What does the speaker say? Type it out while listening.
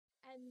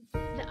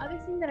And the other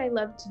thing that I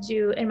love to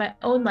do in my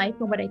own life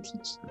and what I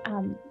teach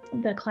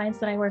the clients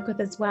that I work with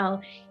as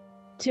well,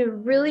 to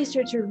really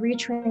start to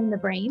retrain the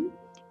brain,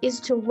 is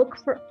to look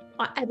for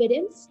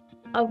evidence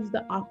of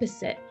the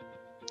opposite.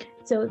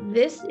 So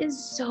this is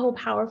so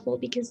powerful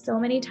because so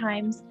many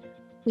times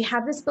we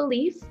have this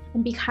belief,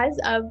 and because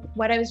of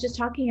what I was just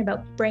talking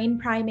about, brain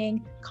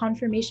priming,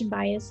 confirmation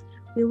bias,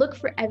 we look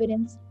for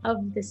evidence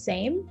of the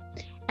same,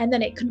 and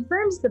then it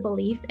confirms the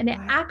belief, and it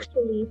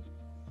actually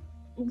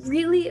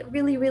really,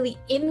 really, really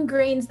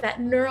ingrains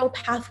that neural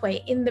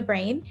pathway in the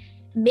brain,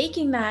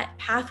 making that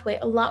pathway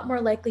a lot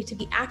more likely to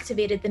be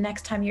activated the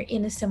next time you're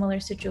in a similar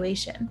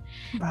situation.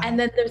 Right. And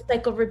then the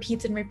cycle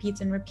repeats and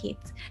repeats and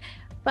repeats.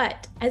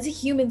 But as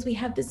humans, we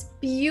have this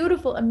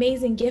beautiful,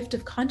 amazing gift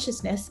of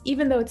consciousness.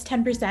 Even though it's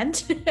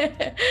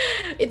 10%,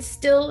 it's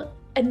still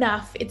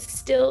enough. It's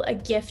still a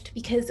gift,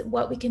 because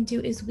what we can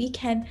do is we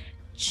can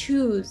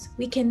choose,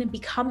 we can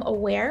become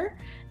aware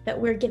that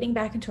we're getting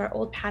back into our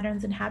old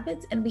patterns and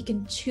habits, and we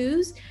can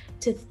choose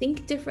to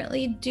think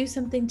differently, do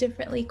something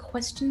differently,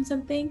 question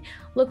something,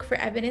 look for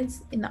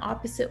evidence in the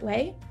opposite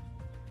way,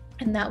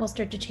 and that will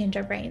start to change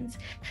our brains.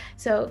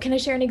 So can I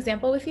share an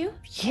example with you?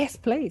 Yes,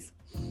 please.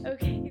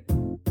 Okay.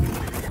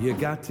 You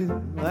got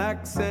to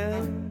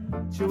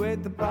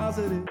accentuate the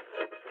positive.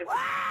 Wow,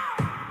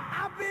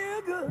 I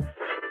feel good.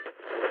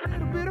 A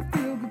little bit of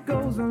feel good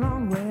goes a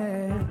long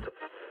way.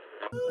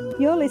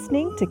 You're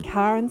listening to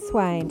Karen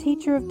Swain,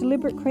 teacher of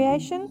deliberate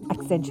creation,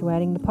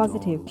 accentuating the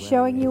positive,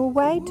 showing you a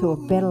way to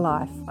a better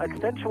life.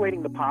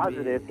 Accentuating the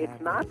positive,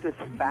 it's not just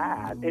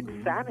fad, it's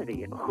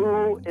sanity.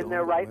 Who in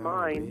their right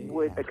mind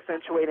would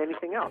accentuate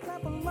anything else?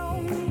 Clap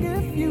along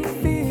if you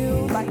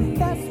feel like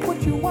that's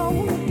what you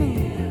want to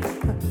do.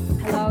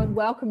 Hello and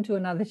welcome to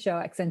another show,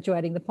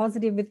 Accentuating the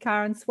Positive with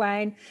Karen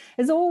Swain.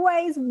 It's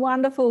always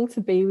wonderful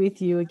to be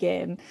with you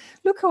again.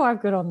 Look who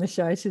I've got on the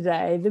show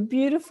today, the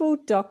beautiful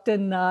Dr.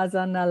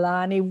 Naza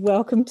Nalani.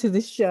 Welcome to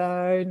the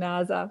show,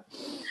 Naza.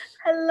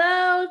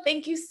 Hello,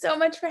 thank you so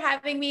much for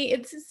having me.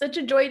 It's such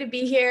a joy to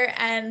be here,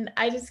 and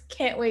I just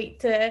can't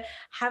wait to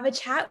have a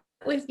chat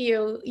with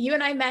you. You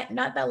and I met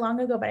not that long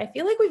ago, but I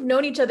feel like we've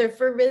known each other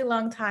for a really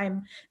long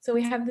time. So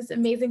we have this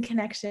amazing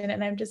connection,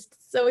 and I'm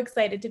just so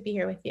excited to be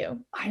here with you.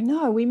 I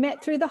know, we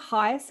met through the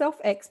Higher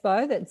Self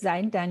Expo that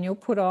Zane Daniel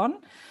put on,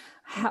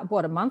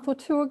 a month or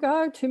two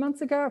ago, 2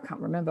 months ago, I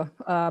can't remember,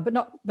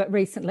 but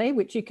recently,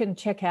 which you can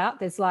check out.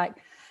 There's like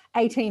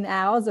 18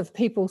 hours of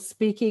people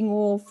speaking,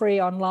 all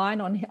free online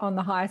on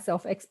the Higher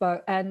Self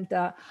Expo. And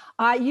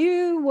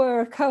you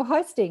were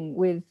co-hosting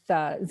with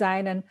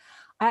Zane, and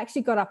I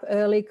actually got up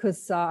early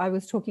because I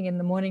was talking in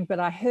the morning, but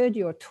I heard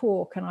your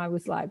talk and I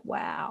was like,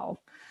 wow,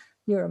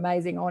 you're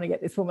amazing. I want to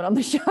get this woman on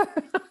the show.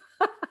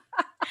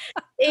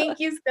 Thank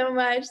you so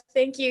much.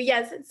 Thank you.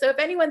 Yes. So if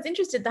anyone's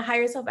interested, the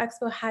Higher Self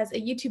Expo has a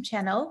YouTube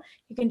channel.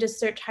 You can just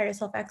search Higher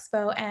Self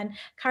Expo, and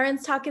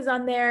Karen's talk is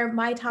on there.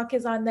 My talk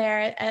is on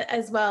there,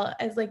 as well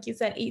as, like you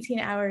said, 18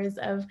 hours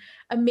of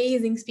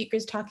amazing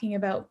speakers talking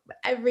about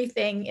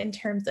everything in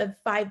terms of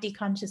 5D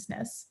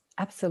consciousness.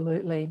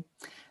 Absolutely.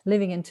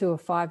 Living into a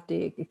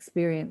 5D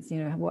experience,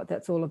 you know, what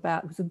that's all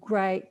about. It was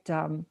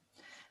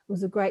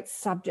a great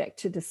subject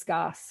to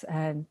discuss.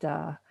 And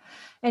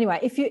anyway,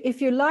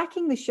 if you're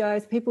liking the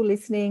shows, people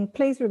listening,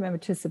 please remember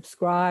to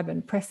subscribe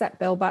and press that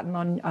bell button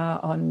on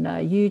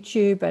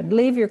YouTube and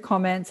leave your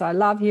comments. I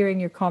love hearing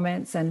your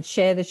comments, and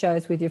share the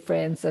shows with your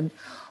friends and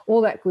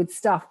all that good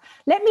stuff.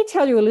 Let me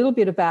tell you a little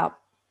bit about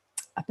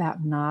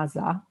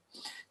Naza,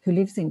 who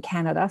lives in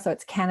Canada. So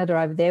it's Canada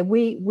over there.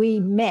 We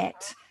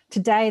met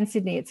today in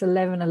Sydney. It's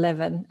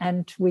 11:11,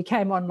 and we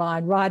came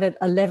online right at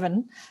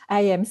 11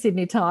 a.m.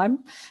 Sydney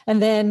time.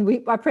 And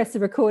then I pressed the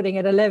recording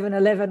at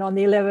 11:11 on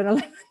the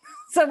 11:11.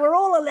 So we're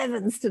all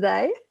 11s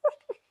today.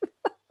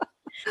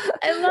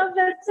 I love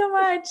that so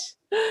much.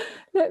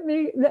 Let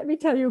me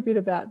tell you a bit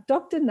about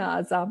Dr.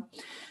 Naza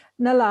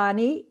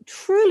Nalani.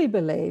 Truly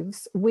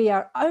believes we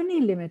are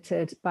only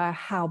limited by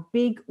how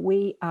big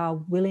we are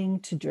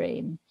willing to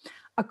dream.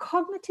 A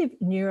cognitive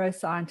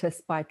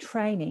neuroscientist by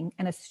training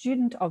and a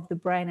student of the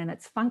brain and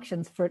its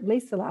functions for at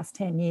least the last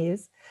 10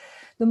 years,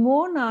 the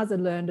more Naza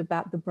learned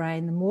about the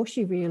brain, the more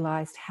she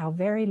realized how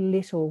very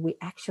little we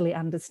actually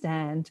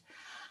understand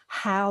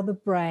how the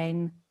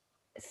brain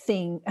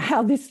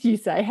how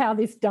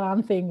this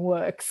darn thing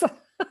works.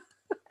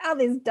 How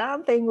this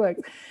darn thing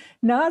works.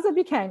 Naza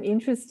became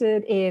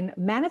interested in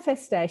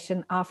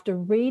manifestation after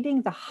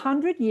reading the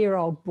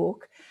 100-year-old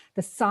book,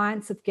 The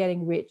Science of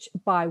Getting Rich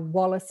by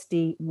Wallace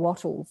D.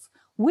 Wattles,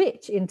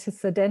 which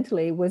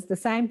incidentally was the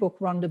same book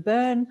Rhonda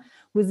Byrne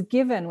was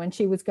given when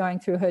she was going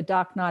through her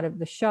dark night of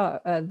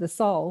the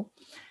soul,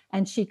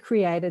 and she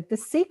created The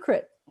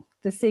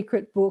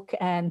Secret book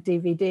and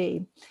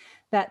DVD.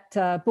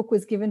 That book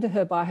was given to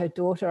her by her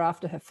daughter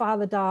after her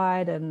father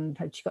died, and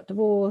she got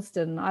divorced,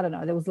 and I don't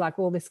know, there was like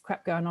all this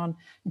crap going on,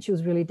 and she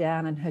was really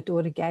down, and her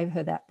daughter gave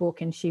her that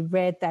book, and she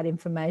read that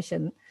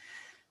information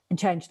and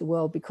change the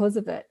world because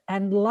of it.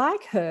 And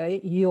like her,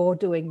 you're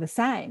doing the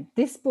same.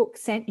 This book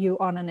sent you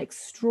on an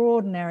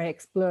extraordinary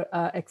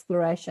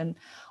exploration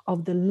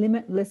of the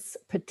limitless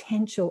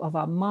potential of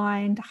our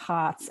mind,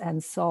 hearts,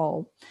 and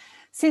soul.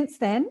 Since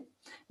then,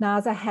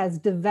 Naza has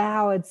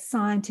devoured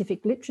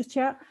scientific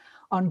literature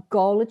on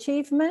goal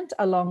achievement,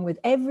 along with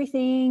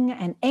everything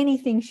and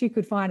anything she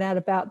could find out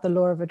about the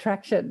law of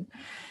attraction.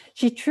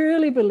 She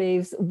truly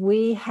believes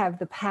we have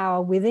the power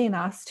within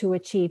us to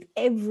achieve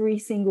every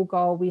single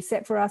goal we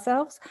set for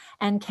ourselves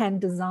and can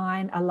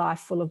design a life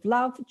full of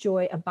love,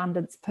 joy,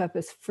 abundance,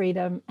 purpose,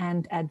 freedom,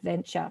 and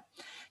adventure.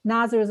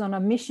 Naza is on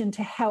a mission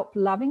to help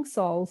loving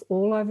souls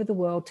all over the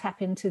world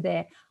tap into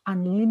their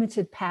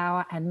unlimited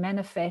power and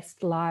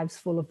manifest lives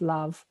full of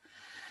love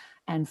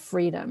and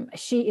freedom.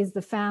 She is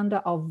the founder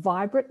of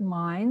Vibrant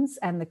Minds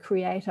and the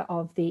creator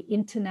of the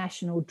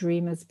International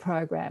Dreamers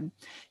Program.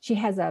 She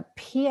has a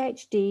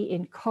PhD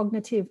in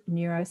cognitive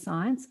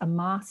neuroscience, a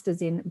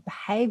master's in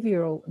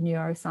behavioral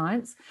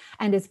neuroscience,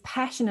 and is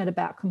passionate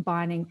about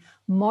combining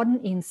modern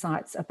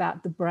insights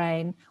about the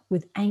brain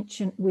with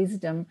ancient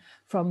wisdom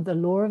from the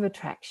law of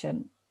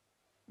attraction.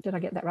 Did I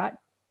get that right?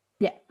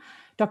 Yeah.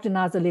 Dr.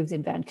 Naza lives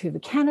in Vancouver,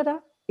 Canada,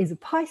 is a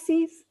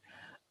Pisces,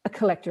 a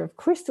collector of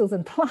crystals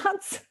and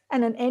plants,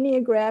 and an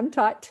Enneagram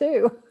Type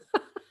 2. I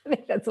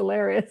think that's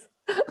hilarious.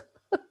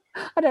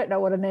 I don't know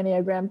what an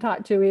Enneagram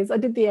Type 2 is. I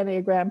did the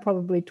Enneagram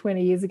probably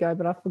 20 years ago,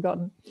 but I've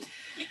forgotten.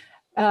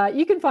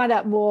 You can find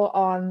out more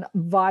on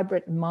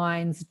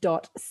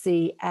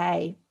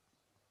vibrantminds.ca.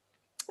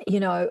 You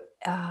know,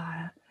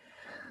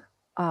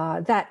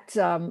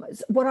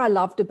 what I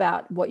loved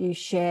about what you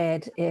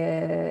shared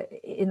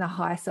in the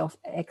Higher Self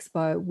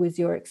Expo was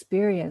your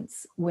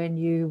experience when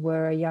you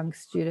were a young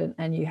student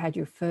and you had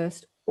your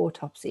first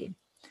autopsy.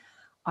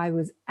 I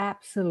was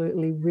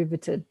absolutely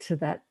riveted to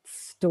that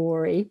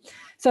story.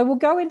 So we'll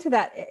go into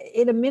that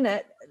in a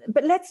minute,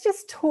 but let's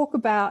just talk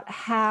about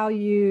how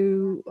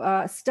you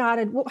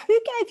started. Well, who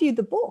gave you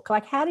the book?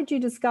 Like, how did you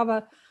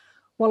discover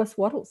Wallace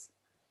Wattles?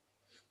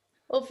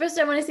 Well, first,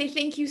 I want to say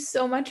thank you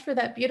so much for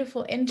that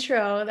beautiful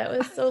intro. That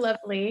was so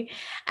lovely.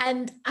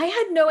 And I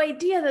had no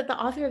idea that the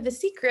author of The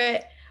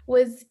Secret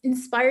was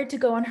inspired to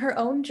go on her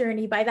own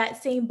journey by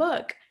that same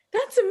book.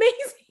 That's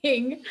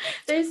amazing.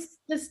 There's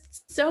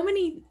just so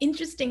many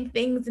interesting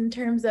things in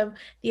terms of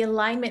the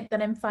alignment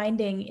that I'm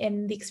finding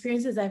in the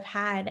experiences I've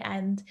had.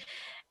 And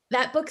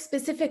that book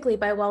specifically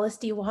by Wallace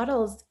D.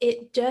 Wattles,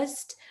 I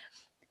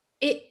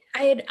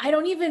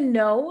don't even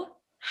know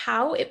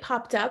how it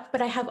popped up,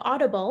 but I have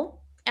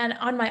Audible. And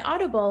on my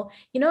Audible,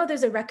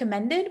 there's a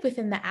recommended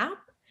within the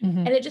app,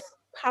 and it just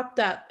popped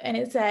up and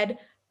it said,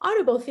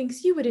 Audible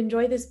thinks you would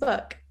enjoy this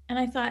book. And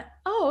I thought,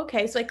 oh,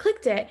 okay. So I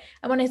clicked it.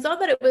 And when I saw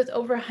that it was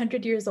over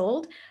 100 years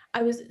old,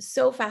 I was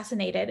so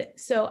fascinated.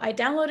 So I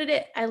downloaded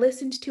it. I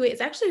listened to it. It's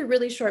actually a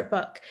really short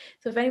book.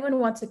 So if anyone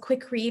wants a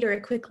quick read or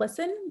a quick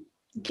listen,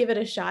 give it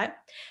a shot.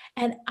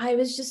 And I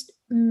was just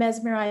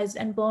mesmerized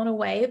and blown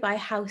away by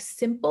how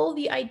simple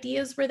the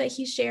ideas were that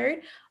he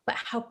shared, but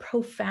how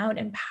profound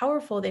and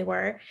powerful they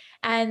were.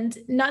 And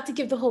not to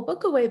give the whole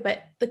book away,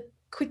 but the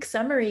quick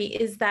summary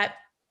is that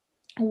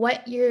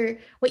what you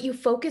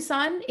focus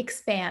on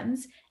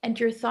expands, and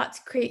your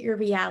thoughts create your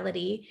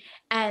reality.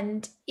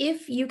 And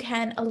if you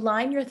can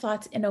align your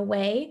thoughts in a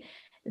way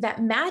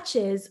that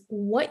matches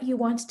what you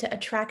want to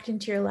attract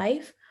into your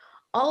life,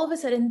 all of a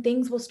sudden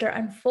things will start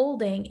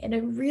unfolding in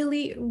a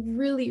really,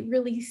 really,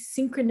 really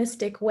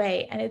synchronistic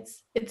way. And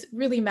it's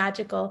really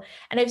magical.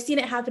 And I've seen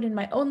it happen in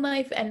my own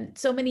life and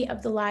so many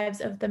of the lives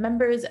of the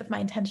members of my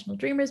Intentional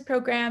Dreamers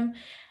program,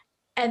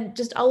 and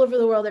just all over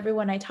the world,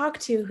 everyone I talk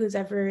to who's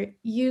ever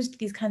used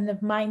these kinds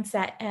of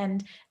mindset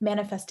and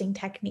manifesting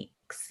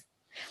techniques.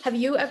 Have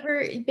you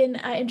ever been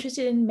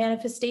interested in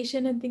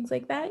manifestation and things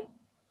like that?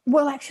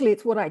 Well, actually,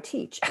 it's what I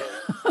teach.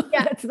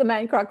 Yeah. That's the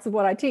main crux of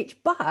what I teach.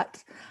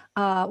 But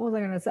what was I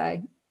going to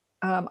say?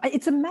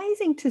 It's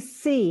amazing to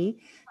see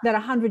that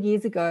 100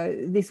 years ago,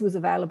 this was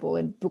available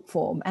in book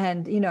form.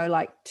 And,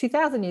 like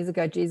 2,000 years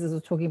ago, Jesus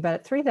was talking about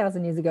it.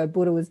 3,000 years ago,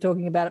 Buddha was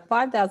talking about it.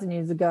 5,000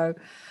 years ago,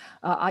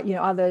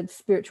 other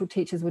spiritual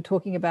teachers were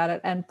talking about it.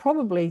 And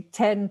probably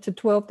 10 to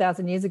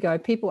 12,000 years ago,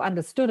 people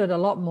understood it a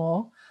lot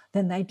more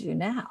than they do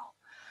now.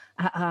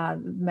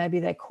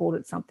 Maybe they called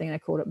it something, they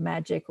called it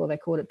magic, or they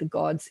called it the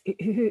gods,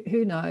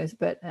 who knows?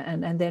 But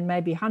and then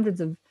maybe hundreds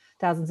of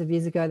thousands of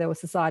years ago, there were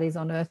societies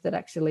on earth that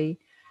actually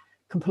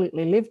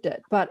completely lived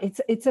it. But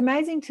it's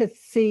amazing to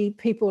see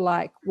people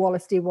like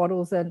Wallace D.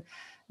 Wattles, and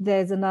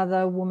there's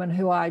another woman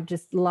who I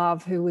just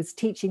love who was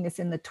teaching this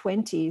in the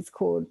 1920s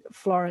called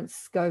Florence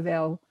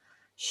Scovel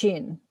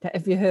Shinn.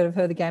 Have you heard of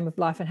her, The Game of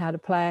Life and How to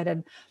Play It?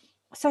 And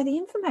so the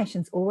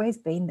information's always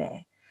been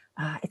there.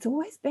 It's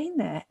always been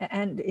there,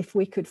 and if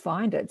we could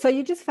find it. So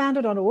you just found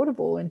it on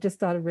Audible and just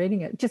started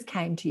reading it. It just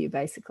came to you,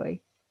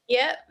 basically.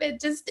 Yeah,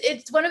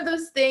 it's one of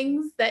those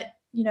things that,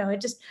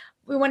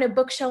 when a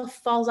bookshelf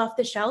falls off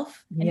the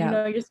shelf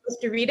and you're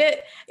supposed to read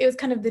it, it was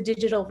kind of the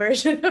digital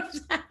version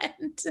of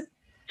that.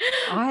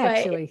 I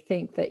actually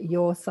think that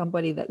you're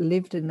somebody that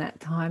lived in that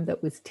time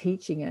that was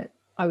teaching it.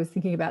 I was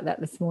thinking about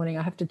that this morning.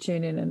 I have to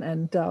tune in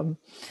and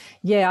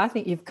yeah, I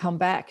think you've come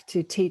back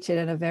to teach it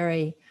in a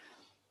very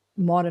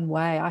modern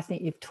way. I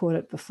think you've taught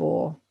it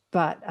before,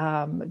 but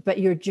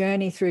your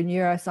journey through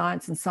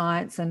neuroscience and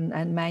science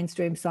and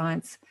mainstream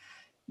science,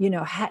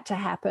 had to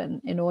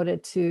happen in order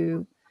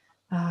to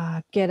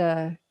get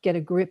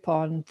a grip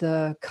on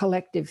the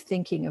collective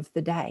thinking of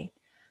the day,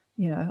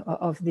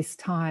 of this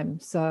time.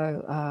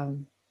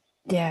 So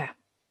yeah,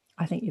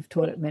 I think you've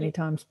taught it many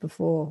times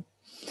before.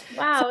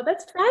 Wow,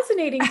 that's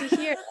fascinating to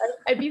hear.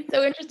 I'd be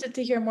so interested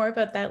to hear more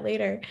about that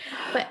later.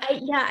 But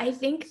I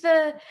think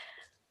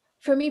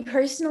for me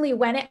personally,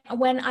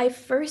 when I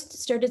first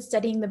started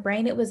studying the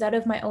brain, it was out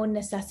of my own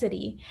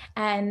necessity.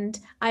 And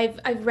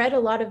I've read a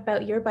lot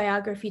about your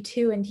biography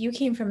too, and you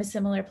came from a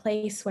similar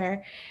place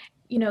where,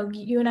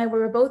 you and I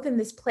were both in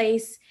this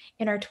place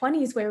in our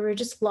 20s where we were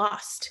just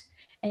lost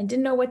and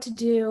didn't know what to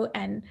do,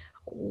 and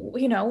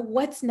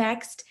what's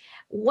next.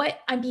 What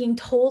I'm being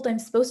told I'm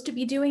supposed to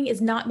be doing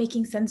is not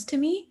making sense to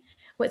me.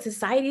 What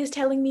society is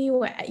telling me,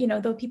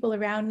 the people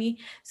around me.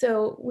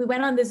 So we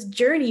went on this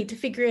journey to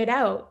figure it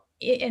out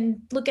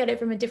and look at it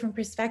from a different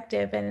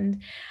perspective.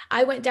 And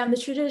I went down the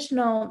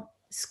traditional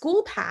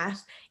school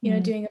path,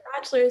 doing a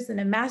bachelor's and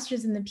a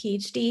master's and the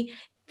PhD,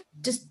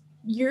 just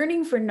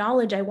yearning for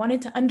knowledge. I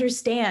wanted to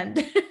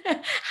understand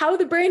how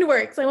the brain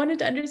works. I wanted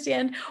to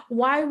understand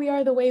why we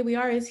are the way we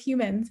are as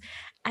humans.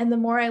 And the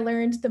more I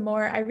learned, the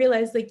more I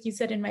realized, like you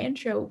said in my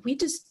intro, we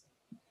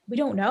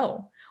don't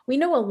know. We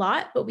know a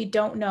lot, but we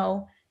don't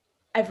know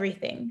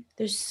everything.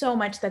 There's so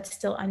much that's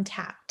still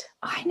untapped.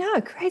 I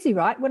know, crazy,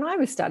 right? When I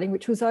was studying,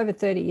 which was over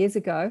 30 years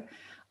ago,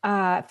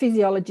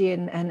 physiology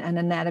and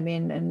anatomy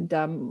and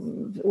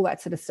all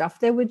that sort of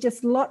stuff, there were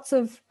just lots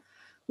of,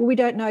 we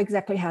don't know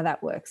exactly how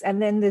that works.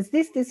 And then there's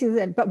this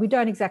is, but we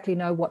don't exactly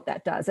know what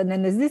that does. And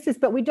then there's this,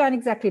 but we don't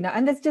exactly know.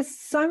 And there's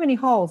just so many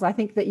holes. I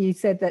think that you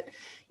said that,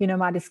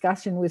 my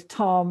discussion with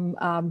Tom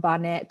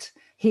Barnett,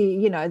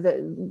 he,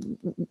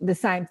 the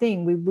same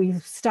thing. We were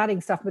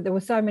studying stuff, but there were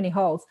so many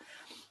holes.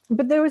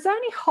 But there was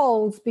only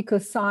holes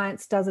because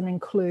science doesn't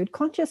include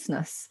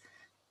consciousness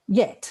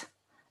yet.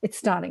 It's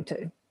starting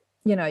to,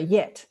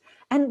 yet.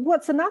 And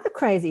what's another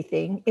crazy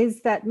thing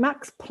is that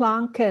Max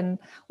Planck and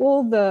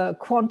all the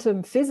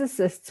quantum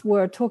physicists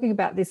were talking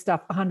about this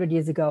stuff 100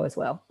 years ago as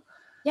well.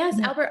 Yes,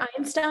 Albert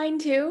Einstein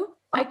too.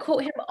 I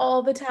quote him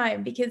all the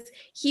time because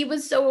he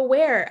was so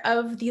aware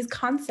of these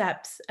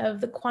concepts of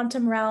the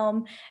quantum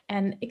realm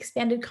and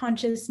expanded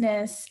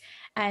consciousness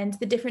and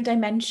the different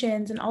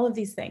dimensions and all of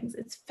these things.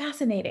 It's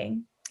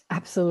fascinating.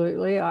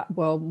 Absolutely.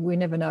 Well, we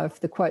never know if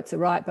the quotes are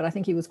right, but I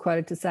think he was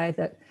quoted to say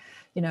that,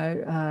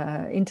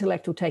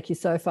 intellect will take you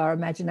so far,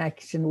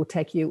 imagination will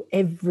take you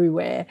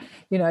everywhere.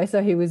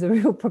 So he was a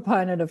real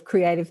proponent of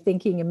creative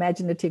thinking,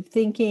 imaginative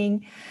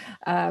thinking,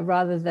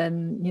 rather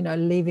than,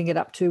 leaving it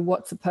up to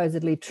what's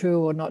supposedly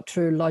true or not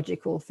true,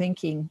 logical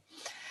thinking.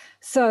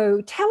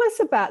 So tell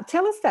us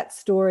that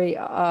story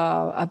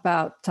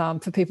about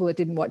for people that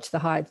didn't watch The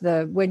Hide,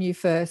 when your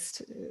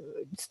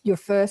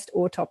first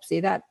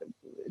autopsy.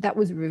 That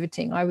was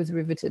riveting. I was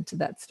riveted to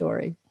that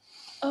story.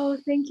 Oh,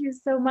 thank you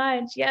so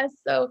much. Yes.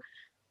 So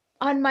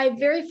on my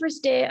very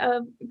first day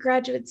of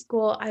graduate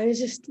school, I was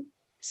just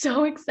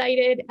so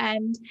excited.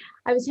 And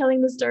I was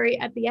telling the story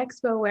at the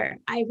expo where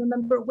I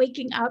remember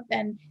waking up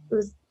and it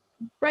was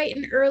bright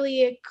and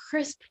early, a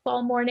crisp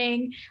fall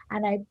morning.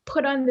 And I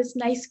put on this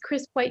nice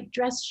crisp white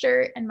dress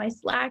shirt and my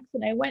slacks.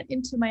 And I went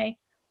into my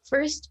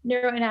first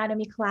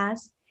neuroanatomy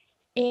class.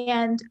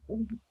 And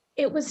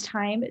it was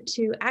time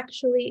to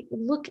actually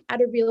look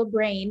at a real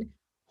brain,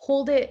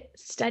 hold it,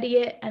 study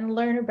it, and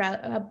learn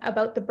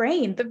about the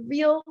brain, the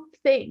real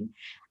thing.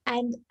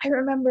 And I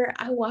remember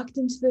I walked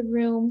into the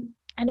room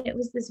and it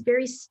was this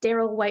very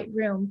sterile white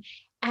room.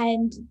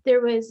 And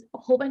there was a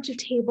whole bunch of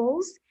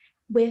tables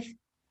with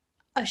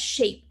a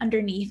shape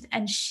underneath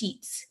and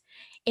sheets.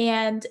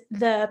 And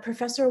the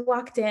professor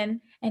walked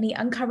in and he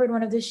uncovered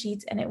one of the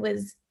sheets, and it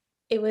was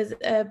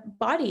a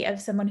body of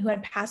someone who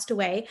had passed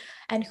away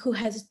and who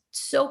has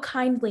so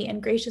kindly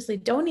and graciously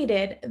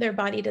donated their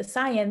body to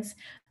science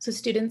so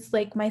students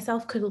like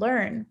myself could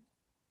learn.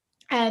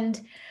 And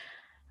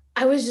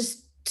I was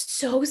just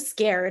so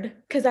scared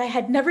because I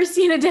had never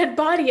seen a dead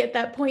body at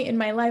that point in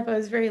my life. I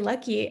was very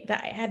lucky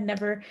that I had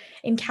never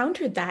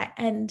encountered that.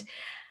 And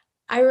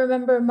I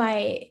remember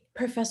my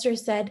professor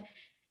said,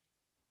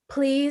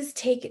 please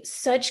take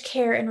such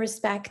care and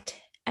respect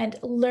and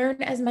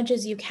learn as much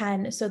as you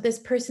can so this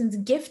person's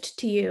gift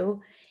to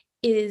you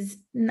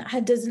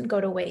doesn't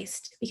go to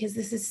waste, because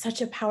this is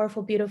such a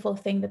powerful, beautiful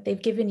thing that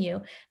they've given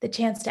you, the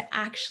chance to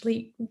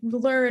actually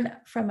learn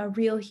from a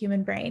real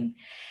human brain.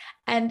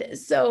 And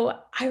so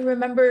I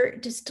remember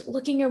just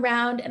looking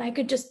around and I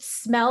could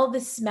just smell the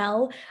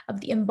smell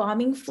of the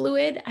embalming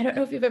fluid. I don't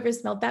know if you've ever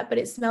smelled that, but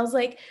it smells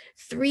like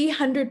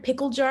 300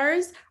 pickle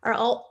jars are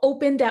all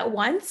opened at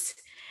once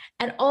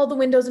and all the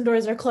windows and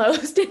doors are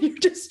closed and you're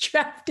just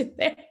trapped in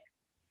there.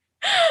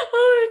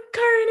 Oh,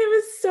 Karin, it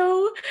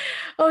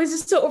was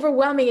just so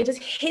overwhelming. It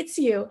just hits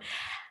you.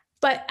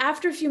 But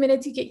after a few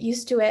minutes, you get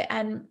used to it.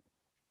 And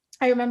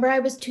I remember I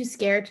was too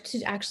scared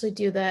to actually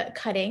do the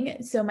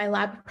cutting. So my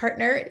lab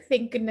partner,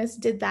 thank goodness,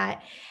 did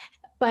that.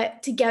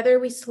 But together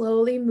we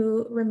slowly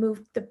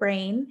removed the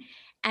brain,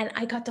 and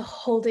I got to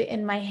hold it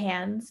in my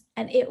hands,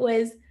 and it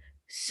was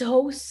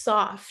so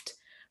soft.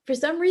 For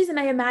some reason,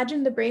 I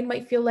imagined the brain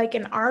might feel like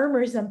an arm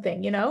or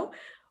something,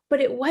 but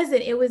it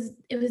wasn't. It was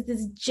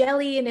this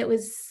jelly, and it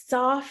was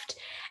soft,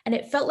 and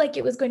it felt like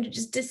it was going to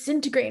just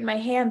disintegrate in my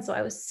hand. So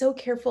I was so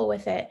careful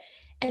with it.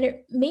 And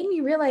it made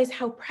me realize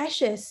how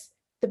precious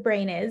the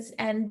brain is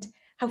and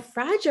how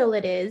fragile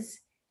it is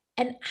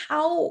and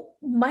how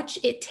much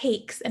it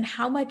takes and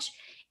how much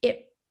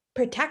it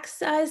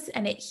protects us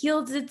and it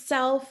heals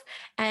itself.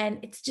 And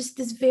it's just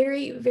this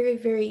very, very,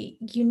 very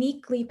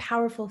uniquely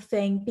powerful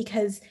thing,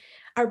 because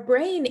our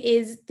brain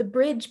is the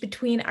bridge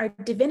between our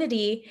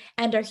divinity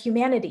and our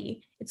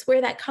humanity. It's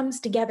where that comes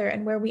together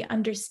and where we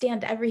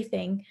understand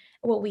everything.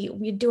 Well,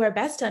 we do our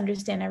best to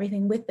understand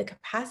everything with the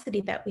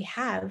capacity that we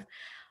have.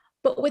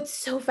 But what's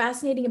so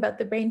fascinating about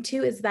the brain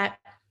too is that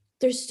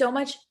there's so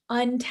much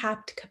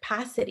untapped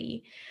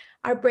capacity.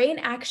 Our brain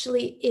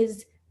actually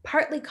is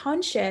partly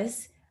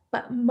conscious,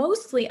 but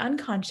mostly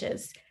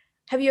unconscious.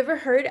 Have you ever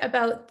heard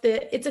about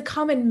it's a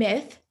common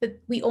myth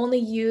that we only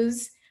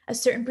use a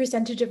certain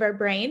percentage of our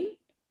brain?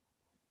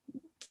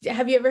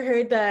 Have you ever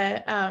heard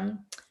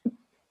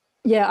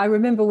Yeah, I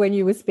remember when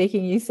you were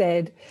speaking, you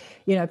said,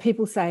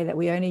 people say that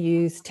we only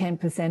use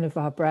 10% of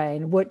our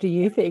brain. What do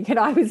you think? And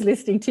I was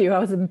listening to you. I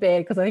was in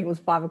bed because I think it was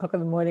 5 o'clock in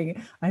the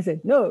morning. I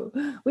said, no,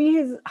 we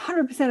use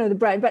 100% of the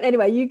brain. But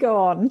anyway, you go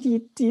on.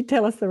 You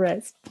tell us the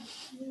rest.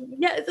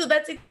 Yeah, so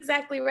that's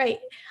exactly right.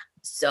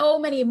 So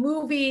many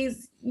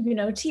movies,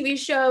 TV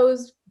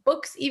shows,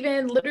 books,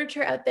 even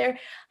literature out there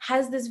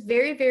has this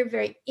very, very,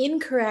 very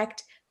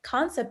incorrect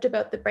concept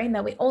about the brain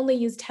that we only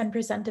use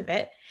 10% of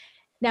it.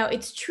 Now,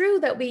 it's true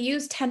that we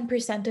use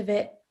 10% of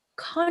it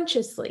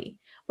consciously,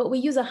 but we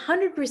use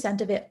 100%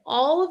 of it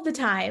all of the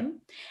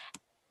time.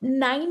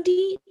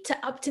 90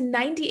 to up to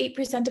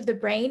 98% of the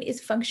brain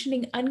is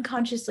functioning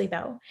unconsciously,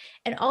 though.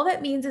 And all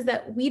that means is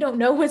that we don't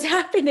know what's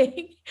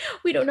happening.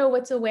 We don't know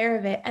what's aware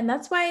of it. And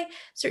that's why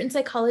certain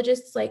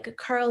psychologists like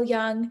Carl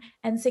Jung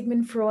and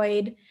Sigmund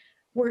Freud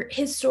were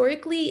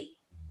historically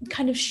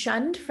kind of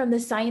shunned from the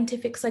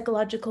scientific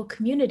psychological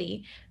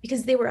community,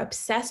 because they were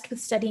obsessed with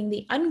studying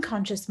the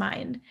unconscious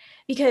mind.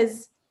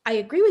 Because I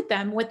agree with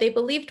them. What they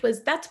believed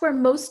was that's where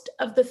most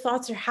of the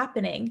thoughts are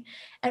happening,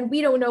 and we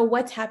don't know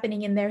what's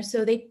happening in there.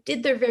 So they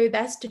did their very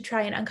best to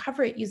try and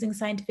uncover it using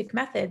scientific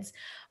methods.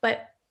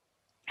 But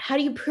how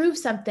do you prove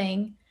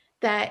something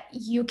that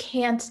you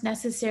can't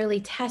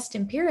necessarily test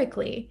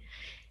empirically?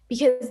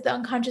 Because the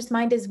unconscious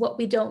mind is what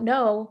we don't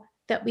know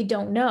that we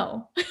don't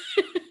know.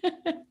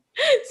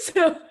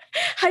 So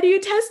how do you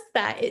test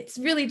that? It's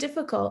really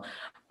difficult.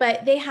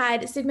 But they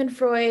had Sigmund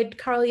Freud,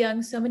 Carl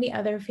Jung, so many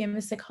other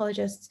famous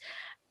psychologists,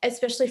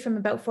 especially from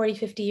about 40,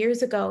 50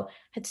 years ago,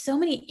 had so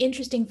many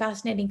interesting,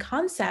 fascinating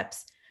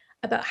concepts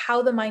about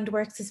how the mind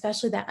works,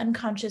 especially that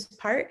unconscious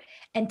part.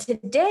 And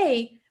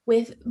today,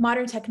 with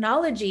modern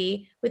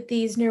technology, with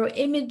these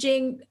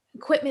neuroimaging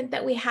equipment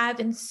that we have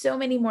and so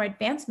many more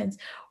advancements,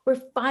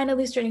 we're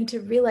finally starting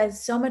to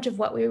realize so much of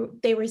what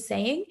they were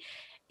saying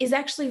is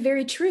actually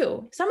very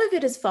true. Some of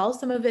it is false,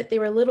 some of it they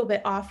were a little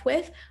bit off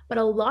with, but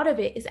a lot of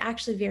it is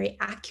actually very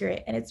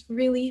accurate. And it's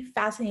really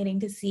fascinating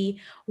to see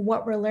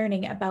what we're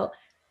learning about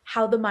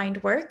how the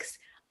mind works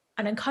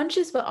on a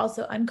conscious but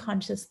also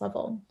unconscious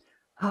level.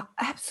 Oh,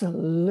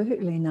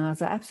 absolutely,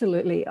 Naza,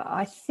 absolutely.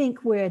 I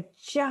think we're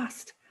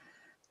just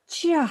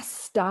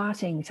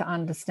starting to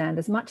understand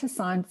as much as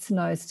science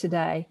knows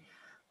today.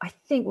 I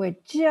think we're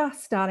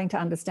just starting to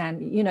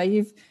understand.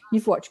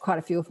 You've watched quite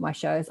a few of my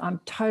shows.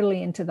 I'm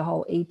totally into the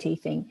whole ET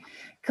thing,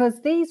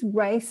 because these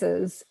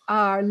races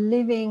are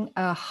living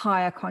a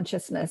higher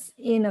consciousness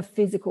in a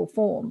physical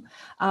form.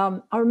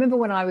 I remember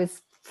when I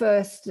was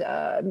first,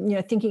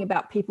 thinking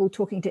about people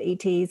talking to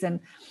ETs, and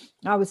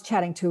I was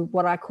chatting to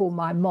what I call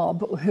my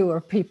mob, who are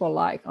people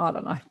like, I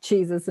don't know,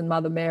 Jesus and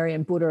Mother Mary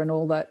and Buddha and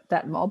all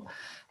that mob.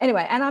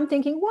 Anyway, and I'm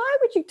thinking, why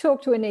would you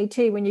talk to an ET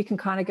when you can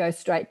kind of go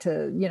straight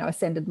to,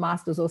 ascended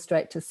masters or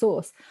straight to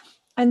source?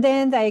 And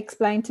then they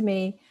explained to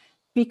me,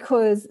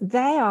 because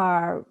they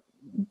are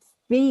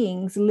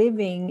beings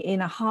living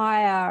in a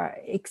higher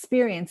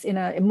experience, in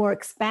a more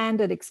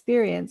expanded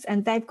experience,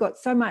 and they've got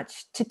so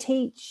much to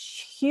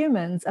teach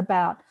humans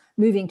about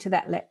moving to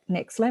that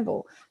next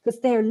level, because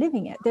they're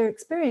living it, they're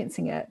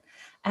experiencing it.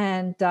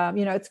 And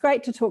it's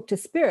great to talk to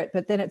spirit,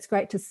 but then it's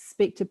great to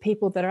speak to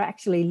people that are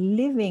actually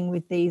living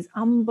with these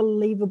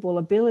unbelievable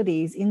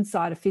abilities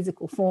inside a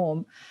physical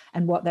form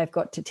and what they've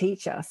got to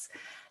teach us.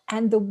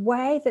 And the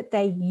way that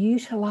they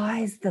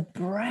utilize the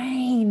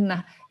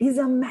brain is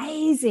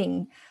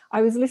amazing.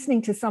 I was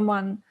listening to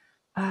someone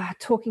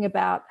talking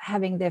about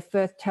having their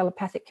first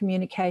telepathic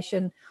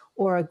communication,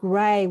 or a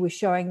grey was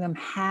showing them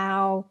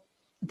how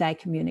they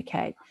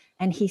communicate.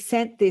 And he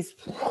sent this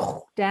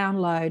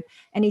download,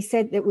 and he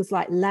said it was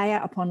like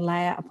layer upon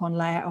layer upon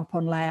layer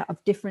upon layer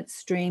of different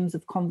streams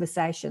of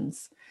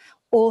conversations,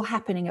 all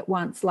happening at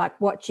once, like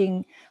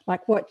watching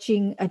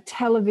a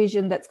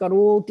television that's got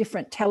all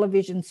different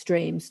television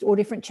streams or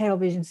different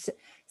televisions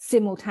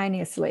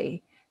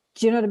simultaneously.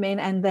 Do you know what I mean?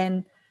 And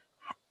then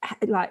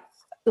like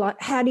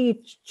how do you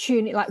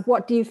tune it? Like,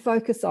 what do you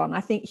focus on?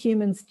 I think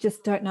humans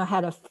just don't know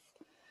how to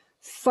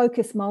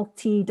focus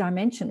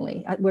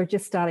multi-dimensionally. We're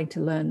just starting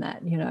to learn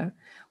that, you know.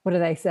 What do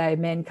they say?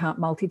 Men can't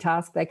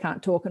multitask. They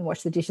can't talk and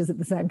wash the dishes at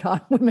the same time.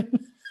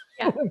 Women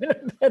are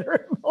better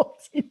at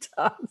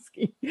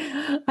multitasking.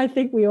 I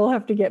think we all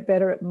have to get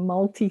better at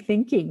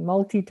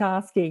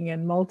multitasking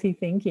and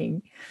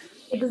multi-thinking.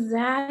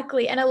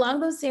 Exactly. And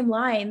along those same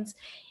lines,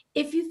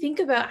 if you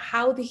think about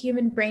how the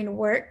human brain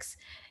works,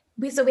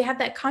 we have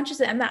that conscious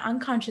and that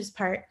unconscious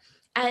part.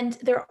 And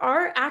there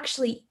are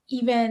actually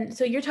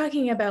so you're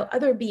talking about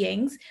other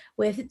beings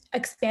with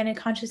expanded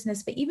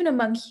consciousness, but even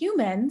among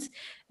humans,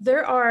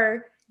 there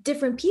are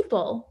different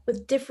people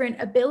with different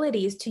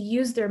abilities to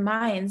use their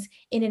minds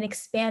in an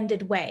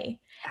expanded way.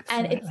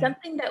 Absolutely. And it's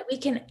something that we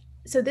can,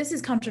 so this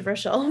is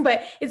controversial,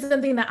 but it's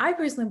something that I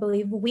personally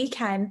believe we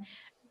can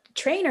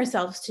train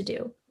ourselves to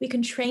do. We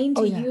can train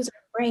to use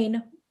our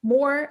brain,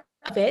 more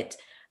of it,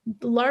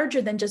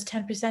 larger than just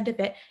 10%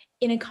 of it,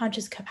 in a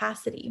conscious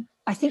capacity.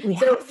 I think we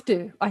have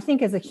to. I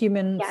think as a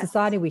human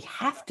society, we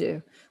have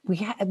to. We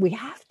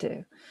have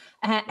to.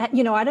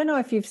 You know, I don't know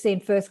if you've seen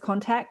First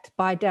Contact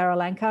by Darryl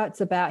Anka. It's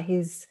about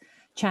his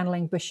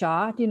channeling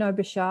Bashar. Do you know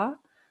Bashar?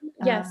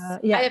 Yes.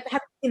 I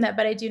haven't seen that,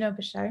 but I do know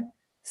Bashar.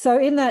 So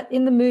in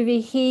the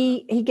movie,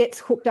 he gets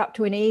hooked up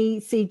to an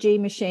ECG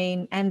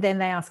machine, and then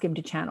they ask him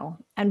to channel.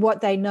 And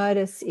what they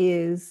notice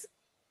is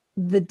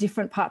the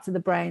different parts of the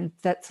brain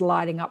that's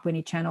lighting up when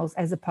he channels,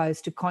 as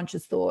opposed to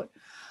conscious thought,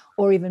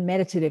 or even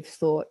meditative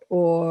thought,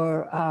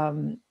 or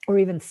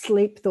even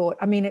sleep thought.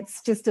 I mean,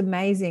 it's just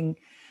amazing.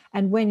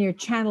 And when you're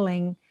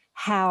channeling,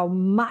 how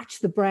much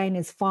the brain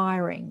is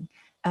firing,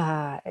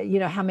 you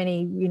know,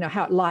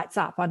 how it lights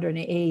up under an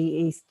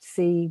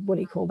EEC, what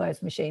do you call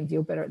those machines?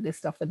 You're better at this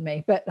stuff than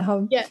me. But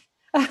so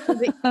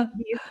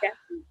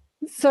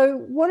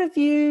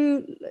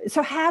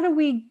how do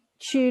we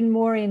tune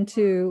more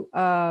into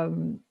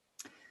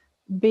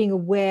being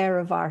aware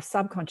of our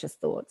subconscious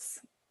thoughts?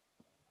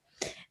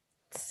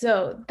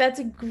 So that's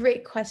a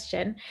great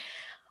question.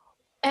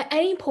 At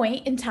any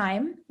point in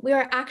time, we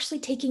are actually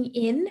taking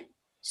in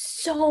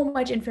so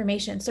much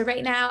information. So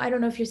right now, I don't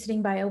know if you're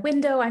sitting by a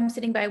window. I'm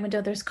sitting by a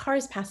window. There's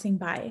cars passing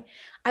by.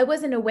 I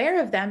wasn't aware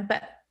of them,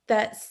 but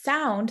those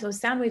sound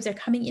waves are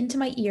coming into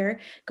my ear,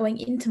 going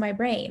into my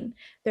brain.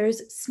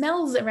 There's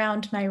smells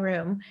around my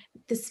room.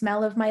 The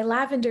smell of my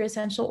lavender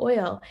essential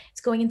oil,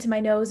 it's going into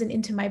my nose and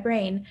into my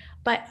brain,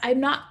 but I'm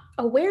not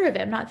aware of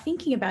it. I'm not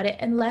thinking about it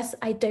unless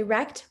I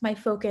direct my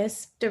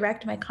focus,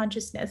 direct my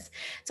consciousness.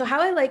 So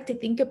how I like to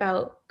think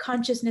about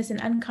consciousness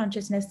and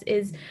unconsciousness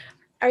is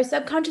our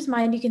subconscious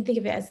mind. You can think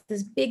of it as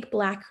this big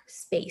black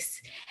space,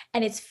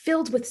 and it's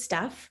filled with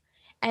stuff.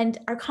 And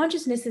our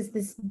consciousness is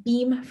this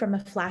beam from a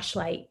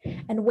flashlight.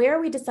 And where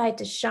we decide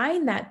to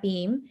shine that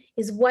beam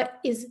is what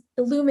is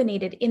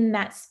illuminated in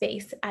that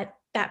space at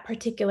that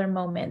particular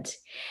moment.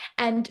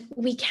 And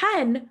we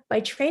can,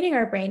 by training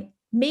our brain,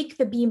 make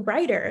the beam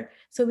brighter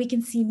so we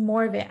can see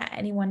more of it at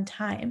any one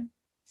time.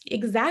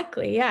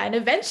 Exactly. Yeah. And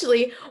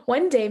eventually,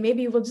 one day,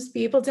 maybe we'll just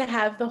be able to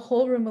have the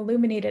whole room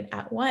illuminated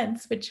at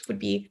once, which would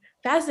be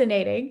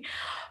fascinating.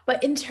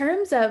 But in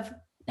terms of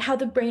how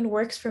the brain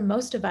works for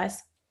most of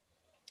us,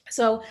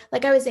 so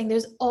like I was saying,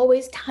 there's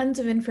always tons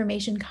of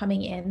information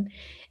coming in.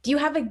 Do you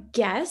have a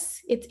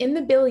guess? It's in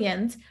the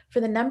billions for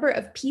the number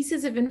of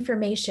pieces of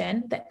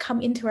information that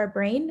come into our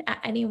brain at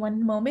any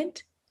one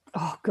moment.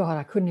 Oh God,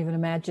 I couldn't even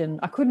imagine,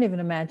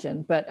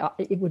 but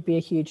it would be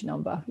a huge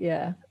number.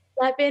 Yeah.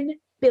 11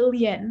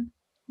 billion.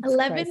 That's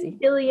 11 crazy.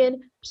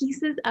 billion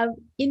pieces of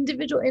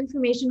individual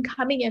information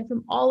coming in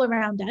from all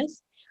around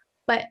us.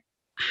 But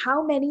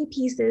how many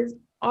pieces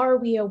are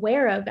we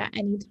aware of at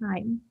any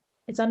time?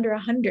 It's under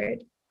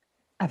 100.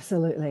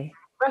 Absolutely.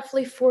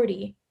 Roughly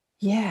 40.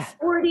 Yeah.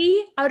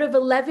 40 out of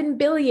 11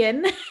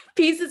 billion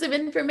pieces of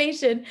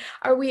information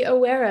are we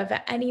aware of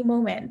at any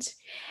moment.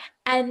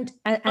 And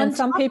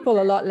some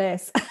people a lot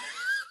less.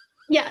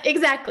 Yeah,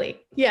 exactly.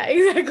 Yeah,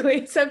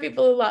 exactly. Some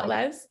people a lot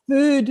less.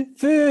 Food.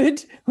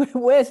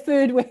 Where's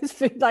food?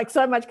 Like,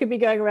 so much could be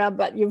going around,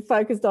 but you're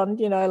focused on,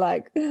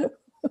 like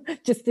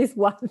just this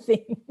one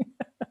thing.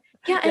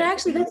 Yeah, and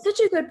actually that's such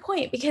a good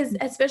point, because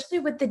especially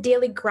with the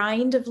daily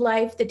grind of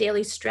life, the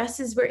daily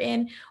stresses we're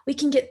in, we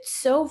can get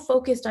so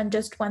focused on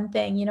just one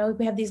thing.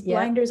 We have these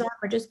blinders on,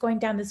 we're just going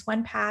down this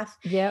one path.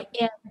 Yep.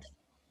 And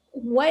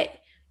what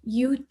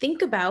you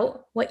think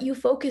about, what you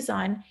focus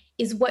on,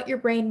 is what your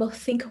brain will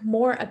think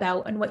more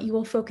about and what you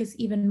will focus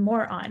even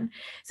more on.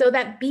 So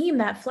that beam,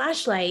 that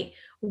flashlight,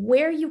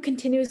 where you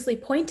continuously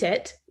point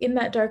it in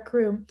that dark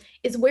room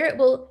is where it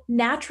will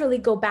naturally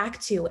go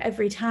back to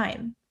every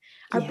time.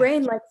 Our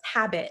brain likes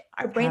habit.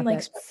 Our brain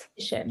likes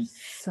repetition.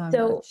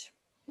 So much.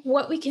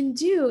 What we can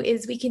do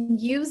is we can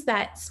use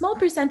that small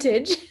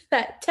percentage,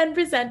 that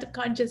 10% of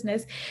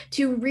consciousness,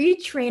 to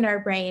retrain our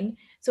brain.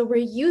 So we're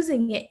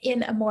using it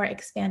in a more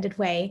expanded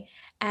way.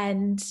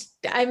 And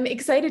I'm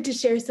excited to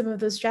share some of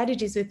those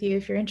strategies with you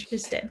if you're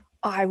interested.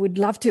 I would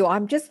love to.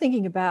 I'm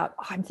thinking about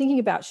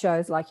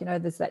shows like,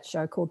 there's that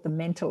show called The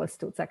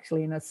Mentalist. It's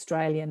actually an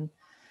Australian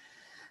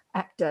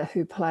actor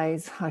who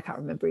plays, I can't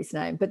remember his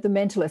name, but The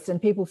Mentalist.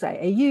 And people say,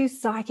 are you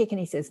psychic? And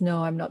he says,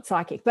 no, I'm not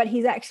psychic. But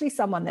he's actually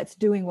someone that's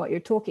doing what you're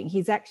talking.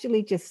 He's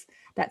actually just,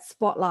 that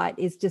spotlight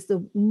is just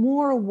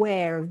more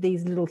aware of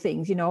these little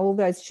things, all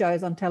those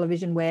shows on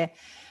television where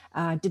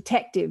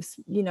detectives,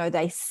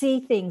 they see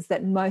things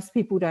that most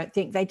people don't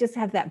think. They just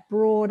have that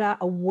broader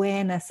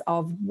awareness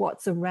of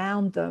what's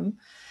around them.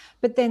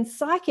 But then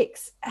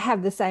psychics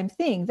have the same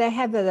thing. They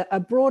have a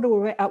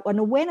broader an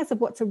awareness of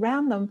what's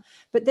around them,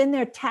 but then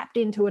they're tapped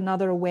into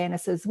another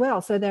awareness as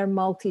well. So they're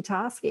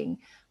multitasking,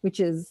 which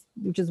is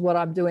what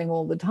I'm doing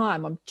all the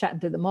time. I'm chatting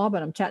to the mob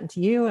and I'm chatting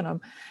to you, and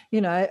I'm,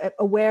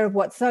 aware of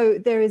what. So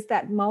there is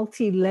that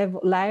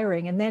multi-level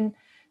layering. And then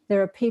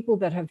there are people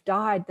that have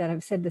died that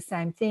have said the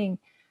same thing.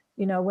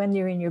 When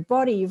you're in your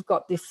body, you've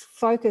got this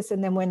focus,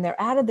 and then when they're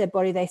out of their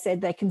body, they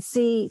said they can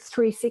see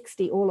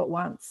 360 all at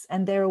once,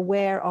 and they're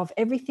aware of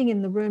everything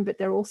in the room, but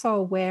they're also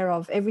aware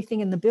of everything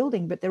in the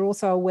building, but they're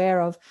also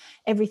aware of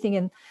everything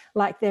in,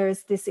 like, there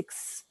is this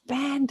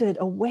expanded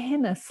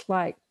awareness,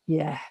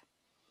 yeah.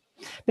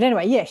 But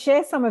anyway, yeah,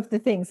 share some of the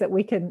things that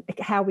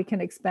how we can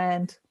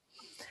expand,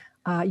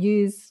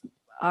 use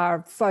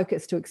our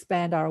focus to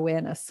expand our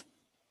awareness.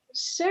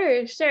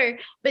 Sure.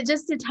 But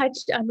just to touch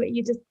on what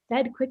you just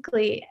said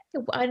quickly,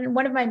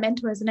 one of my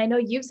mentors, and I know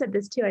you've said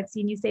this too, I've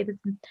seen you say this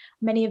in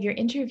many of your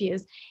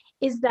interviews,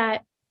 is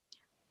that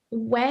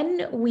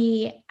when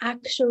we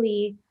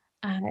actually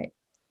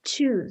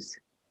choose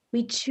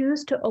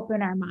to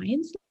open our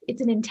minds,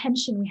 it's an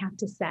intention we have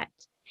to set.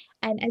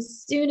 And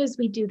as soon as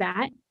we do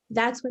that,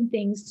 that's when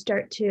things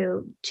start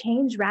to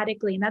change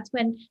radically. And that's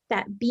when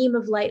that beam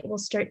of light will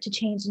start to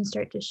change and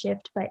start to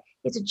shift. But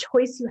it's a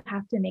choice you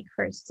have to make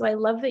first. So I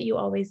love that you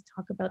always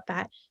talk about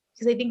that,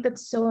 because I think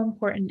that's so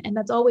important. And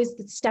that's always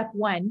the step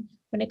one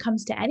when it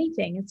comes to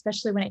anything,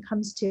 especially when it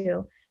comes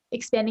to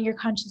expanding your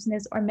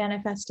consciousness or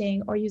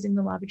manifesting or using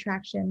the law of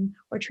attraction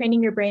or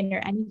training your brain or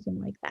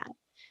anything like that.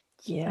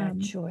 Yeah,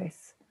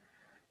 choice.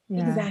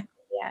 Yeah. Exactly.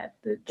 Yeah.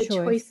 The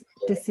choice,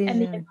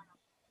 decision. And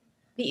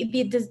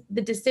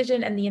the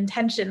decision and the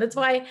intention. That's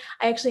why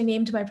I actually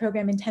named my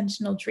program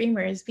Intentional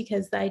Dreamers,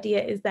 because the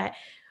idea is that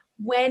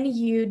when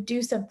you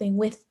do something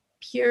with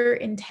pure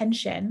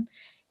intention,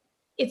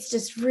 it's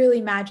just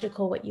really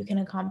magical what you can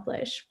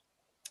accomplish.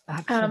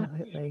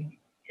 Absolutely.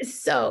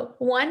 So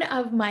one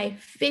of my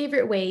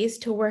favorite ways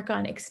to work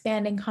on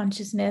expanding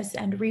consciousness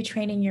and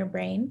retraining your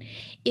brain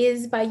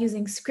is by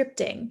using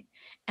scripting.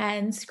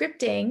 And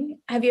scripting,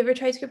 have you ever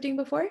tried scripting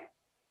before?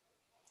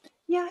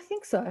 Yeah, I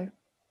think so.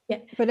 Yeah.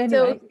 But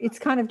anyway, it's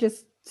kind of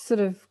just sort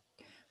of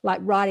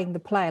like writing the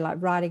play, like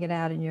writing it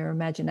out in your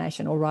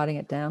imagination or writing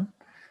it down,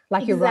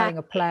 like you're writing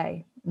a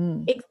play.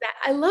 Exactly.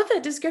 I love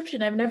that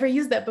description. I've never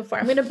used that before.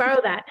 I'm going to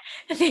borrow that.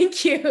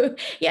 Thank you.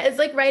 Yeah, it's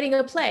like writing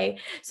a play.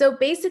 So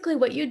basically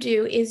what you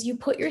do is you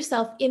put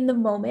yourself in the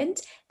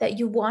moment that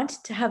you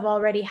want to have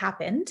already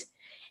happened,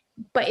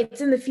 but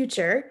it's in the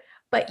future,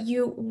 but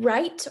you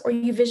write or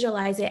you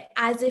visualize it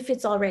as if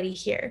it's already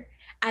here,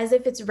 as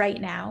if it's right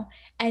now.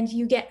 And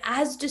you get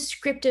as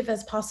descriptive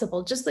as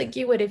possible, just like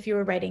you would if you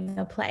were writing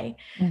a play.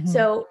 Mm-hmm.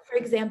 So for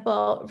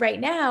example, right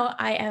now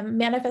I am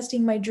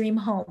manifesting my dream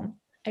home.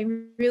 I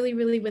really,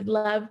 really would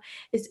love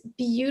this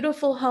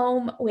beautiful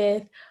home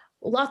with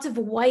lots of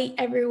white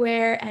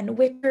everywhere and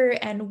wicker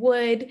and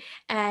wood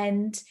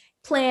and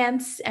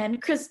plants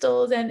and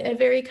crystals and a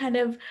very kind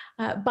of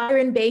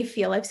Byron Bay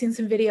feel. I've seen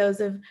some videos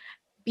of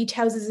beach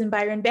houses in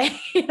Byron Bay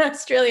in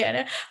Australia. And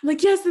I'm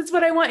like, yes, that's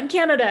what I want in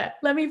Canada.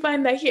 Let me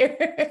find that here.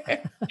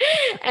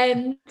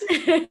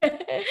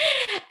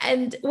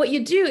 and what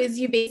you do is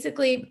you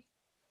basically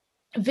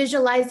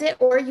visualize it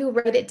or you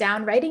write it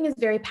down. Writing is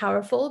very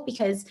powerful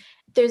because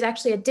there's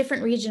actually a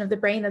different region of the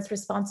brain that's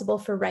responsible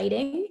for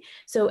writing.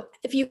 So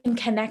if you can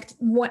connect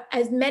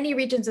as many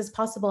regions as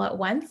possible at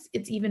once,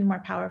 it's even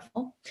more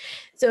powerful.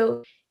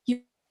 So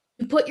you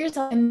put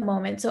yourself in the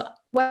moment. So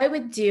what I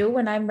would do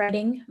when I'm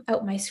writing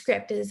out my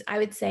script is I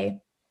would say,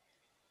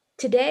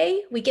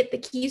 today we get the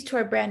keys to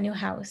our brand new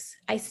house.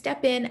 I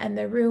step in and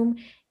the room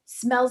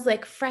smells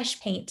like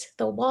fresh paint.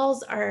 The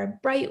walls are a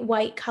bright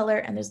white color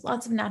and there's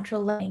lots of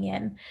natural lighting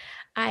in.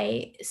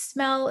 I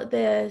smell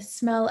the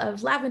smell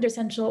of lavender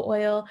essential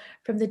oil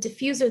from the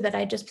diffuser that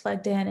I just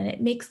plugged in, and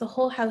it makes the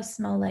whole house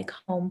smell like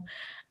home.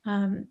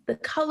 The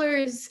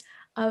colors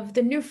of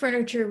the new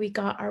furniture we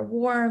got are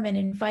warm and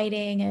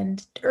inviting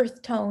and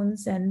earth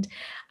tones. And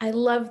I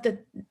love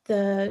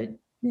the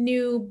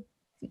new,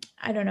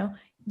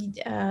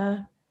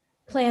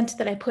 plant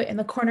that I put in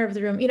the corner of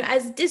the room,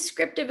 as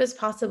descriptive as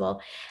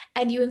possible.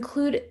 And you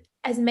include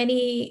as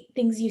many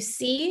things you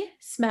see,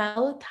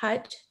 smell,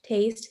 touch,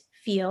 taste,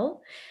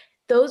 feel.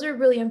 Those are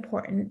really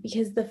important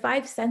because the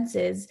five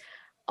senses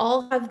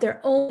all have their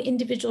own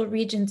individual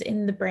regions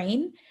in the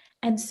brain.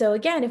 And so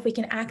again, if we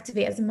can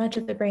activate as much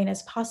of the brain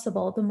as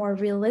possible, the more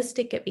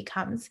realistic it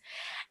becomes.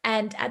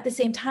 And at the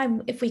same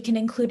time, if we can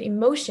include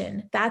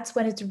emotion, that's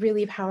when it's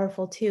really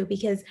powerful too,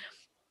 because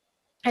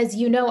as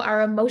you know,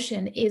 our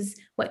emotion is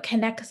what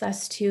connects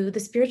us to the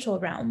spiritual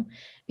realm,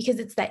 because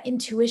it's that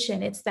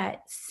intuition, it's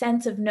that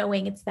sense of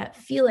knowing, it's that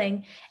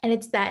feeling, and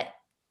it's that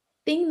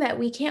thing that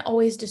we can't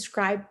always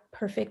describe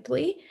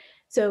perfectly.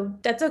 So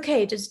that's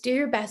okay. Just do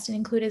your best and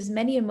include as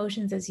many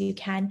emotions as you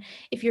can.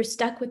 If you're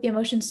stuck with the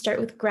emotions, start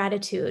with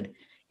gratitude.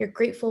 You're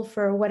grateful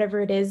for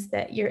whatever it is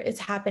that is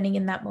happening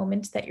in that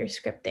moment that you're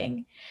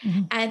scripting.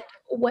 Mm-hmm. And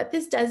what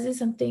this does is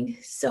something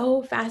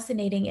so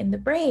fascinating in the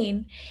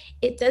brain.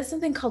 It does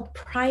something called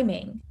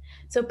priming.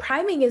 So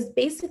priming is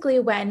basically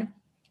when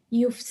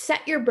you've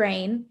set your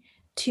brain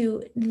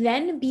to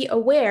then be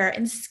aware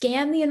and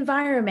scan the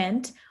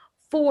environment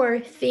for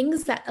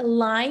things that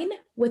align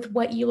with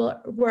what you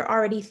were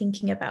already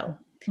thinking about.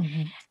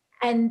 Mm-hmm.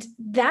 And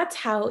that's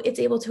how it's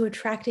able to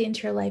attract it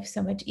into your life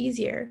so much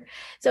easier.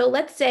 So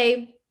let's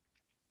say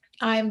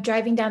I'm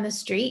driving down the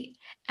street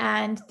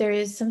and there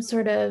is some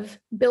sort of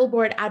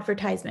billboard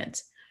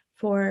advertisement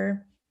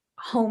for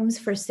homes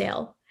for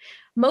sale.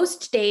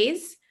 Most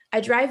days I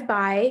drive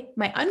by,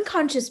 my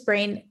unconscious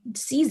brain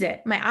sees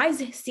it. My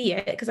eyes see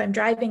it because I'm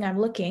driving, I'm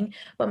looking,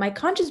 but my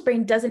conscious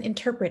brain doesn't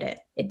interpret it.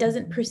 It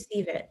doesn't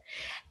perceive it.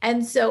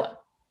 And so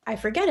I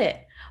forget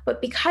it.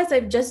 But because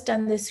I've just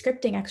done this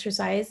scripting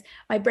exercise,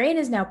 my brain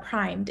is now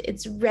primed.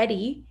 It's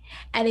ready,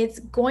 and it's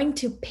going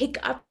to pick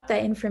up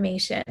that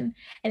information,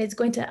 and it's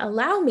going to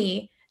allow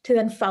me to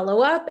then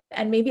follow up.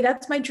 And maybe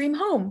that's my dream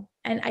home.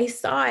 And I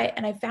saw it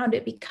and I found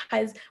it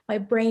because my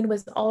brain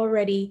was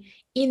already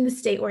in the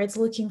state where it's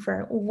looking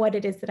for what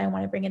it is that I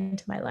want to bring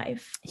into my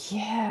life.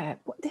 Yeah,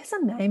 there's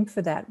a name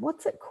for that.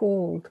 What's it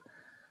called?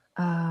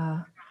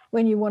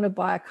 When you want to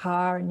buy a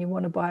car and you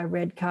want to buy a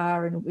red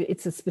car and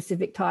it's a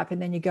specific type,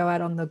 and then you go out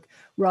on the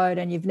road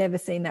and you've never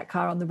seen that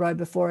car on the road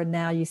before and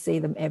now you see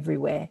them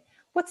everywhere.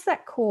 What's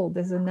that called?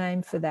 There's a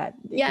name for that.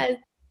 Yeah.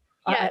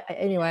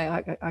 Anyway,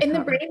 I in the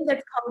brain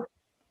that's called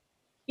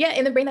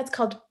in the brain that's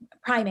called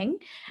priming.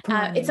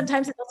 It's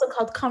also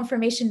called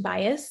confirmation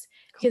bias,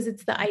 because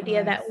it's the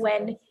idea that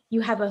when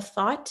you have a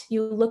thought,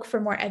 you look for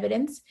more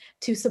evidence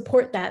to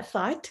support that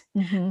thought.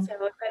 Mm-hmm. So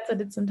that's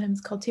what it's sometimes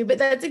called too. But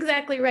that's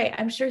exactly right.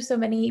 I'm sure so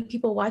many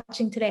people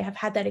watching today have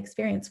had that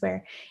experience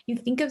where you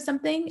think of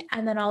something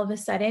and then all of a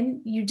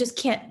sudden you just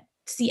can't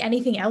see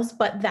anything else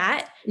but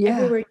that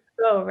everywhere you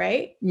go,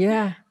 right?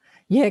 Yeah.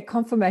 Yeah,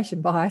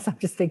 confirmation bias. I'm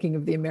just thinking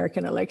of the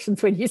American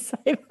elections when you say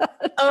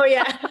that. Oh,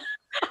 yeah.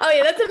 Oh,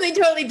 yeah, that's something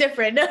totally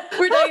different.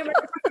 We're talking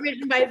about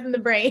confirmation bias in the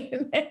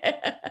brain.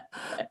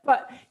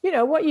 But,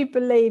 what you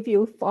believe,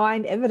 you'll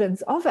find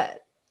evidence of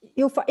it.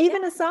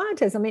 Even a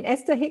scientist. I mean,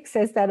 Esther Hicks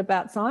says that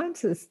about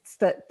scientists,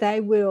 that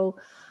they will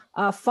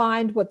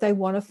find what they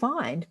want to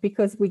find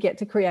because we get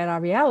to create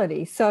our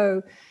reality.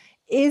 So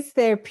is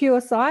there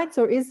pure science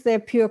or is there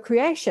pure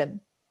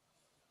creation?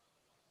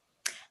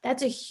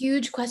 That's a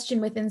huge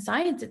question within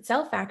science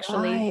itself,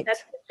 actually. Right. That's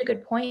such a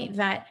good point,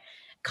 that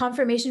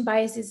confirmation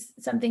bias is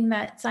something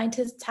that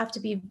scientists have to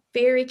be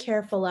very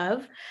careful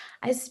of,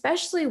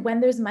 especially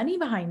when there's money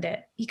behind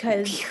it.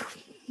 Because,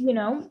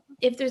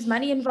 if there's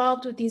money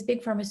involved with these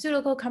big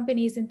pharmaceutical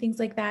companies and things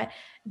like that,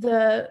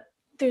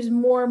 there's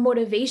more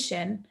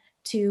motivation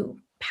to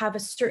have a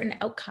certain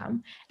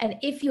outcome. And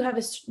if you have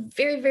a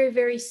very, very,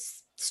 very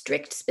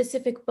strict,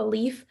 specific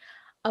belief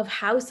of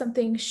how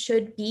something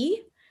should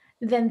be,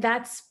 then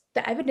that's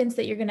the evidence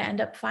that you're going to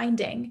end up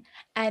finding.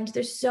 And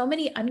there's so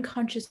many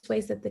unconscious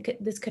ways that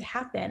this could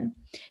happen.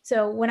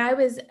 So when I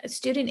was a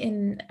student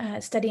in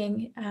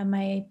studying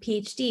my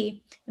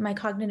PhD in my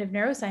cognitive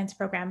neuroscience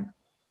program,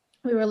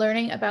 we were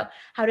learning about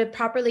how to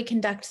properly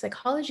conduct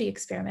psychology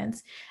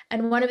experiments.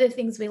 And one of the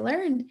things we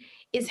learned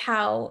is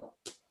how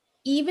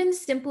even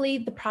simply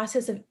the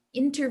process of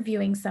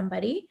interviewing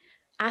somebody,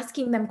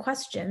 asking them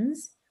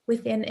questions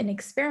within an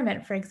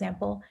experiment, for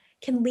example,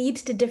 can lead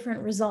to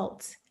different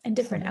results and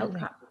different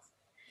outcomes.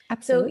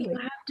 Absolutely. So you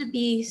have to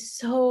be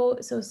so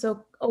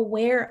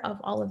aware of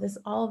all of this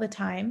all the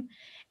time.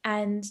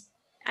 And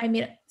I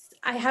mean,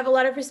 I have a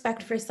lot of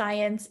respect for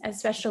science,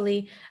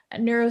 especially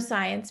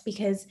neuroscience,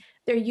 because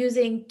they're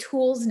using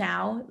tools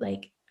now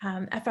like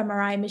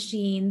fMRI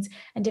machines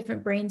and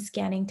different brain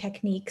scanning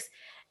techniques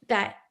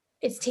that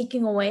it's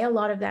taking away a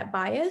lot of that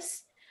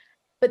bias.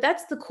 But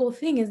that's the cool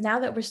thing, is now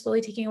that we're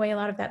slowly taking away a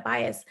lot of that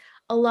bias,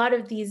 a lot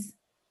of these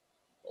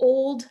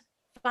old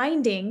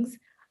findings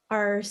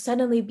are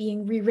suddenly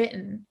being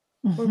rewritten.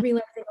 We're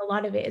realizing a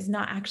lot of it is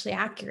not actually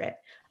accurate.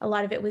 A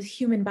lot of it was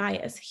human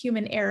bias,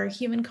 human error,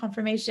 human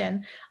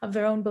confirmation of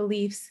their own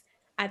beliefs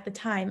at the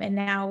time. And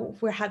now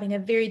we're having a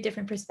very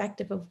different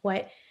perspective of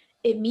what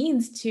it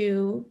means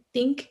to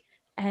think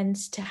and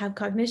to have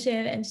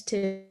cognition and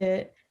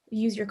to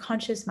use your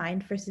conscious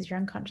mind versus your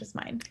unconscious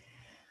mind.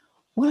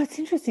 Well, it's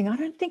interesting. I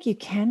don't think you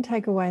can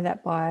take away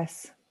that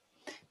bias.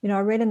 I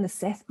read in the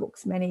Seth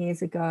books many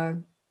years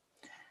ago,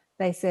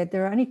 they said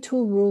there are only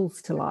two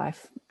rules to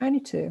life, only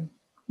two.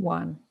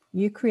 One,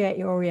 you create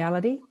your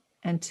reality,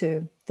 and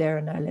 2, there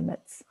are no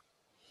limits.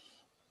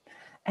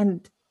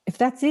 And if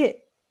that's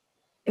it,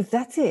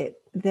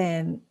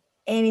 then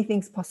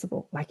anything's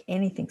possible, like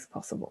anything's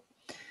possible.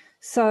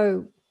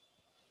 So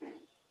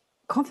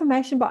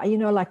confirmation bias,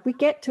 like we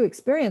get to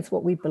experience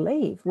what we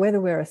believe, whether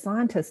we're a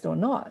scientist or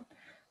not.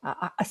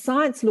 A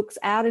science looks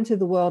out into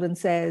the world and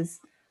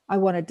says, I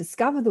want to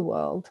discover the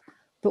world.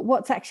 But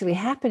what's actually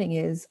happening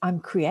is I'm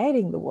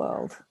creating the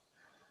world.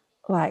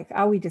 Like,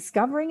 are we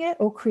discovering it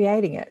or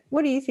creating it?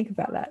 What do you think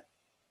about that?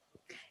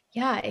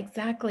 Yeah,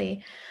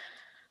 exactly.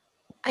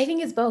 I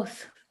think it's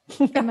both.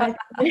 Maybe that's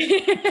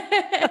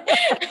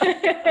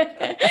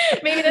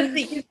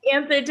the easy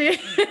answer to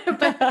it.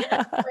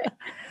 But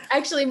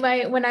actually,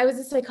 when I was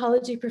a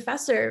psychology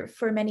professor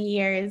for many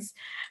years,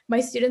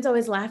 my students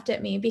always laughed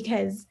at me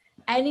because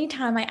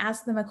anytime I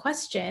asked them a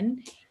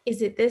question,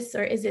 is it this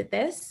or is it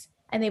this?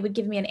 And they would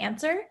give me an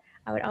answer,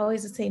 I would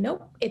always say,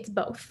 nope, it's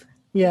both.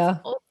 Yeah.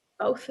 It's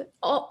both.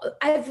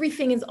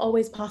 Everything is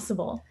always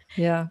possible.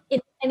 Yeah.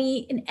 In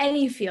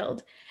any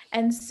field.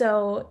 And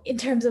so in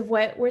terms of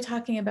what we're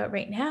talking about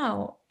right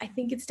now, I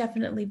think it's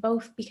definitely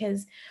both,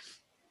 because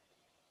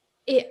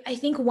I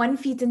think one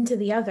feeds into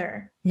the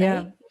other. Yeah.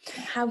 Right?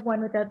 Have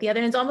one without the other.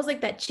 And it's almost like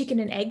that chicken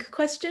and egg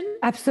question.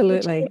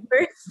 Absolutely.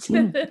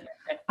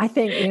 I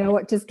think,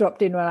 what just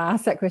dropped in when I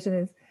asked that question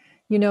is,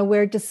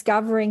 we're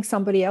discovering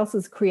somebody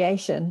else's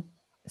creation.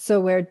 So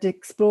we're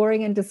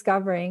exploring and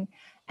discovering,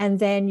 and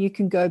then you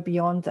can go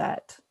beyond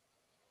that,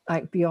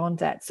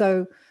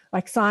 So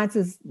like science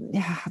is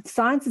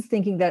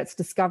thinking that it's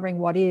discovering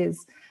what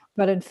is,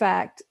 but in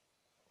fact,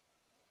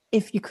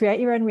 if you create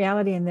your own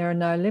reality and there are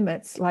no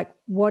limits, like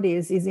what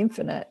is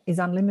infinite, is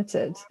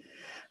unlimited.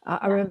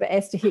 I remember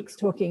Esther Hicks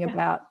talking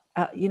about,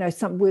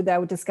 where they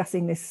were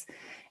discussing this.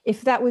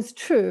 If that was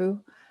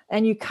true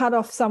and you cut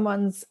off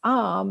someone's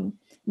arm,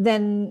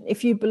 then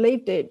if you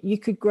believed it, you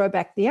could grow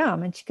back the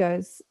arm. And she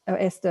goes, or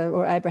Esther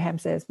or Abraham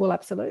says, well,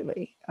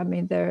 absolutely. I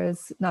mean, there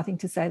is nothing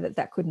to say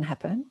that couldn't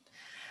happen.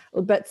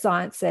 But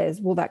science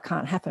says, well, that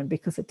can't happen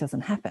because it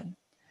doesn't happen.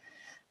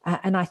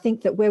 And I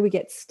think that where we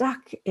get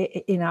stuck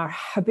in our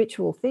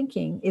habitual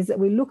thinking is that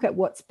we look at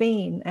what's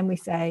been and we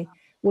say,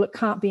 well, it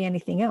can't be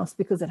anything else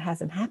because it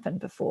hasn't happened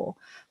before.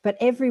 But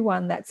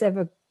everyone that's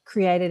ever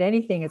created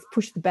anything, has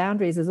pushed the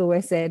boundaries, has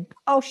always said,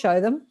 I'll show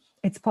them.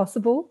 It's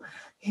possible,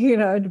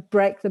 to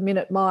break the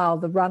minute mile,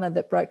 the runner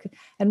that broke.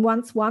 And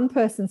once one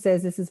person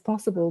says this is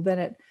possible, then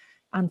it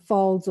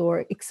unfolds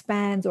or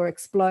expands or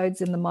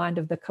explodes in the mind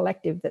of the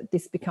collective, that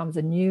this becomes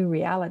a new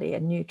reality, a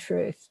new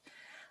truth.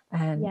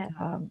 And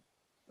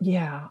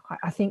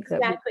I think that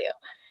exactly.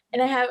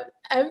 And I have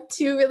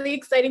 2 really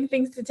exciting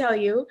things to tell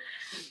you.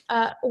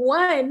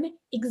 One,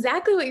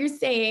 exactly what you're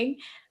saying.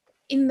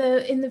 In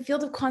the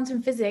field of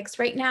quantum physics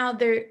right now,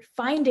 they're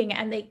finding,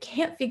 and they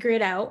can't figure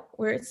it out,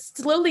 we're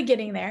slowly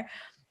getting there,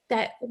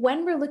 that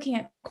when we're looking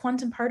at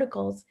quantum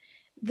particles,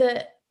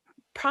 the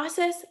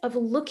process of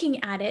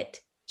looking at it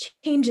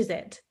changes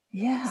it.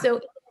 Yeah.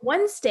 So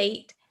one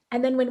state,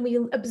 and then when we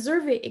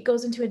observe it, it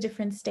goes into a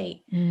different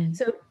state.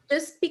 So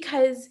just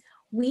because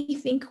we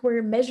think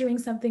we're measuring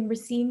something, we're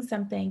seeing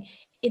something,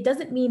 it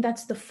doesn't mean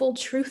that's the full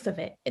truth of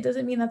it. It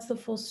doesn't mean that's the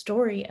full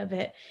story of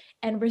it.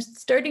 And we're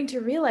starting to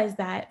realize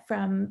that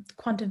from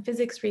quantum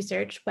physics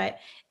research. But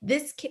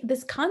this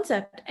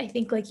concept, I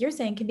think, like you're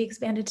saying, can be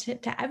expanded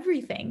to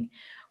everything,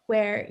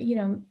 where,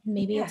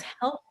 maybe it's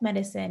health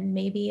medicine,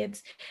 maybe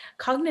it's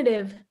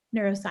cognitive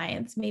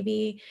neuroscience,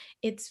 maybe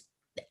it's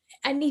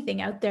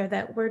anything out there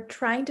that we're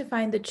trying to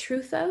find the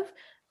truth of.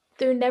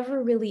 There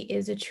never really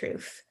is a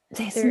truth.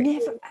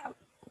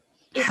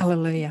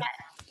 Hallelujah.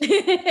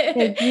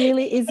 There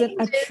really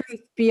isn't a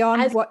truth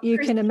beyond what you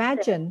can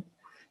imagine.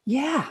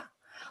 Yeah.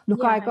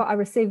 Look, I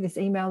received this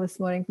email this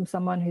morning from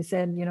someone who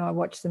said, I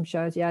watched some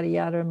shows, yada,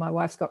 yada, and my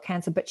wife's got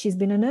cancer, but she's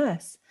been a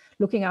nurse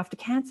looking after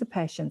cancer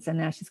patients, and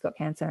now she's got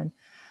cancer, and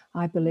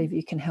I believe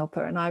you can help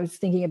her. And I was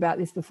thinking about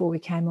this before we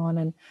came on.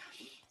 And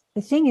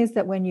the thing is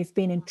that when you've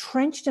been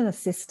entrenched in a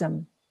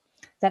system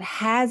that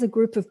has a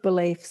group of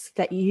beliefs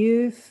that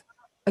you've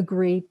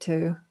agreed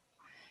to,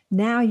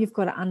 now you've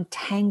got to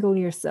untangle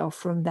yourself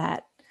from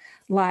that.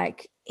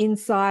 Like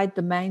inside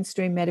the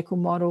mainstream medical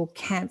model,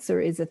 cancer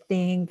is a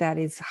thing that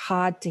is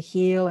hard to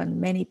heal,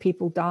 and many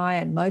people die,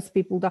 and most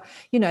people die.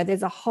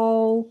 There's a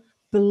whole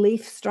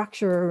belief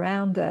structure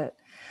around it.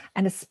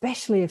 And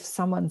especially if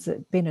someone's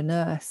been a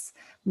nurse,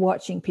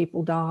 watching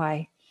people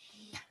die.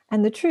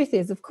 And the truth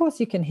is, of course,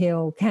 you can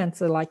heal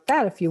cancer like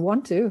that if you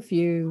want to. If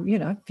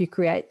you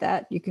create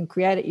that, you can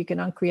create it, you can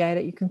uncreate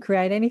it, you can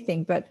create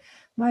anything. But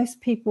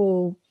most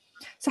people...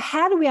 So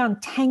how do we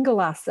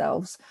untangle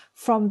ourselves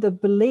from the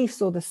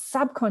beliefs or the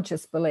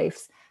subconscious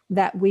beliefs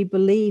that we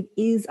believe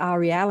is our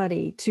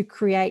reality to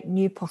create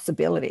new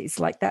possibilities?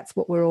 Like that's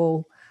what we're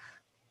all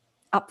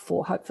up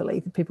for, hopefully,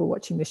 the people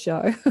watching the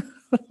show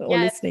or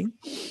listening.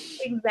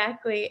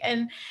 Exactly.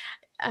 And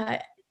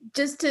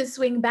just to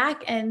swing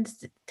back and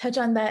touch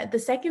on that, the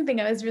second thing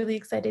I was really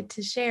excited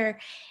to share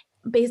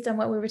based on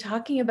what we were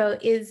talking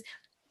about is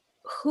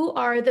who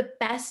are the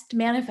best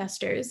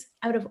manifestors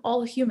out of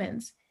all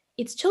humans.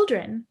 it's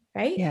children,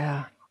 right?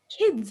 Yeah.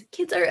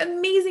 Kids are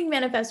amazing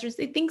manifestors.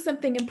 They think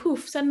something and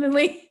poof,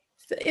 suddenly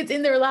it's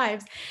in their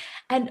lives.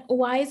 And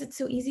why is it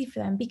so easy for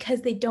them?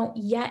 Because they don't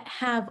yet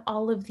have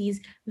all of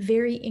these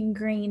very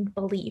ingrained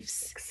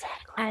beliefs.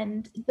 Exactly.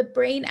 And the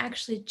brain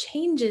actually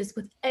changes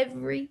with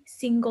every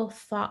single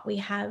thought we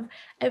have,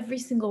 every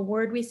single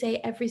word we say,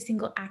 every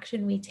single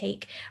action we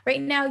take.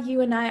 Right now,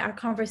 you and I, our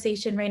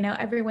conversation right now,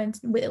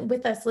 everyone's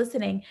with us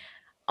listening,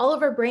 all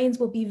of our brains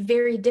will be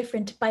very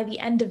different by the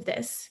end of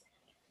this,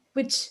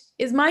 which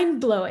is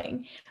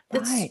mind-blowing. The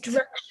Right.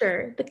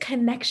 structure, the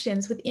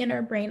connections within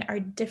our brain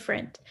are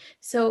different.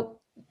 So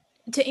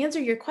to answer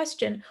your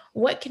question,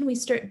 what can we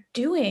start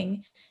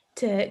doing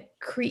to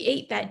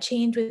create that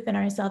change within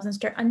ourselves and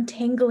start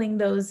untangling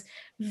those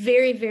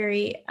very,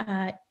 very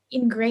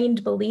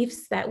ingrained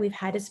beliefs that we've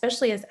had,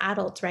 especially as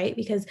adults, right?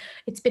 Because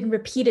it's been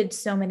repeated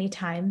so many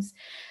times.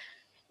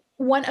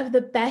 One of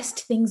the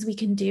best things we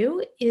can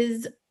do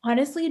is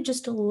honestly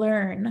just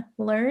learn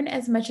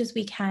as much as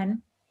we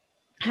can.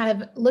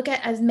 Look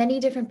at as many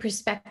different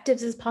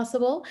perspectives as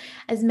possible,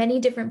 as many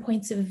different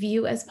points of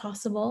view as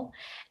possible,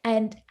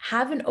 and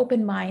have an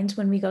open mind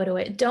when we go to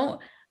it.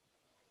 Don't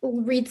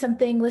read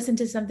something, listen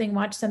to something,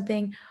 watch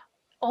something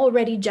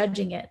already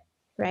judging it,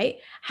 right?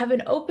 Have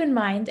an open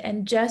mind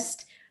and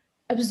just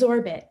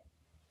absorb it.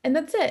 And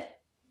that's it.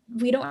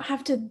 We don't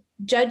have to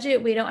judge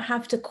it. We don't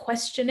have to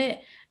question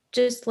it.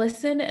 Just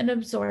listen and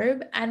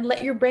absorb and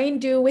let your brain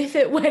do with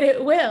it what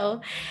it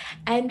will.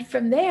 And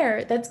from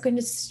there, that's going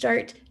to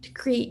start to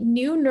create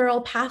new neural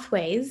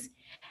pathways.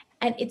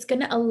 And it's going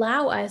to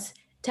allow us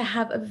to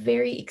have a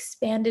very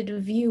expanded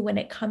view when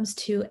it comes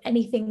to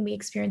anything we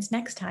experience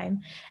next time.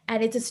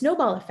 And it's a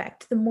snowball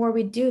effect. The more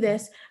we do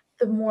this,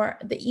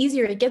 the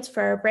easier it gets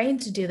for our brain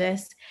to do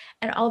this.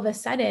 And all of a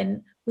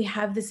sudden, we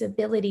have this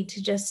ability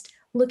to just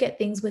look at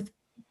things with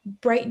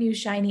bright, new,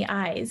 shiny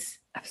eyes.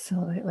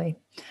 Absolutely.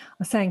 I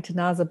was saying to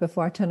Naza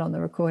before I turned on the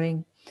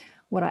recording,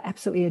 what I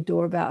absolutely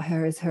adore about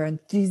her is her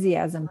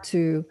enthusiasm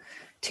to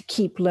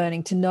keep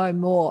learning, to know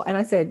more. And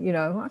I said,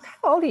 how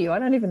old are you? I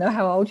don't even know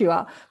how old you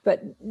are.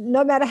 But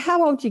no matter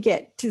how old you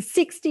get, to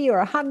 60 or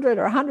 100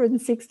 or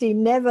 160,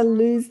 never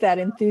lose that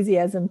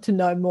enthusiasm to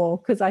know more.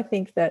 Because I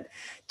think that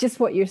just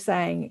what you're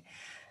saying,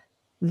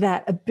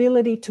 that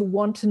ability to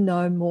want to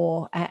know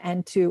more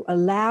and to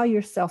allow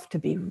yourself to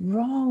be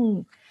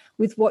wrong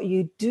with what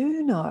you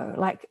do know,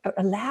 like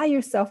allow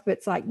yourself, but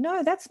it's like,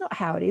 no, that's not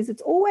how it is.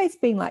 It's always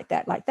been like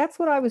that. Like that's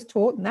what I was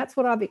taught and that's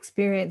what I've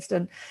experienced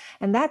and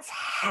that's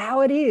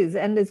how it is.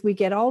 And as we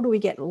get older, we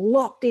get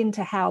locked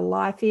into how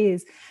life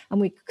is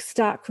and we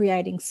start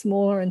creating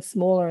smaller and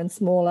smaller and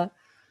smaller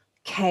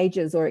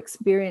cages or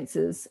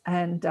experiences.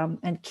 And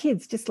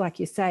kids, just like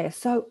you say, are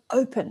so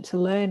open to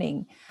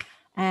learning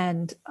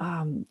and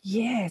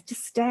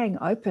just staying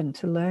open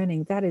to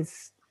learning. That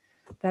is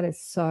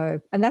so,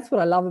 and that's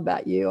what I love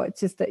about you. It's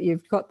just that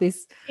you've got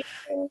this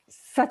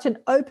such an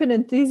open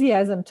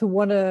enthusiasm to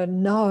want to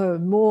know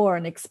more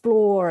and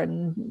explore.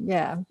 And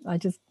I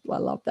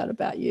love that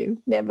about you.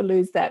 Never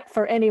lose that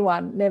for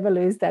anyone. Never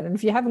lose that. And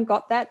if you haven't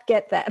got that,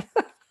 get that.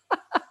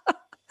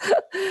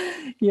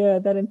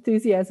 That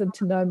enthusiasm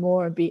to know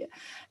more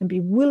and be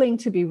willing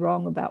to be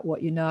wrong about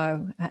what you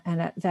know,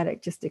 and that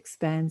it just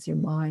expands your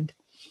mind.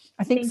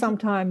 I think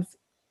sometimes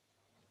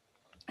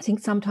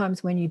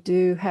when you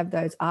do have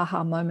those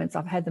aha moments,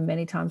 I've had them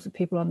many times with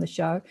people on the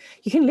show,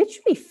 you can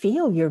literally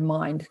feel your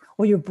mind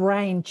or your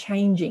brain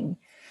changing.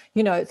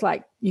 It's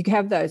like you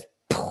have those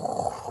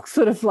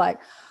sort of like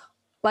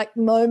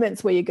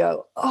moments where you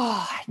go,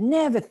 oh, I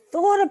never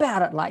thought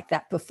about it like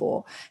that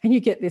before. And you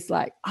get this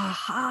like,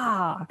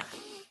 aha.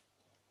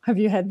 Have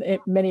you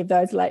had many of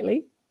those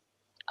lately?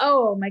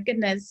 Oh my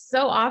goodness,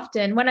 so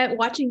often when I'm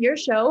watching your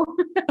show,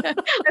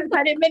 I've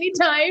had it many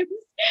times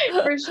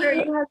for sure.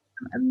 You have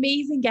some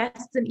amazing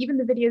guests, and even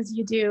the videos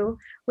you do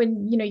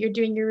when you're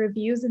doing your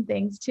reviews and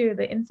things too.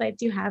 The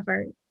insights you have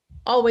are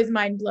always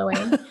mind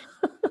blowing,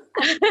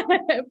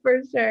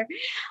 for sure.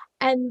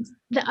 And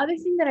the other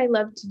thing that I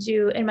love to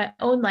do in my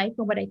own life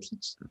and what I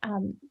teach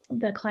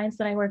the clients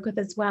that I work with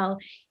as well,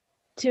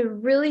 to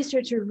really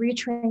start to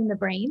retrain the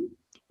brain,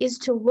 is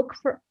to look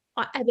for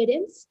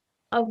evidence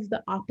of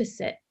the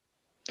opposite.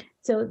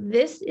 So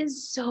this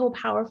is so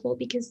powerful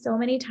because so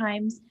many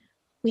times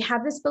we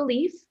have this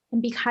belief,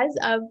 and because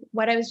of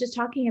what I was just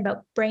talking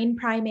about, brain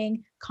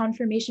priming,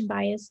 confirmation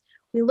bias,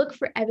 we look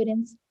for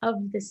evidence of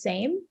the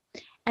same,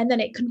 and then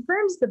it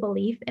confirms the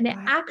belief, and it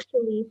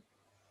actually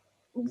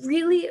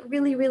really,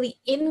 really, really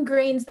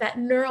ingrains that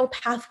neural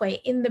pathway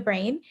in the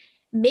brain,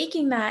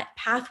 making that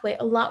pathway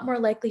a lot more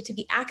likely to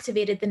be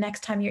activated the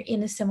next time you're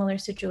in a similar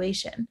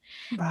situation.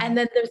 Right. And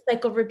then the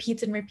cycle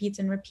repeats and repeats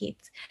and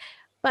repeats.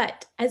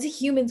 But as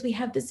humans, we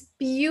have this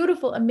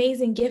beautiful,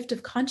 amazing gift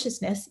of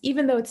consciousness.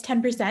 Even though it's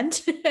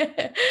 10%,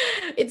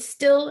 it's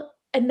still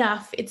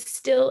enough. It's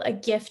still a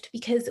gift,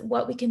 because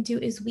what we can do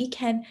is we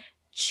can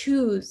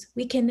choose,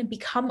 we can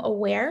become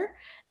aware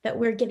that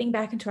we're getting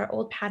back into our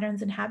old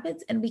patterns and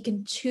habits, and we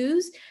can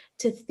choose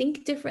to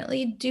think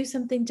differently, do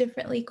something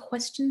differently,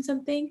 question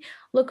something,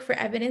 look for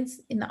evidence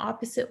in the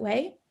opposite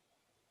way.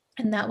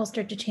 and that will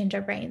start to change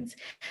our brains.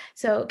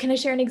 So can I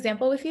share an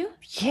example with you?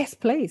 Yes,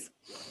 please.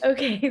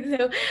 Okay,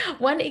 so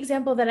one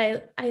example that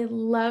I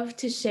love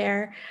to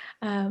share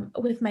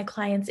with my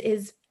clients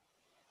is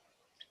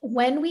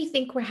when we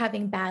think we're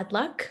having bad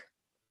luck,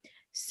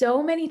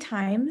 so many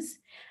times,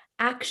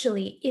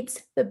 actually,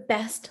 it's the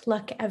best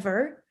luck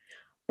ever,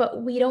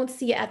 but we don't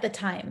see it at the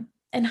time.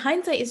 And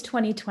hindsight is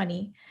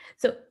 2020.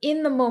 So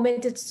in the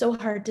moment, it's so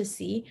hard to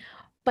see.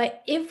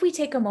 But if we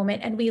take a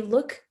moment and we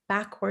look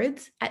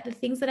backwards at the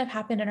things that have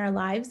happened in our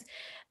lives,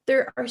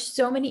 there are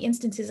so many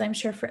instances, I'm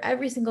sure, for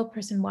every single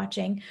person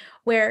watching,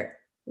 where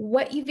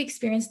what you've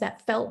experienced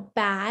that felt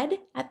bad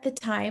at the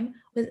time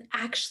was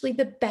actually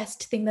the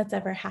best thing that's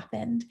ever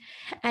happened.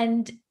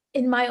 And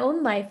in my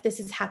own life, this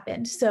has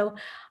happened. So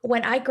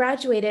when I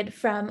graduated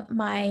from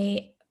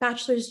my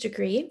bachelor's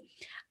degree,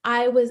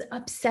 I was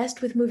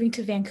obsessed with moving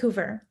to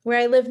Vancouver, where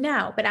I live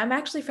now, but I'm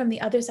actually from the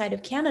other side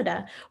of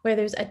Canada, where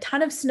there's a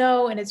ton of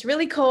snow and it's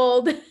really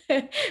cold.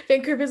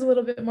 Vancouver is a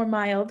little bit more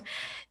mild.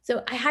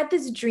 So I had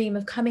this dream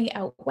of coming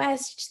out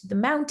west to the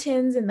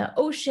mountains and the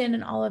ocean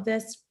and all of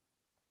this.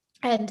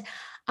 And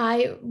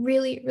I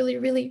really, really,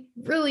 really,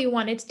 really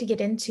wanted to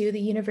get into the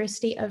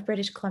University of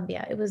British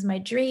Columbia. It was my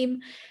dream.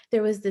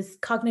 There was this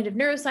cognitive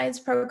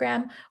neuroscience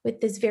program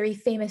with this very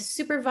famous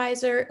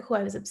supervisor who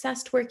I was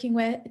obsessed work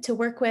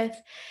with.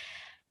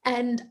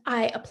 And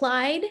I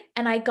applied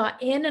and I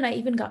got in and I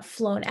even got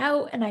flown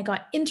out and I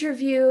got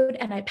interviewed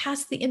and I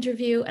passed the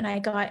interview and I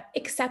got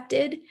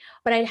accepted.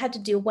 But I had to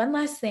do one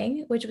last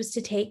thing, which was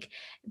to take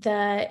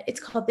it's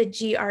called the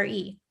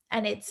GRE,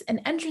 and it's an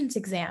entrance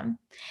exam.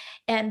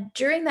 And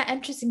during that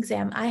entrance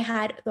exam, I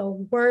had the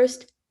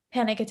worst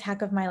panic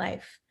attack of my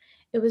life.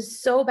 It was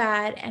so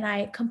bad and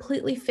I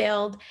completely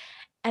failed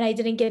and I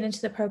didn't get into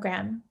the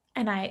program.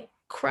 And I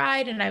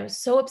cried and I was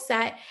so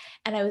upset.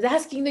 And I was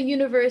asking the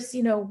universe,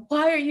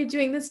 why are you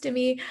doing this to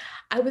me?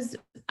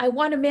 I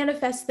want to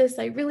manifest this.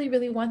 I really,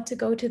 really want to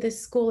go to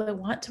this school. I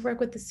want to work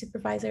with the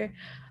supervisor,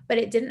 but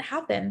it didn't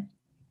happen.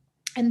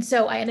 And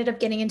so I ended up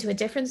getting into a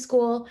different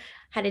school,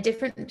 had a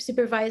different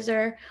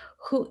supervisor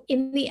who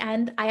in the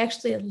end, I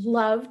actually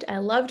loved. I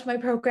loved my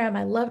program.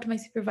 I loved my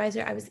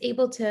supervisor. I was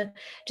able to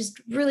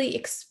just really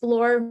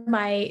explore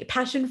my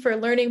passion for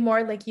learning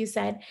more, like you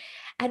said.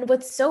 And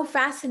what's so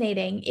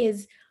fascinating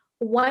is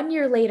 1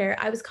 year later,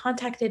 I was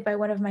contacted by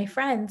one of my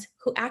friends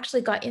who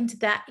actually got into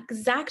that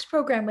exact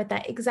program with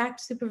that exact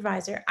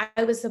supervisor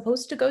I was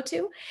supposed to go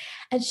to.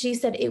 And she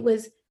said it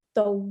was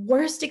the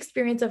worst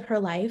experience of her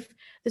life.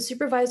 The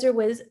supervisor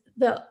was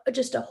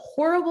just a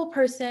horrible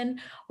person,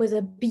 was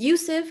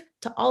abusive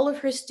to all of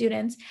her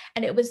students.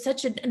 And it was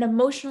such an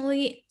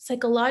emotionally,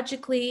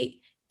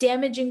 psychologically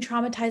damaging,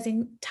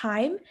 traumatizing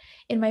time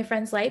in my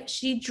friend's life.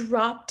 She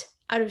dropped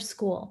out of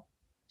school.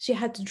 She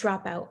had to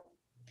drop out.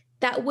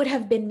 That would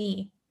have been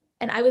me.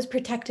 And I was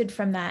protected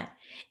from that.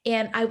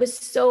 And I was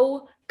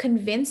so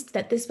convinced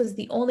that this was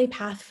the only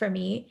path for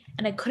me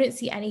and I couldn't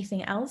see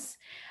anything else.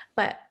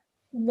 But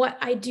what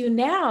I do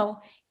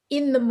now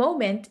in the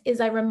moment is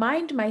I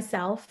remind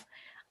myself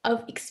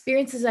of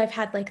experiences I've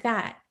had like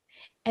that.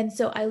 And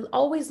so I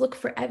always look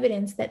for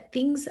evidence that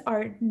things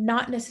are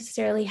not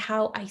necessarily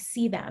how I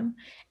see them.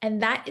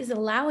 And that is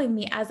allowing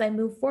me as I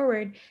move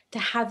forward to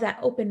have that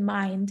open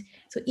mind.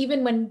 So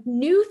even when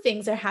new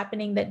things are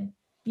happening that,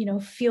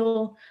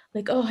 feel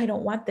like, oh, I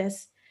don't want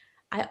this,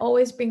 I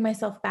always bring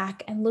myself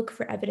back and look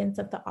for evidence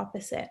of the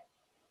opposite.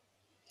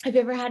 Have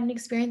you ever had an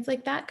experience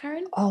like that,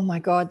 Karen? Oh my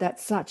God,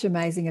 that's such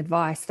amazing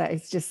advice. That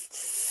is just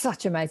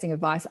such amazing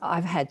advice.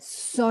 I've had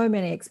so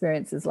many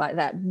experiences like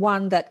that.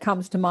 One that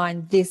comes to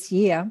mind this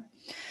year,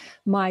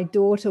 my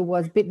daughter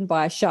was bitten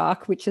by a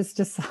shark, which is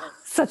just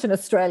such an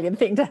Australian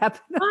thing to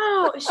happen.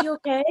 Oh, is she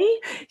okay?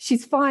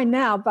 She's fine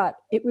now, but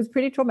it was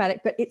pretty traumatic.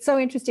 But it's so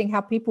interesting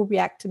how people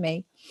react to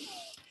me.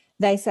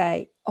 They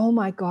say, oh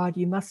my God,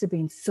 you must have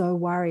been so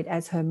worried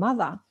as her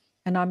mother.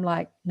 And I'm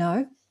like,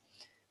 no.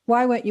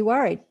 Why weren't you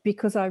worried?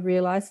 Because I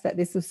realized that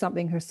this was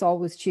something her soul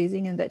was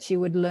choosing and that she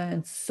would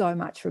learn so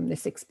much from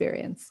this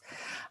experience.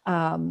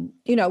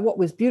 What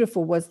was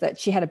beautiful was that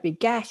she had a big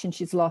gash and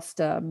she's lost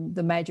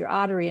the major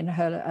artery in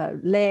her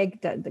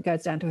leg that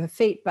goes down to her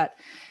feet, but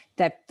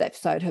they've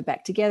sewed her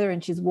back together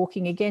and she's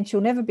walking again.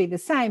 She'll never be the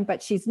same,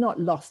 but she's not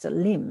lost a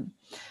limb.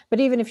 But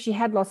even if she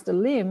had lost a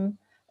limb,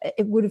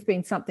 it would have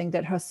been something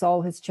that her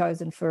soul has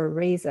chosen for a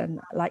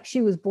reason. Like she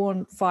was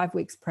born 5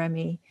 weeks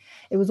preemie.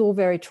 It was all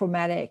very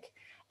traumatic.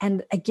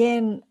 And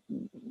again,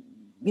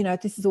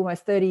 this is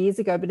almost 30 years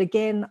ago, but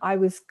again, I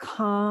was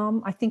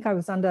calm. I think I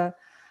was under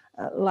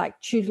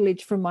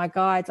tutelage from my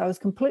guides. I was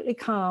completely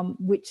calm,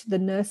 which the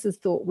nurses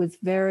thought was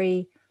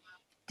very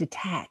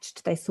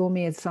detached. They saw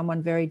me as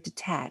someone very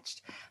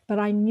detached, but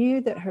I knew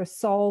that her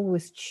soul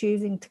was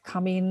choosing to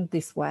come in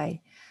this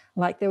way.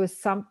 Like there was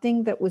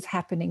something that was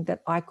happening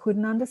that I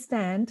couldn't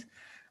understand,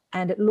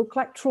 and it looked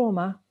like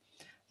trauma,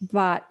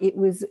 but it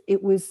was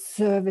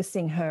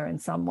servicing her in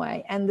some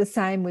way. And the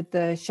same with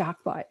the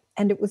shark bite.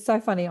 And it was so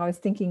funny. I was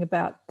thinking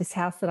about this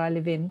house that I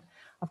live in.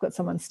 I've got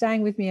someone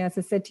staying with me, as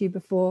I said to you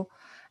before,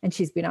 And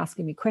she's been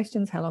asking me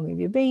questions. How long have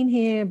you been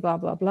here? Blah,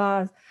 blah,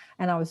 blah.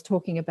 And I was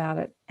talking about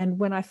it. And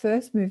when I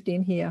first moved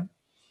in here,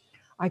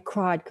 I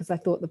cried because I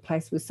thought the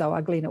place was so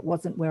ugly and it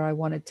wasn't where I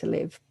wanted to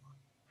live.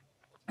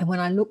 And when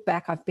I look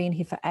back, I've been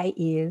here for 8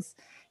 years.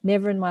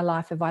 Never in my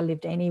life have I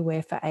lived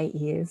anywhere for 8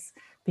 years,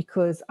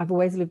 because I've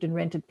always lived in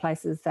rented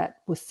places that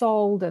were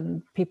sold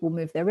and people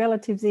moved their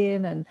relatives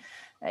in, and,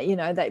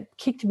 they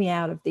kicked me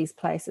out of these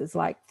places.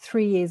 Like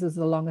 3 years was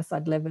the longest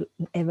I'd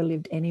ever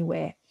lived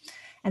anywhere.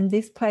 And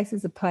this place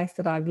is a place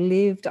that I've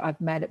lived.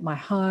 I've made it my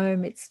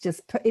home.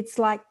 It's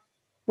like,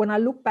 when I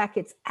look back,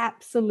 it's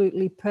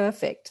absolutely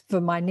perfect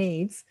for my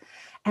needs.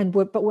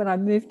 But when I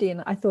moved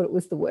in, I thought it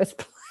was the worst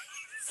place.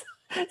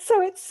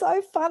 So it's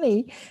so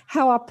funny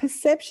how our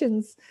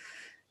perceptions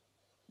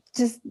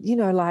just,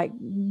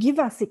 give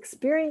us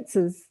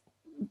experiences,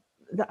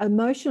 the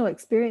emotional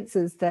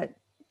experiences, that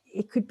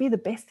it could be the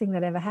best thing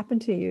that ever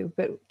happened to you.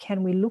 But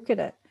can we look at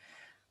it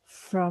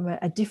from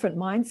a different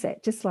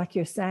mindset? Just like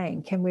you're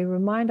saying, can we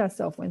remind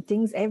ourselves when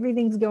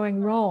everything's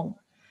going wrong,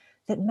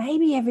 that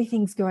maybe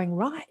everything's going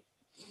right?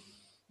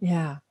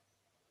 Yeah.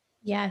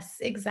 Yes,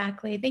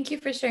 exactly. Thank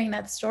you for sharing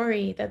that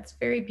story. That's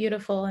very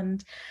beautiful.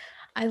 And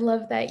I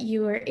love that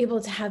you were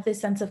able to have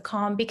this sense of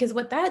calm, because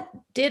what that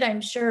did,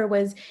 I'm sure,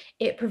 was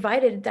it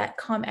provided that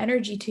calm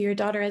energy to your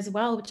daughter as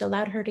well, which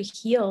allowed her to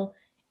heal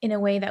in a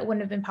way that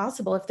wouldn't have been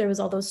possible if there was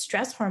all those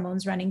stress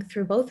hormones running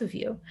through both of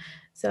you.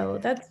 So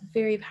that's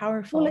very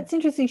powerful. Well, it's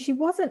interesting. She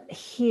wasn't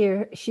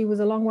here. She was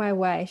a long way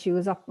away. She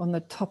was up on the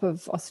top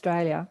of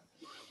Australia.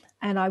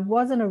 And I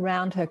wasn't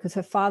around her because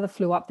her father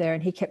flew up there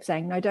and he kept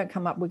saying, no, don't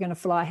come up. We're going to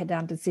fly her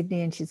down to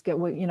Sydney. And she's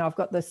got, I've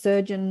got the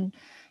surgeon,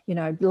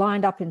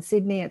 lined up in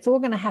Sydney. It's all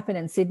going to happen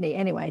in Sydney.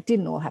 Anyway, it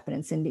didn't all happen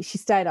in Sydney. She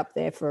stayed up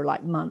there for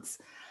like months,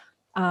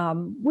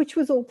 which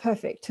was all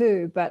perfect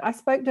too. But I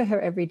spoke to her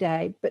every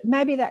day. But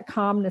maybe that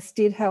calmness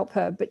did help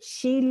her. But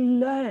she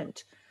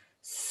learned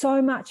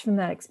so much from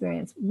that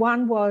experience.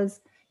 One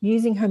was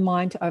using her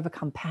mind to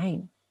overcome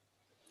pain.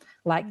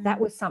 Like that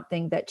was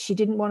something that she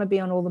didn't want to be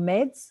on all the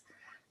meds,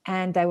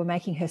 and they were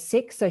making her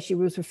sick. So she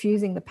was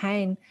refusing the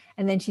pain.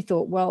 And then she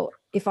thought, well,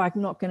 if I'm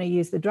not going to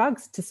use the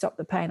drugs to stop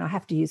the pain, I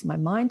have to use my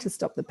mind to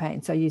stop the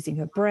pain. So using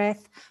her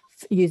breath,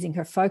 using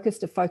her focus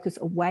to focus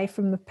away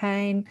from the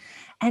pain.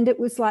 And it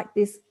was like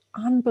this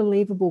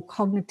unbelievable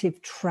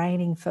cognitive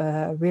training for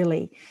her,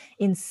 really,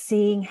 in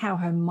seeing how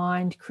her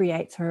mind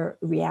creates her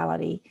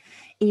reality,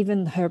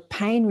 even her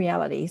pain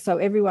reality. So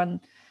everyone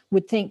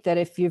would think that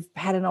if you've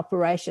had an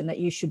operation that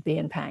you should be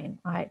in pain,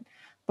 right?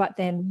 But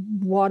then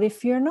what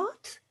if you're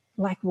not?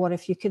 Like, what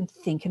if you can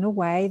think in a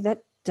way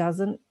that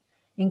doesn't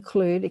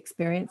include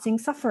experiencing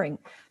suffering?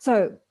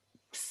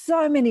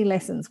 So many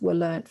lessons were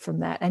learned from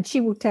that. And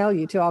she will tell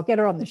you too. I'll get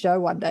her on the show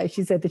one day.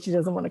 She said that she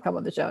doesn't want to come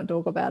on the show and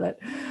talk about it.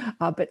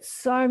 But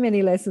so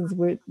many lessons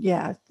were,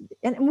 yeah.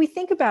 And we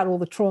think about all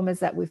the traumas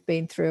that we've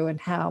been through and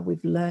how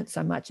we've learned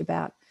so much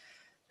about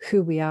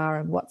who we are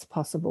and what's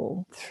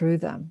possible through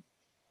them.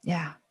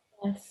 Yeah.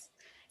 Yes.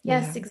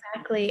 Yeah. Yes,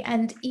 exactly.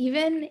 And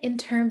even in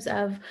terms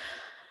of,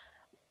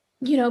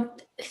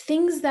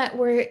 things that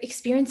we're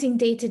experiencing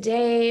day to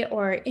day,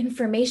 or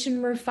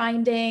information we're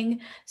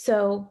finding.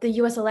 So the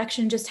US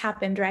election just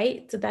happened,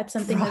 right? So that's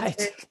something Right.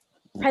 that's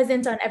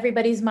present on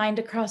everybody's mind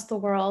across the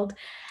world.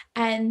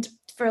 And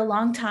for a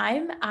long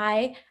time,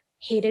 I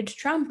hated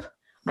Trump.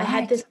 Right. I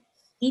had this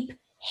deep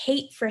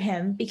hate for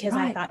him because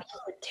I Right. thought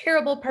he's a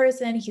terrible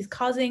person. He's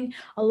causing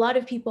a lot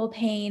of people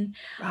pain.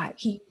 Right.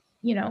 He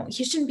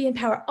shouldn't be in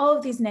power, all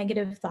of these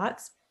negative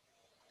thoughts.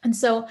 And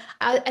so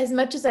as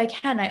much as I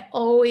can, I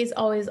always,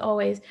 always,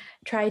 always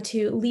try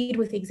to lead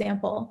with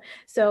example.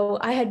 So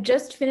I had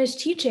just finished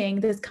teaching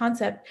this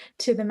concept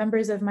to the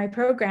members of my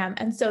program.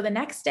 And so the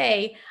next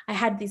day I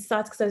had these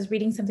thoughts because I was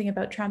reading something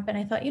about Trump, and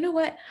I thought, you know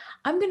what,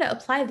 I'm going to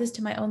apply this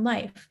to my own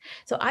life.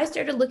 So I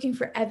started looking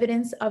for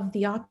evidence of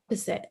the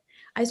opposite.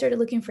 I started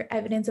looking for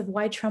evidence of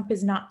why Trump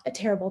is not a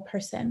terrible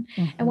person.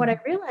 Mm-hmm. And what I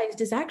realized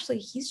is actually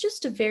he's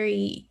just a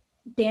very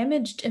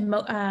damaged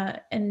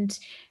and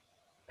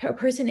a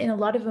person in a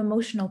lot of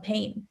emotional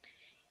pain.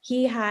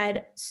 He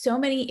had so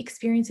many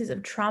experiences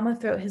of trauma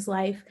throughout his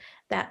life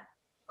that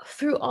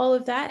through all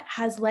of that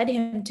has led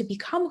him to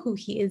become who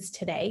he is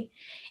today.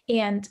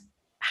 And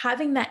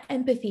having that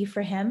empathy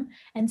for him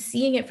and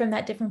seeing it from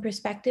that different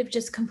perspective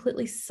just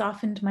completely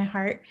softened my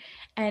heart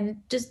and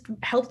just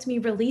helped me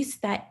release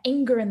that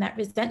anger and that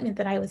resentment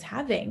that I was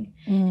having.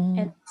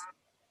 And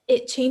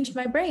it changed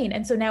my brain.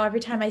 And so now every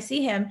time I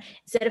see him,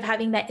 instead of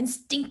having that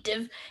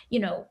instinctive,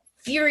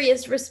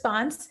 furious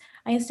response,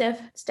 I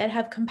instead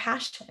have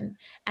compassion,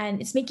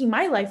 and it's making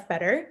my life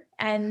better.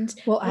 And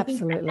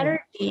absolutely,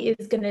 that energy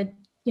is going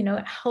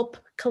to, help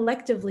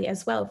collectively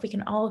as well, if we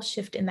can all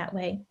shift in that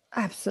way.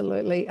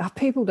 Absolutely.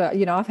 People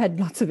don't, I've had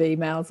lots of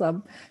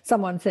emails.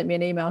 Someone sent me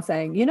an email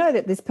saying,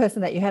 that this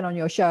person that you had on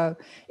your show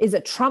is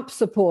a Trump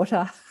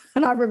supporter.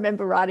 And I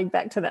remember writing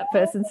back to that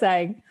person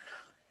saying,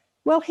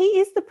 well, he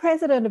is the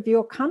president of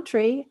your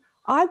country.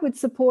 I would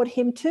support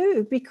him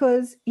too,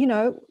 because,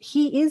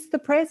 he is the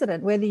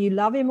president, whether you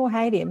love him or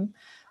hate him.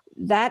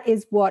 That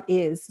is what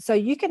is. So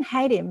you can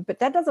hate him, but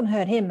that doesn't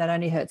hurt him. That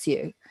only hurts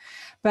you.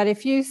 But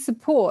if you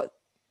support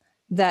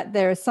that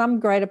there is some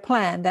greater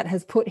plan that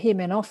has put him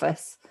in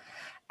office,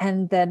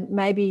 and then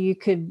maybe you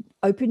could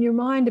open your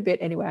mind a bit.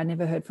 Anyway, I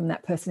never heard from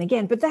that person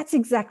again, but that's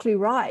exactly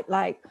right.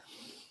 Like,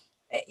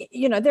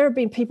 you know, there have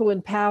been people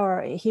in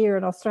power here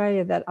in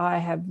Australia that I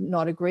have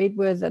not agreed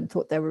with and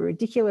thought they were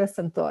ridiculous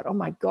and thought, oh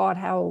my God,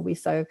 how are we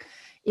so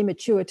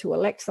immature to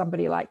elect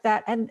somebody like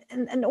that?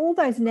 And all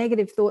those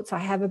negative thoughts I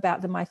have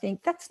about them, I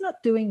think that's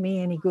not doing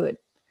me any good.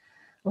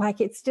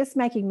 Like, it's just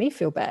making me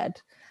feel bad.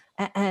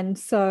 And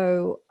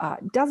so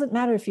it doesn't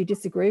matter if you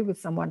disagree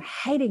with someone,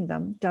 hating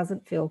them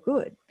doesn't feel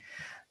good.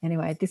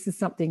 Anyway, this is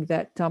something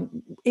that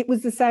it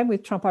was the same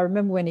with Trump. I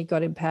remember when he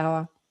got in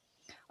power,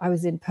 I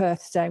was in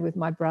Perth staying with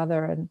my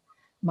brother, and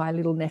my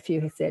little nephew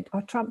has said,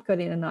 oh, Trump got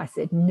in. And I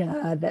said,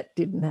 no, that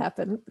didn't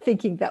happen,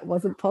 thinking that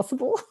wasn't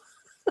possible.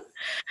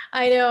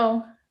 I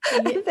know.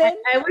 Then,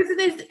 I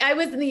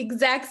was in the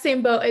exact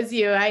same boat as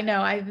you. I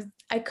know.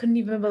 I couldn't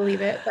even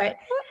believe it. But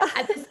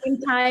at the same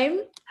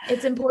time,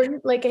 it's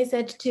important, like I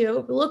said,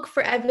 to look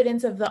for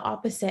evidence of the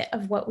opposite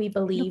of what we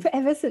believe. For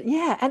evidence,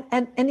 yeah.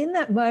 And in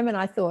that moment,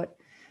 I thought,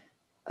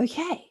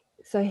 okay,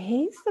 so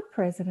he's the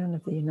president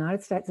of the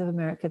United States of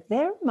America.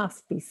 There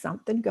must be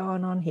something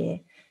going on here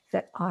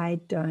that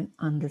I don't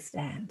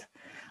understand.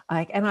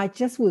 And I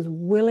just was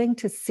willing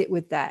to sit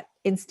with that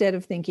instead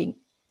of thinking,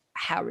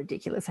 how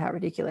ridiculous, how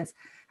ridiculous.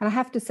 And I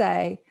have to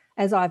say,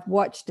 as I've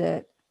watched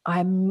it,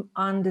 I'm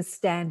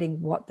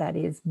understanding what that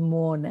is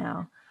more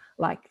now.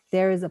 Like,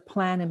 there is a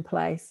plan in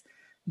place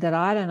that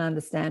I don't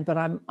understand, but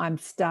I'm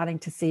starting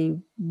to see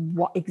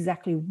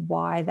exactly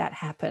why that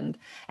happened.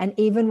 And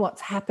even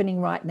what's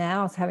happening right now,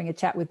 I was having a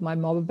chat with my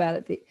mob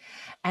about it,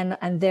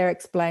 and they're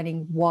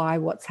explaining why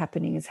what's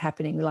happening is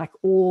happening, like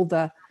all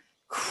the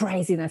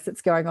craziness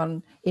that's going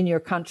on in your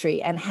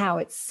country and how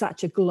it's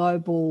such a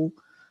global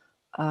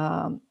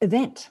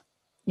event.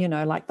 You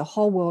know, like the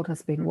whole world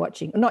has been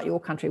watching, not your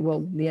country, well,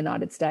 the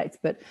United States,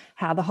 but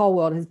how the whole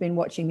world has been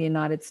watching the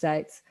United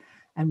States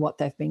and what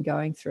they've been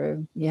going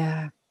through.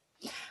 Yeah.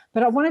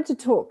 But I wanted to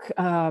talk,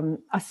 I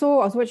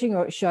was watching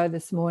a show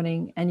this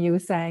morning, and you were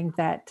saying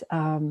that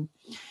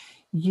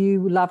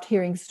you loved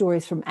hearing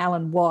stories from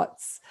Alan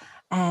Watts,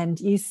 and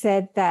you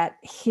said that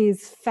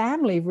his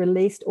family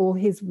released all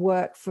his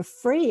work for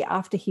free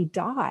after he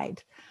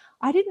died.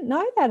 I didn't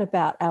know that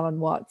about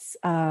Alan Watts,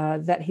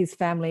 that his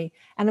family,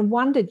 and I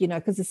wondered, you know,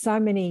 because there's so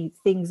many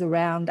things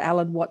around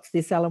Alan Watts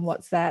this, Alan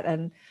Watts that,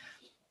 and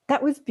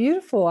that was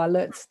beautiful. I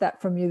learned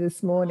that from you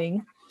this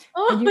morning.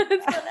 Oh,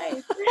 that's so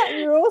nice.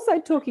 You're also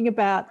talking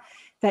about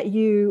that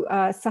you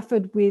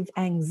suffered with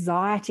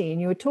anxiety,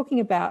 and you were talking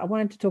about, I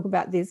wanted to talk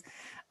about this,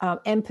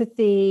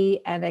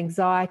 empathy and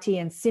anxiety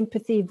and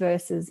sympathy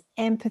versus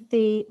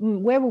empathy.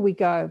 Where will we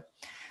go?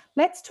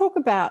 Let's talk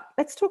about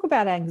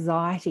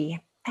anxiety.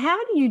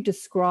 How do you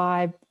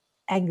describe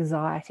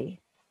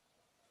anxiety?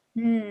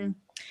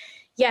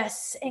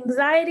 Yes,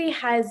 anxiety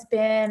has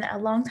been a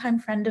longtime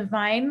friend of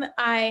mine.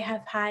 I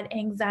have had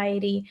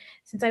anxiety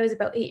since I was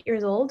about 8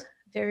 years old,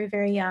 very,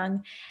 very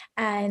young.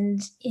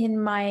 And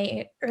in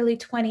my early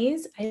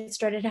 20s, I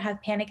started to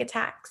have panic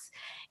attacks.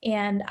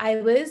 And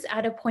I was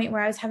at a point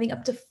where I was having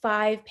up to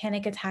 5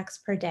 panic attacks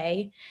per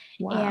day.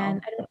 Wow.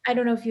 And I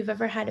don't know if you've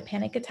ever had a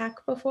panic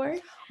attack before.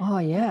 Oh,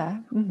 yeah.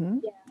 Mm-hmm.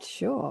 Yeah.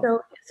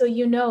 Sure. So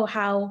you know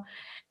how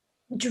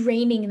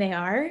draining they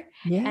are.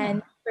 Yeah.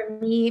 And for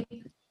me,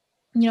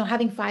 you know,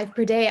 having 5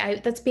 per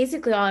day, that's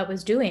basically all I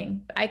was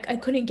doing. I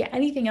couldn't get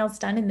anything else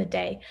done in the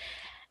day.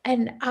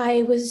 And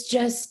I was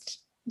just,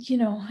 you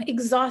know,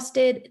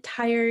 exhausted,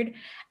 tired.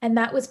 And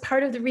that was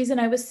part of the reason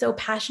I was so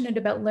passionate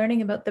about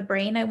learning about the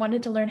brain. I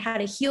wanted to learn how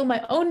to heal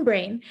my own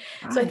brain.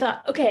 Right. So I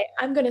thought, okay,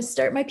 I'm going to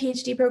start my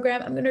PhD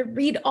program. I'm going to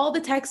read all the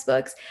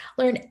textbooks,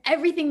 learn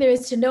everything there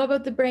is to know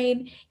about the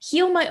brain,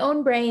 heal my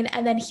own brain,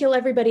 and then heal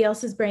everybody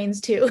else's brains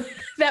too.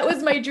 That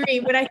was my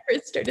dream when I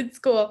first started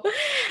school.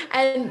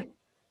 And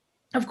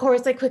of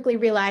course, I quickly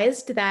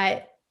realized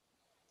that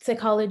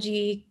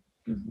psychology,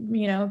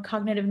 you know,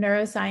 cognitive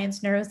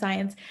neuroscience,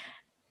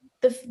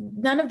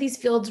 none of these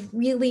fields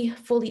really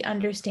fully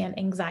understand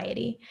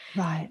anxiety.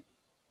 Right.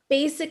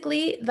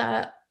 Basically,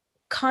 the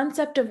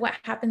concept of what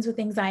happens with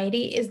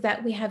anxiety is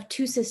that we have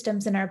 2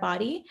 systems in our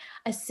body,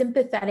 a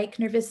sympathetic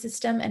nervous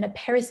system and a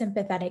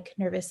parasympathetic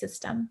nervous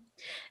system.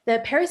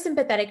 The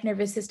parasympathetic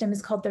nervous system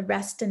is called the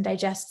rest and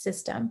digest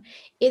system.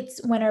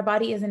 It's when our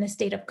body is in a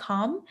state of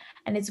calm,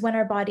 and it's when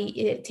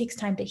it takes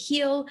time to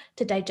heal,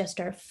 to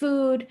digest our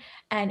food,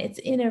 and it's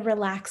in a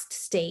relaxed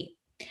state.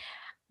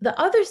 The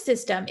other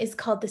system is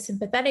called the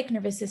sympathetic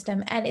nervous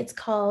system, and it's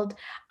called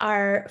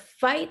our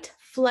fight,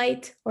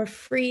 flight, or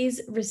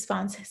freeze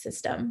response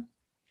system.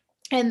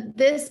 And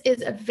this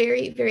is a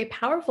very, very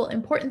powerful,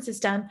 important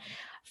system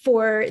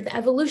for the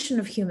evolution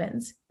of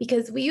humans,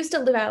 because we used to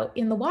live out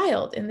in the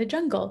wild, in the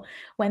jungle,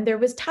 when there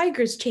was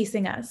tigers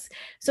chasing us.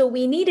 So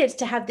we needed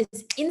to have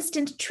this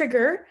instant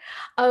trigger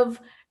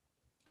of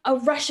a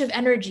rush of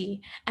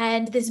energy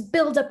and this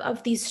buildup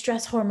of these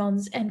stress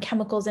hormones and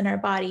chemicals in our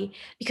body,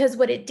 because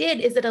what it did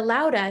is it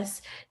allowed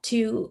us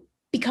to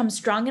become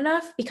strong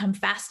enough, become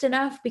fast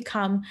enough,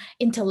 become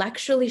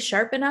intellectually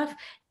sharp enough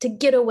to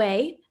get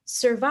away,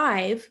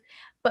 survive.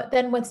 But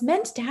then what's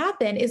meant to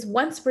happen is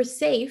once we're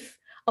safe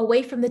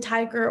away from the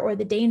tiger or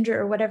the danger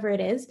or whatever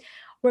it is,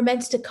 we're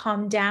meant to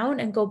calm down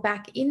and go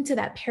back into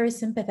that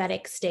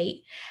parasympathetic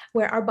state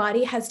where our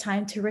body has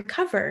time to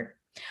recover.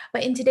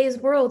 But in today's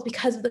world,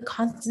 because of the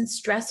constant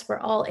stress we're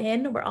all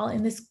in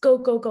this go,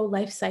 go, go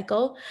life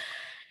cycle,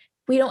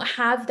 we don't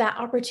have that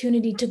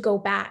opportunity to go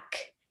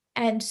back.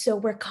 And so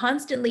we're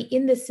constantly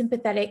in this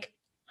sympathetic,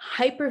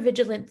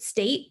 hypervigilant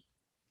state.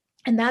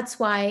 And that's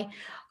why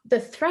the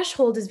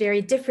threshold is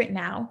very different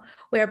now,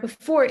 where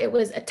before it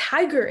was a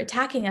tiger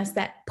attacking us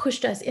that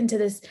pushed us into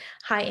this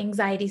high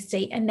anxiety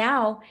state. And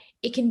now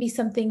it can be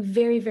something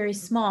very, very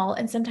small.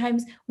 And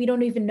sometimes we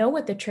don't even know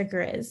what the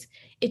trigger is.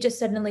 It just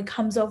suddenly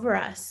comes over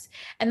us.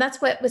 And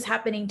that's what was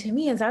happening to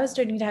me as I was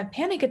starting to have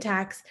panic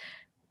attacks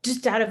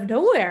just out of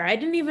nowhere. I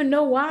didn't even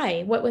know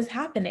why, what was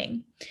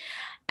happening.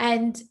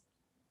 And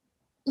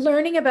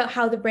learning about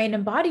how the brain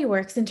and body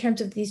works in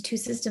terms of these two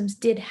systems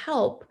did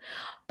help,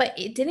 but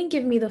it didn't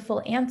give me the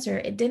full answer.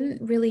 It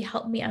didn't really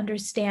help me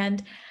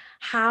understand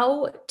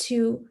how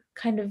to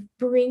kind of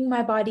bring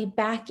my body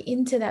back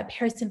into that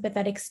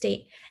parasympathetic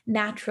state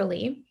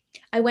naturally.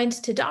 I went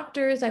to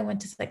doctors, I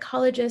went to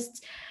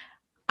psychologists.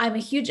 I'm a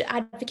huge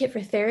advocate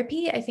for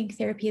therapy. I think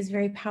therapy is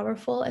very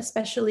powerful,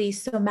 especially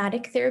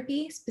somatic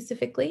therapy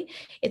specifically.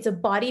 It's a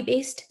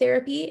body-based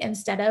therapy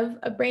instead of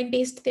a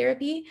brain-based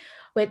therapy,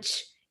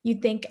 which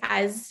you'd think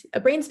as a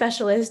brain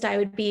specialist, I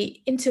would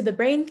be into the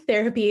brain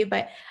therapy,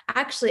 but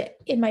actually,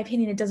 in my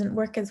opinion, it doesn't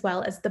work as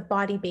well as the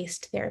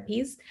body-based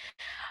therapies.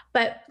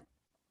 But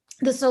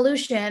the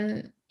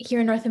solution here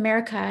in North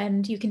America,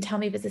 and you can tell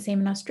me if it's the same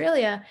in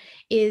Australia,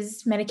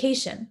 is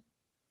medication.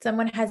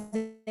 Someone has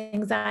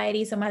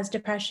anxiety, someone has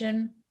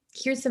depression,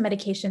 here's some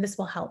medication, this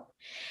will help.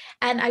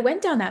 And I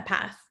went down that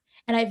path,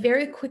 and I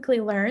very quickly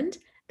learned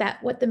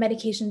that what the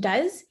medication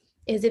does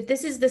is, if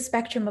this is the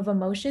spectrum of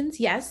emotions,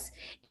 yes,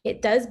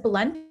 it does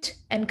blunt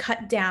and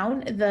cut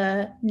down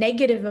the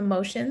negative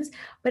emotions,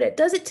 but it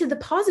does it to the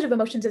positive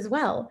emotions as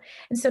well.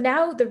 And so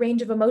now the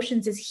range of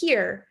emotions is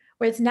here,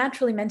 where it's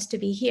naturally meant to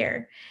be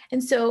here.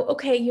 And so,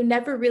 okay, you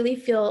never really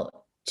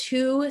feel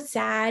too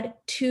sad,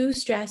 too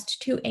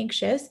stressed, too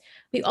anxious.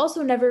 We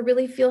also never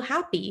really feel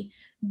happy,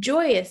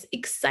 joyous,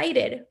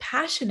 excited,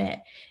 passionate.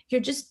 You're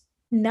just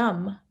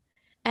numb.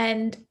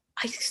 And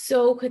I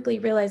so quickly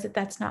realized that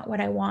that's not what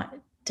I want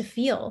to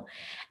feel.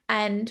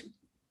 And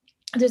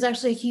there's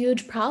actually a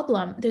huge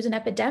problem. There's an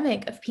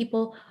epidemic of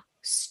people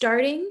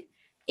starting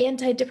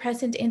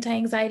antidepressant,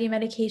 anti-anxiety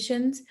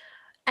medications,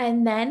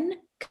 and then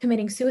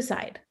committing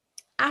suicide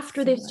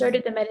after they've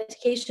started the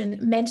medication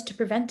meant to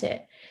prevent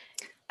it.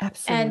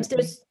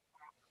 Absolutely.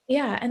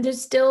 And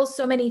there's still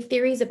so many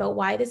theories about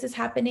why this is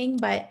happening.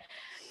 But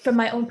from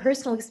my own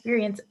personal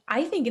experience,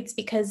 I think it's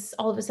because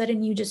all of a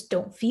sudden you just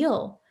don't really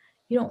feel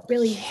what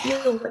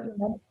you're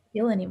meant to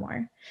feel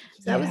anymore.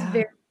 So that was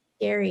very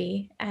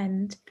scary.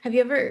 And have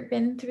you ever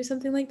been through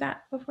something like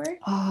that before?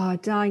 Oh,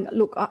 darling.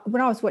 Look,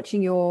 when I was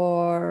watching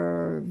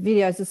your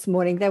videos this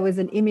morning, there was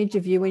an image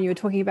of you when you were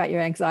talking about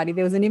your anxiety.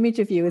 There was an image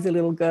of you as a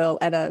little girl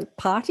at a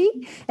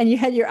party, and you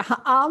had your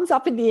arms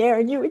up in the air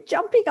and you were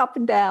jumping up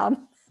and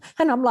down.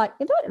 And I'm like,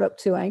 you don't look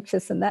too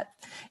anxious in that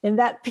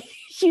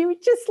you were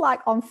just like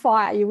on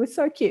fire. You were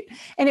so cute.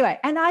 Anyway,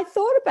 and I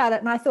thought about it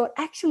and I thought,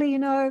 actually,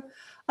 a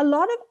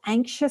lot of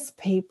anxious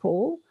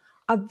people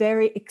are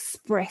very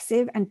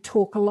expressive and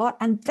talk a lot,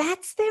 and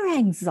that's their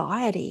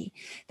anxiety.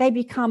 They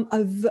become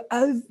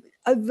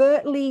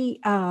overtly,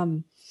 overt,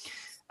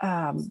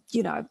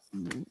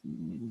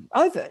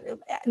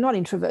 not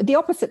introvert, the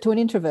opposite to an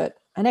introvert,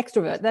 an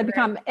extrovert. They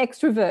become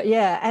extrovert,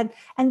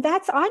 and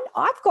that's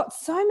I've got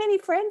so many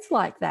friends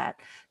like that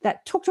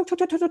talk,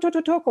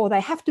 or they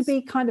have to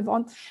be kind of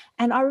on.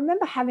 And I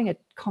remember having a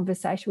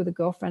conversation with a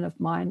girlfriend of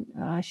mine.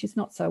 She's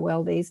not so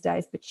well these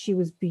days, but she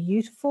was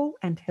beautiful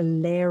and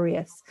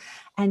hilarious,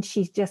 and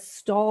she just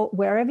stole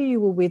wherever you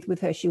were with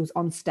her. She was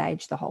on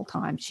stage the whole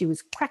time. She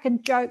was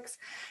cracking jokes,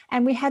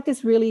 and we had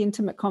this really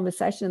intimate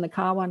conversation in the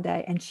car one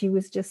day, and she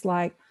was just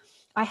like,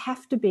 I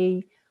have to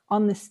be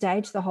on the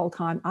stage the whole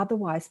time,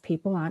 otherwise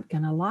people aren't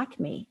going to like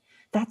me.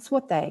 That's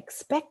what they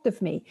expect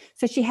of me.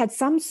 So she had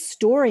some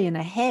story in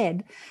her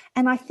head.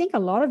 And I think a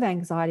lot of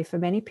anxiety for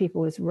many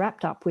people is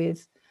wrapped up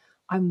with,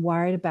 I'm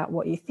worried about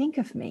what you think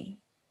of me.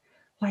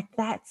 Like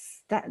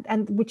that's that,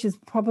 and which is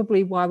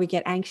probably why we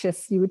get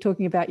anxious. You were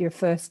talking about your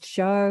first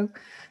show,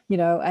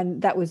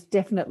 and that was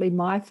definitely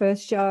my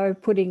first show,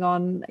 putting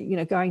on,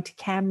 going to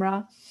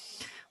camera.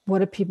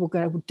 What are people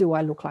going to do?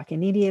 I look like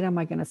an idiot? Am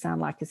I going to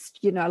sound like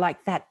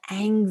like that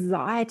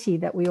anxiety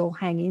that we all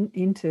hang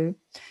into?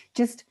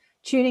 Just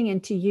tuning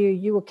into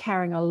you were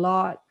carrying a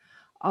lot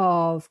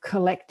of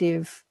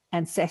collective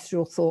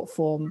ancestral thought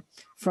form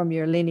from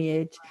your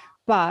lineage,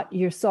 but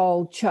your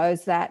soul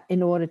chose that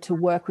in order to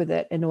work with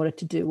it, in order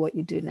to do what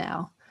you do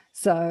now.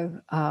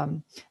 So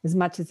as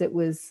much as it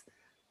was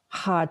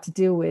hard to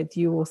deal with,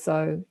 you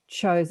also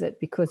chose it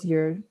because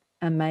you're an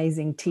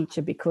amazing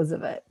teacher because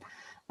of it.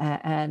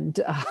 I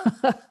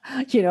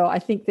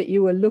think that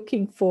you were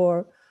looking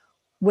for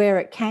where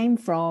it came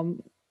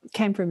from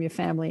your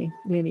family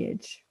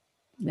lineage.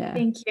 Yeah.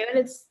 Thank you.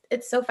 And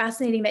it's so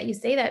fascinating that you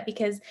say that,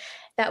 because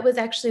that was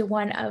actually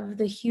one of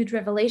the huge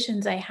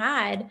revelations I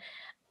had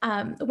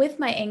with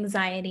my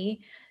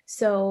anxiety.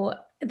 So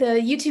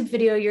the YouTube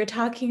video you're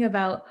talking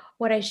about,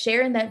 what I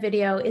share in that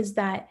video is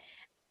that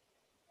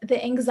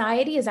the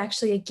anxiety is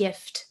actually a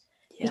gift,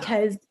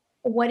 because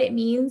what it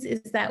means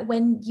is that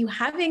when you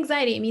have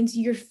anxiety, it means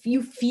you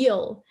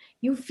feel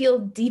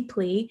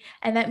deeply,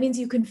 and that means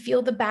you can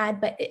feel the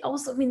bad, but it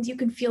also means you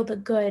can feel the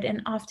good.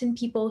 And often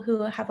people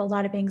who have a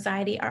lot of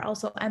anxiety are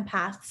also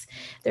empaths.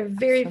 They're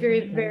very, very,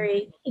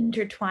 very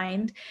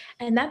intertwined,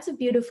 and that's a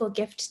beautiful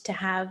gift to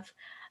have.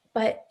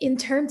 But in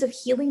terms of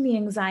healing the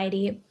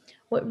anxiety,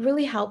 what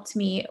really helped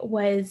me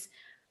was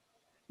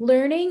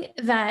learning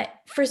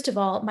that, first of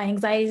all, my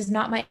anxiety is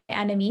not my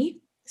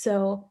enemy.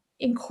 So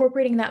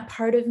incorporating that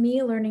part of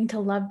me, learning to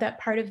love that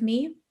part of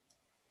me.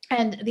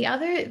 And the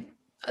other,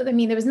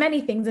 there was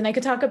many things, and I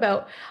could talk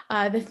about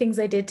the things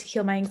I did to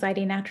heal my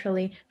anxiety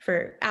naturally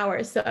for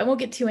hours. So I won't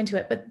get too into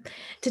it, but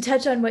to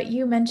touch on what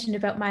you mentioned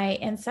about my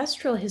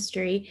ancestral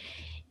history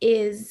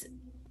is,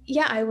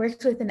 I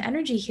worked with an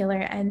energy healer,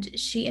 and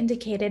she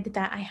indicated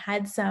that I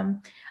had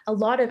a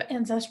lot of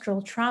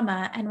ancestral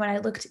trauma. And when I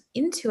looked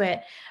into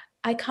it,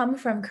 I come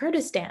from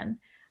Kurdistan.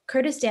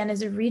 Kurdistan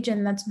is a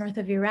region that's north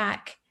of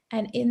Iraq.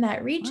 And in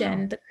that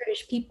region, the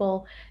Kurdish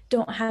people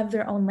don't have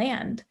their own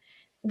land.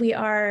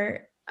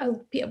 We're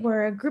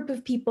a group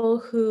of people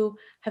who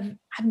have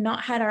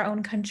not had our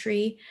own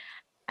country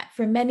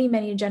for many,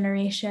 many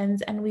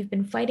generations, and we've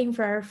been fighting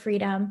for our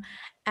freedom.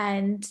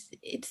 And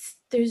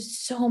there's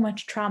so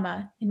much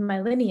trauma in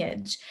my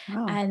lineage,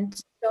 and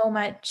so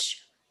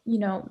much,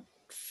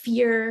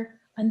 fear,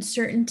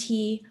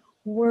 uncertainty,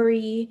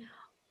 worry.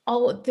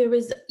 There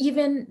was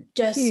even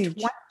just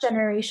one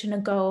generation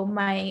ago,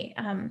 my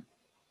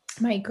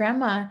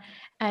grandma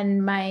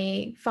and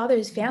my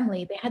father's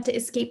family, they had to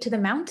escape to the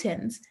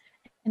mountains,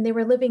 and they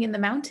were living in the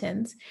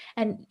mountains.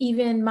 And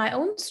even my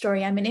own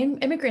story, I'm an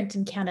immigrant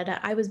in Canada.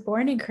 I was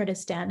born in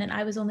Kurdistan, and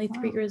I was only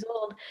 3 years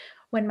old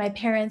when my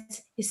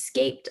parents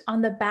escaped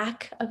on the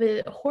back of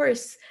a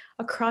horse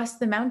across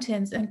the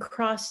mountains and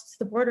crossed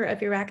the border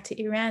of Iraq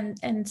to Iran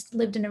and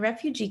lived in a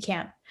refugee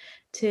camp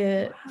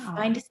to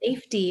find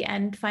safety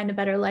and find a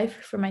better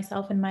life for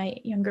myself and my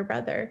younger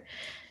brother.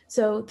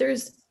 So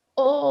there's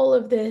all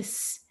of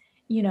this,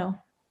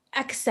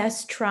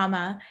 excess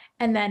trauma.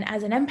 And then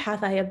as an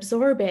empath, I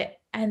absorb it,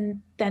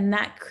 and then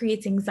that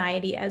creates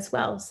anxiety as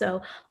well. So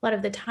a lot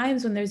of the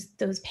times when there's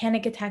those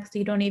panic attacks,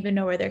 you don't even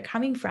know where they're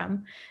coming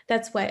from.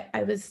 That's what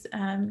I was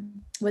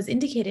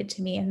indicated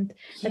to me. And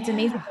that's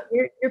amazing.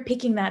 You're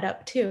picking that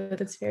up too.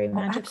 That's very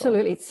magical.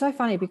 Absolutely. It's so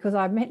funny, because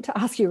I meant to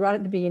ask you right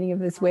at the beginning of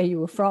this where you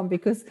were from,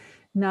 because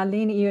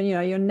Nalini,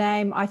 your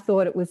name, I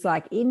thought it was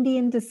like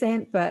Indian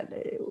descent, but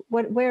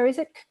where is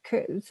it?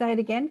 Say it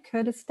again.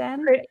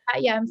 Kurdistan?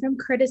 I'm from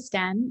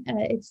Kurdistan.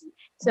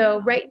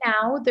 So right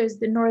now there's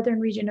the northern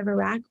region of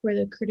Iraq where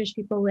the Kurdish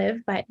people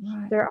live, but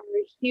there are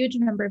a huge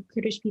number of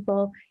Kurdish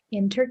people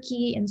in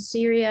Turkey, in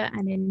Syria,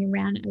 and in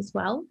Iran as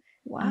well.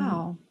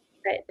 Wow.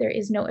 But there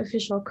is no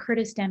official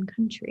Kurdistan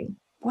country.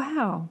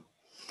 Wow.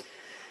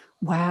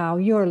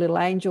 You're a little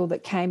angel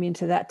that came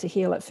into that to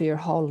heal it for your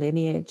whole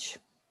lineage.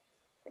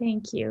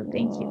 Thank you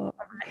so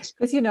much.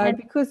 Because,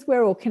 because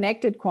we're all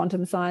connected,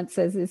 quantum science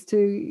says this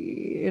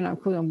too,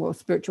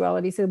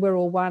 spirituality says we're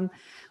all one.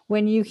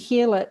 When you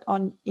heal it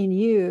in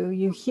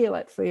you heal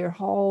it for your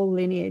whole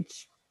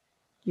lineage,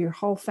 your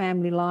whole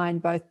family line,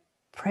 both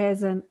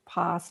present,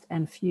 past,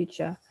 and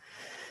future.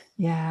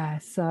 Yeah,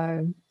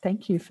 so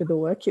thank you for the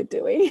work you're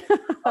doing.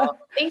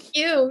 Thank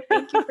you.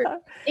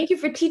 Thank you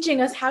for teaching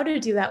us how to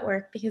do that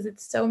work, because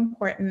it's so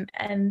important.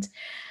 And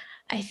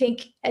I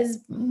think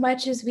as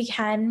much as we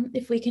can,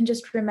 if we can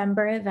just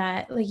remember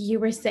that, like you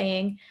were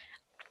saying,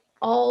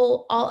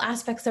 all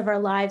aspects of our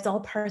lives,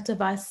 all parts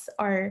of us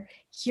are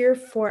here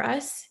for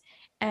us.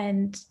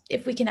 And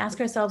if we can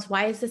ask ourselves,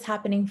 why is this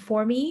happening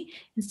for me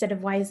instead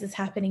of why is this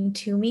happening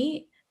to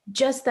me?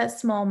 Just that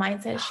small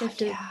mindset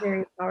shift is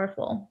very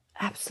powerful.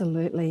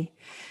 Absolutely.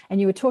 And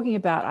you were talking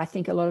about, I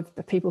think a lot of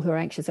the people who are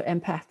anxious are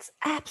empaths.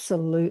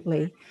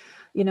 Absolutely.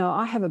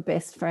 I have a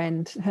best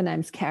friend, her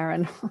name's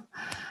Karen.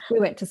 We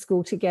went to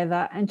school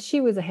together, and she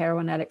was a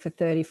heroin addict for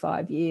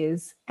 35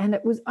 years. And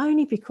it was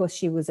only because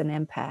she was an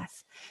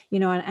empath,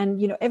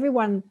 and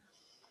everyone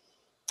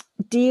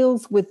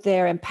deals with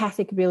their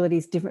empathic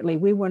abilities differently.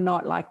 We were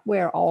not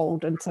we're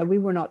old, and so we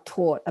were not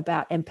taught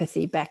about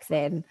empathy back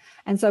then.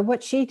 And so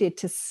what she did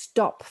to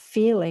stop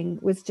feeling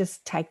was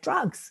just take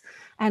drugs.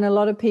 And a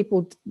lot of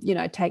people,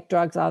 take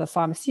drugs, either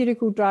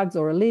pharmaceutical drugs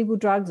or illegal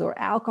drugs or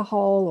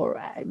alcohol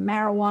or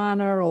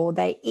marijuana, or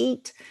they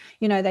eat,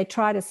 they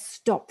try to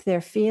stop their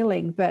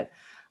feeling. But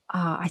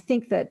I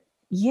think that,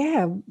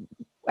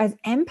 as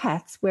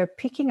empaths, we're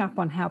picking up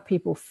on how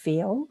people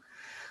feel.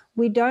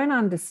 We don't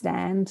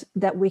understand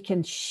that we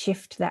can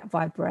shift that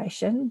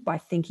vibration by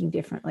thinking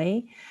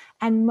differently.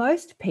 And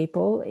most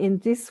people in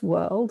this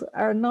world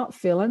are not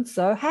feeling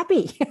so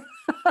happy.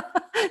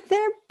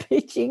 They're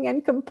bitching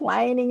and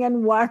complaining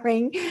and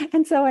worrying.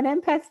 And so an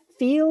empath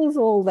feels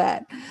all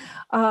that.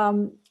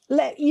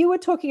 You were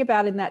talking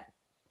about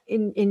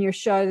in your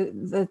show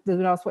that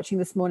I was watching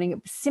this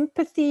morning,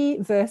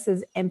 sympathy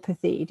versus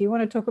empathy. Do you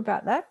want to talk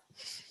about that?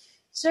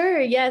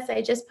 Sure. Yes.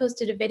 I just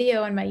posted a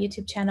video on my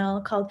YouTube channel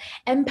called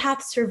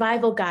Empath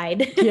Survival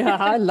Guide. Yeah,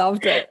 I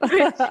loved it.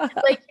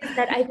 Like you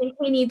said, I think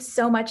we need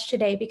so much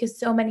today because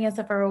so many of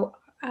us are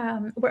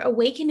we're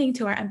awakening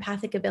to our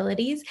empathic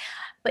abilities,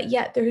 but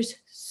yet there's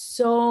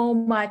so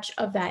much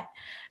of that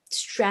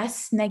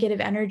stress,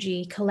 negative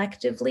energy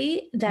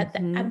collectively that the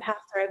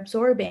empaths are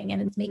absorbing,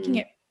 and it's making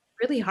it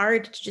really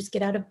hard to just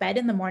get out of bed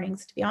in the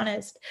mornings, to be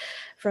honest,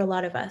 for a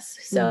lot of us.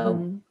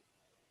 So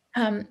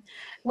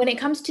when it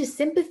comes to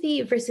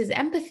sympathy versus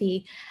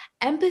empathy,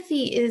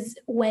 empathy is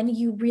when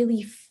you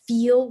really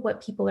feel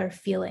what people are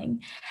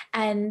feeling.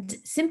 And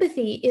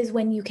sympathy is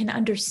when you can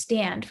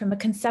understand from a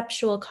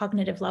conceptual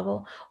cognitive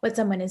level what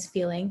someone is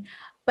feeling.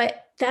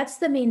 But that's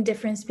the main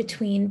difference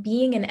between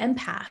being an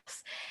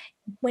empath.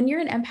 When you're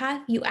an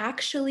empath, you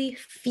actually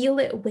feel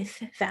it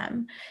with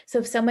them. So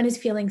if someone is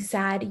feeling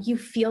sad, you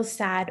feel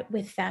sad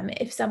with them.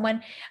 If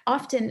someone,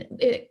 often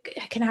it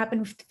can happen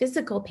with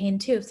physical pain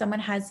too. If someone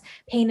has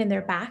pain in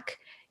their back,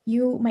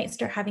 you might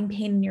start having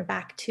pain in your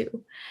back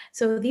too.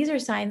 So these are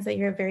signs that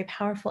you're a very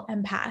powerful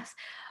empath.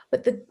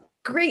 But the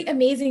great,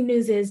 amazing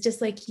news is, just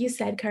like you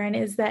said, Karin,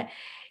 is that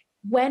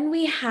when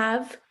we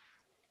have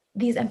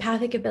these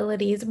empathic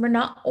abilities, we're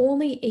not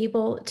only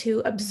able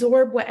to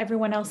absorb what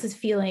everyone else is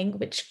feeling,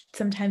 which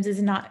sometimes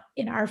is not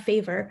in our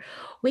favor,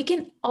 we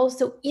can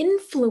also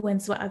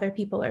influence what other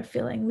people are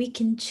feeling. We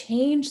can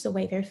change the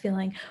way they're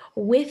feeling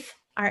with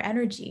our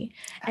energy.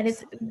 And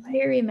it's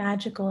very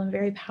magical and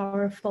very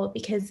powerful,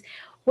 because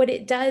what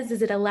it does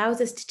is it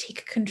allows us to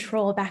take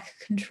back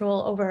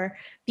control over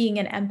being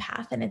an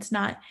empath. And it's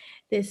not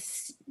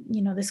this,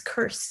 this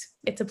curse.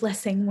 It's a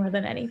blessing more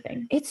than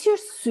anything. It's your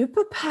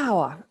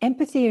superpower.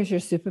 Empathy is your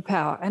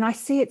superpower. And I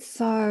see it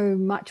so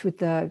much with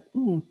the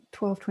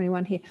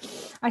 1221 here.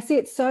 I see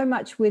it so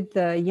much with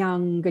the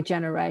younger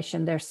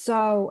generation. They're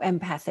so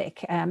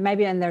empathic.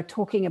 Maybe, and they're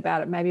talking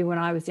about it. Maybe when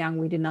I was young,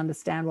 we didn't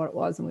understand what it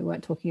was and we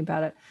weren't talking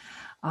about it.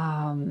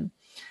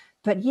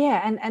 But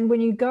yeah, and when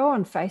you go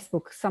on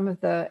Facebook, some of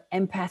the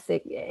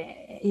empathy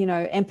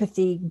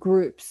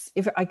groups,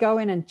 if I go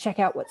in and check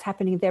out what's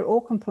happening, they're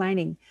all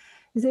complaining.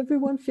 Is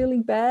everyone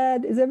feeling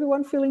bad? Is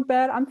everyone feeling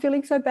bad? I'm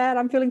feeling so bad.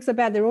 I'm feeling so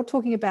bad. They're all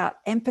talking about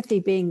empathy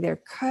being their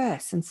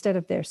curse instead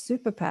of their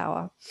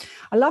superpower.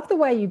 I love the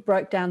way you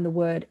broke down the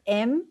word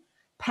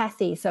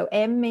empathy. So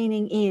M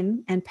meaning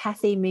in and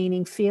pathy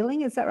meaning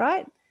feeling. Is that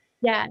right?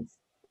 Yes.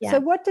 Yeah. So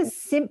what does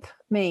simp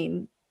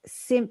mean?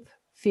 Simp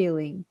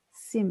feeling,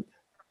 simp.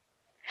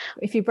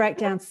 If you break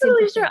down sympathy.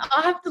 Really sure.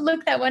 I'll have to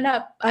look that one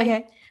up.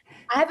 Okay.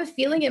 I have a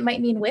feeling it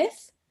might mean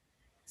with.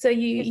 So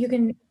you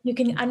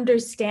can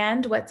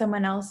understand what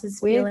someone else is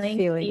feeling.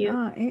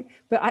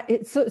 But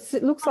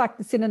it looks like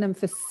the synonym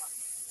for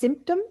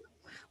symptom,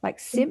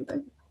 like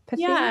sympathy.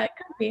 Yeah, it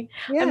could be.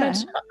 Yeah. I'm not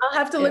sure. I'll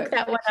have to look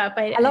that one up.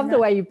 I love the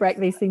way you break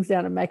these things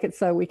down and make it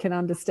so we can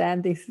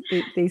understand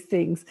these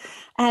things.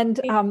 And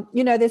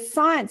there's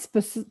science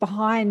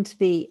behind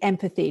the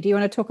empathy. Do you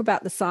want to talk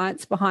about the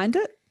science behind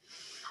it?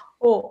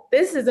 Oh,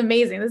 this is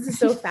amazing. This is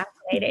so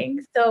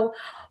fascinating. So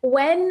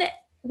when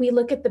we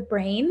look at the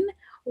brain,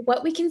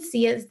 what we can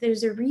see is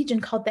there's a region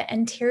called the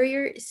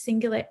anterior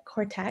cingulate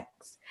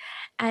cortex,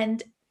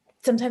 and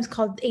sometimes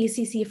called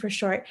ACC for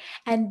short.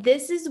 And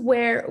this is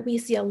where we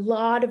see a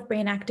lot of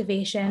brain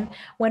activation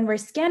when we're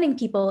scanning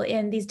people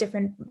in these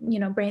different,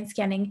 brain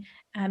scanning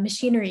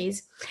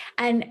machineries.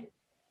 And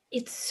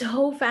it's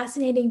so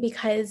fascinating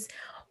because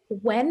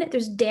when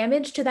there's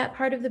damage to that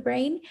part of the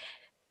brain,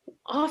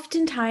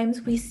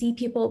 oftentimes we see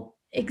people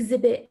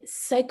exhibit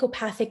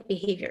psychopathic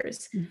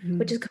behaviors,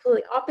 which is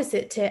completely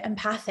opposite to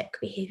empathic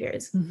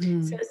behaviors. So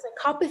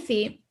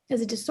psychopathy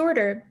is a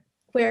disorder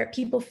where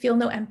people feel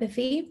no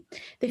empathy.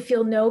 They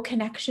feel no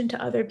connection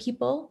to other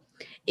people.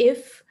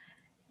 If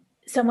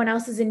someone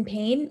else is in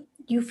pain,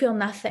 you feel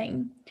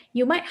nothing.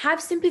 You might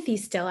have sympathy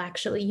still,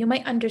 actually. You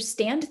might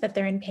understand that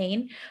they're in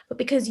pain, but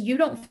because you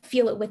don't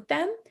feel it with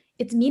them,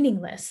 it's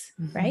meaningless,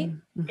 right?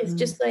 It's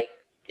just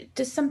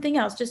something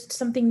else, just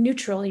something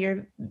neutral.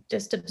 You're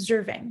just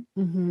observing.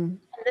 And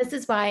this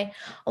is why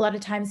a lot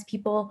of times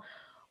people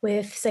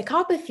with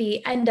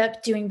psychopathy end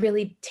up doing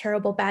really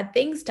terrible, bad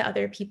things to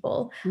other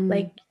people.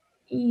 Like,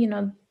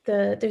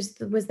 there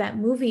was that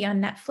movie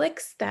on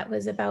Netflix that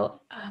was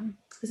about,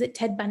 was it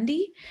Ted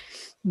Bundy?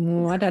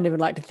 I don't even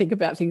like to think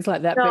about things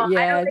like that, but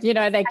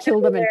yeah, they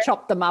killed them and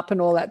chopped them up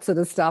and all that sort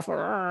of stuff.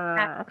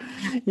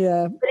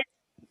 Yeah.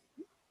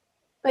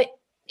 But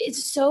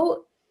it's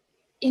so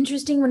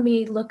interesting when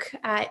we look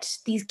at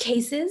these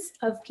cases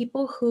of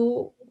people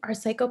who are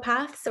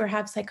psychopaths or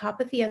have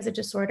psychopathy as a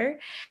disorder.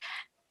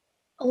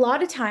 A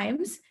lot of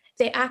times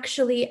they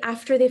actually,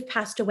 after they've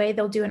passed away,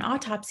 they'll do an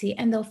autopsy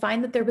and they'll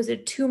find that there was a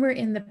tumor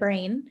in the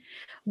brain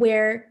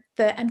where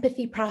the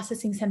empathy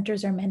processing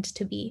centers are meant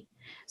to be.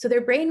 So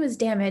their brain was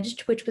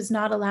damaged, which was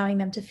not allowing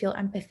them to feel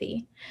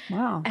empathy.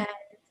 Wow. And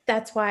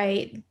that's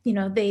why,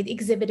 they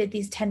exhibited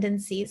these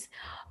tendencies.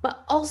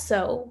 But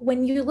also,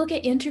 when you look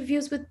at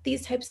interviews with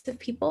these types of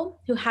people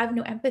who have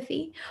no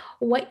empathy,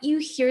 what you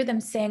hear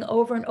them saying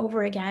over and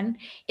over again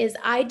is,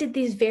 I did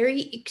these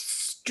very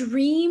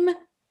extreme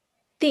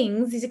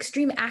things, these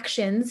extreme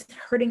actions,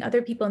 hurting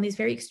other people in these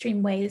very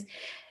extreme ways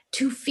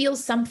to feel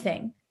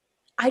something.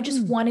 I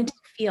just wanted to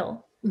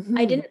feel. Mm-hmm.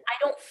 I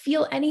don't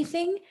feel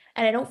anything,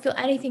 and I don't feel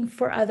anything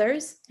for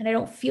others, and I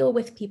don't feel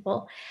with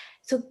people.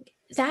 So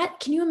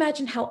can you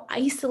imagine how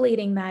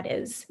isolating that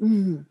is?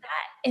 Mm.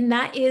 And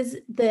that is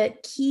the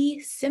key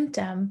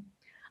symptom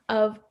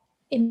of,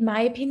 in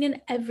my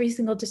opinion, every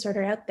single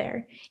disorder out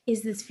there,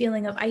 is this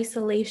feeling of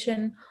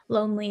isolation,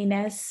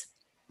 loneliness.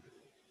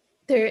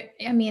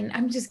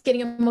 I'm just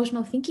getting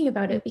emotional thinking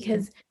about it,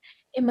 because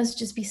it must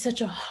just be such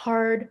a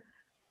hard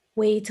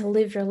way to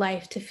live your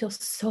life, to feel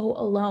so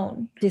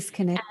alone.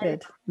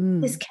 Disconnected.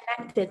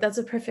 Disconnected, that's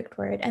a perfect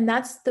word. And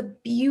that's the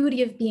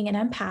beauty of being an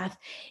empath,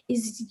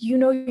 is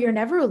you're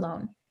never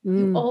alone.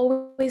 You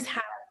always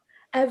have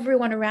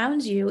everyone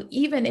around you.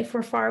 Even if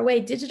we're far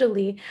away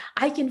digitally,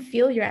 I can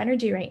feel your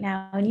energy right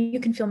now, and you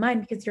can feel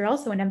mine, because you're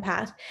also an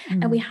empath.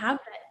 And we have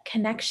that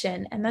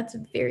connection, and that's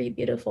a very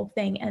beautiful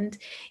thing. And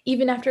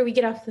even after we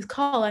get off this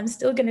call, I'm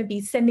still going to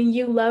be sending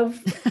you love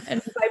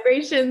and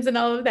vibrations and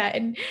all of that,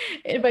 and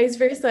vice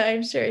versa,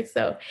 I'm sure.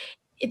 So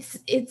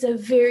it's a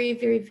very,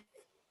 very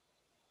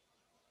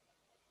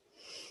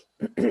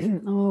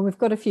Oh, we've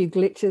got a few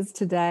glitches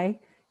today.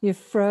 You've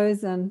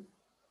frozen.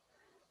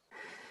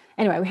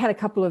 Anyway, we had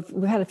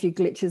a few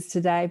glitches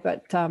today,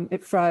 but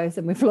it froze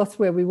and we've lost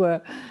where we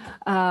were.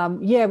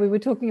 We were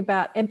talking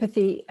about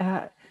empathy.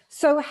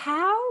 So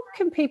how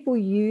can people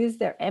use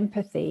their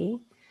empathy,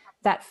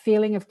 that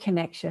feeling of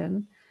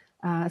connection?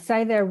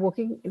 Say they walk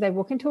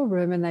into a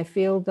room and they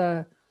feel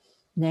the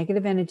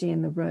negative energy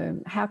in the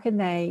room. How can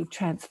they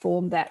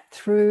transform that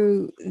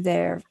through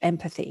their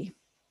empathy?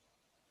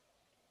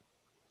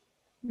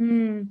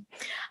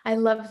 I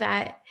love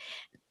that.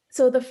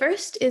 So the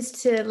first is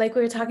to, like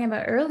we were talking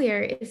about earlier,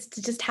 is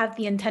to just have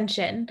the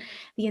intention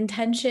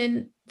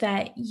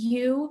that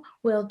you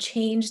will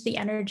change the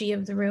energy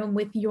of the room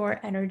with your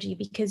energy,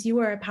 because you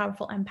are a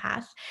powerful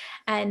empath.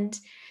 And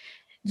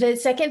the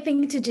second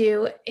thing to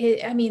do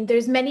is,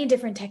 there's many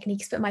different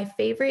techniques, but my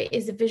favorite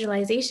is a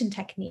visualization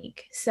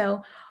technique.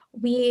 So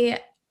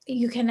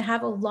you can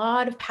have a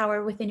lot of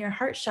power within your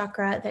heart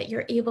chakra, that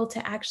you're able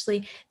to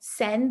actually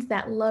send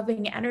that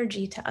loving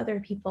energy to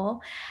other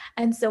people.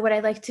 And so what I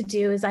like to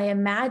do is I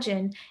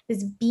imagine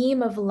this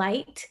beam of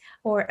light,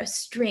 or a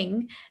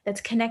string,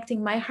 that's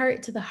connecting my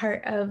heart to the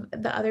heart of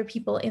the other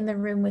people in the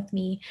room with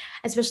me,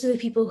 especially the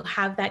people who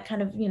have that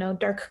kind of,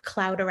 dark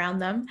cloud around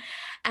them.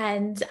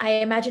 And I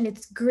imagine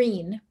it's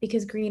green,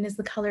 because green is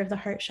the color of the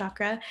heart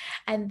chakra.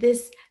 And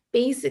this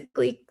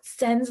basically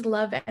sends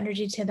love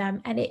energy to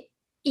them, and it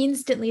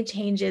instantly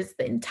changes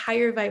the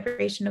entire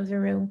vibration of the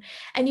room.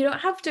 And you don't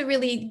have to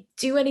really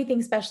do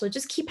anything special.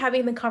 Just keep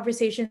having the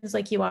conversations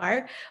like you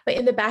are, but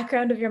in the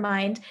background of your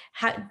mind,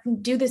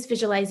 do this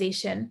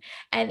visualization.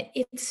 And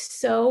it's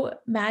so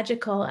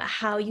magical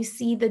how you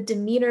see the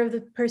demeanor of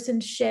the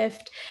person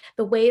shift,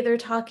 the way they're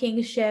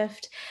talking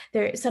shift.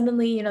 They're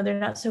suddenly, they're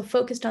not so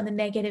focused on the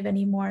negative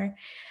anymore.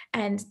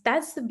 And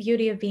that's the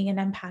beauty of being an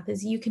empath,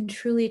 is you can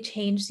truly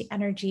change the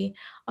energy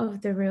of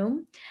the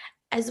room,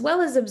 as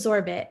well as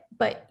absorb it,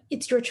 but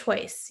it's your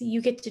choice. You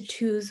get to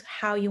choose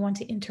how you want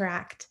to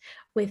interact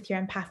with your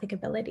empathic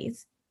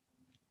abilities.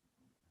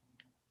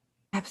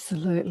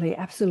 Absolutely,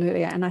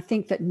 absolutely. And I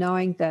think that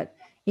knowing that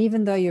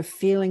even though you're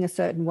feeling a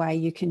certain way,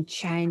 you can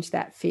change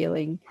that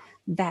feeling.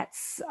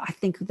 I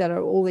think that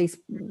are all these,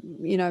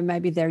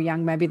 maybe they're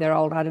young, maybe they're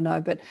old, I don't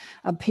know, but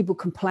people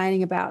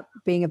complaining about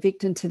being a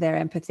victim to their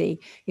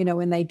empathy,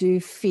 when they do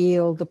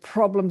feel the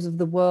problems of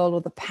the world,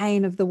 or the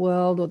pain of the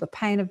world, or the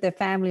pain of their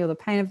family, or the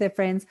pain of their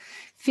friends,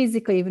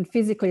 even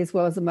physically as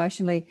well as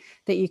emotionally,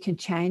 that you can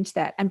change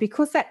that. And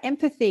because that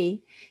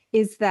empathy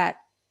is that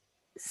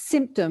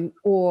symptom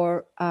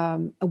or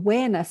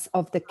awareness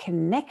of the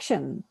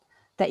connection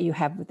that you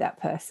have with that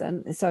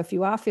person. So if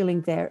you are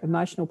feeling their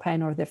emotional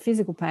pain or their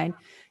physical pain,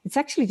 it's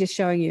actually just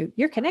showing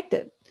you're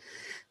connected.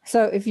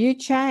 So if you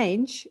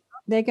change,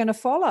 they're going to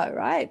follow,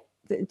 right?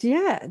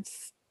 Yeah,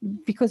 it's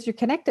because you're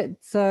connected.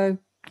 So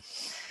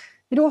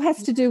it all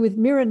has to do with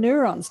mirror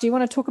neurons. Do you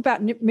want to talk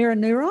about mirror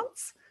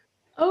neurons?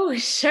 Oh,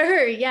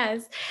 sure.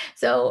 Yes.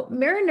 So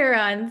mirror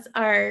neurons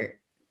are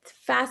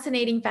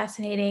fascinating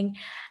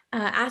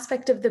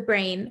aspect of the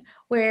brain,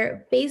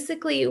 where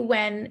basically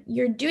when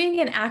you're doing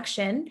an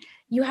action,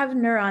 you have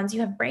neurons, you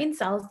have brain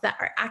cells that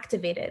are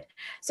activated.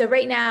 So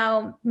right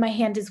now, my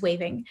hand is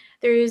waving.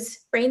 There's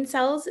brain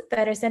cells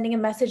that are sending a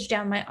message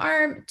down my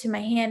arm to my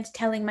hand,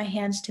 telling my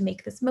hand to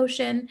make this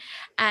motion.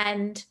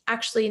 And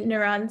actually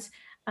neurons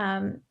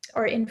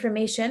or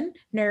information,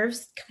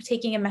 nerves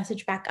taking a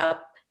message back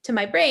up to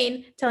my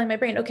brain, telling my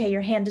brain, okay,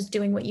 your hand is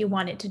doing what you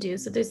want it to do.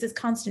 So there's this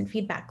constant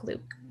feedback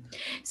loop.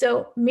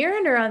 So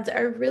mirror neurons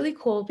are really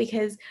cool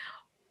because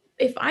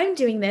if I'm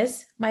doing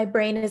this, my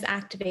brain is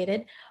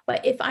activated.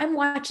 But if I'm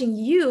watching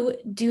you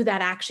do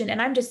that action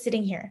and I'm just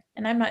sitting here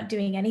and I'm not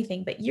doing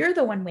anything, but you're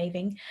the one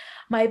waving,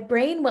 my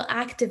brain will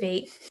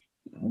activate.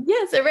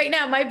 Yeah, so right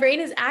now my brain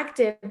is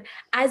active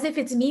as if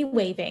it's me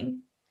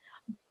waving.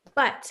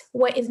 But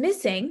what is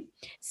missing?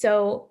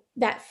 So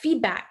that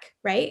feedback,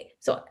 right?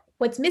 So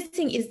what's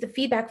missing is the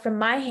feedback from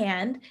my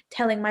hand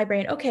telling my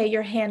brain, okay,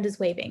 your hand is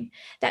waving.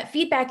 That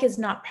feedback is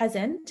not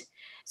present.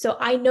 So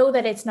I know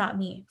that it's not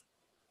me.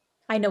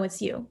 I know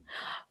it's you.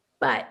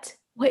 But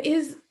what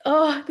is,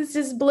 this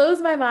just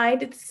blows my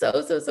mind. It's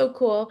so, so, so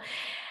cool.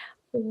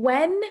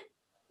 When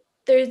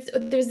there's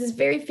this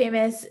very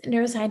famous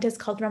neuroscientist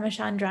called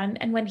Ramachandran,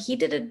 and when he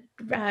did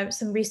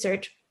some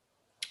research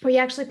where he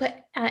actually put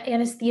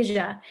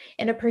anesthesia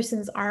in a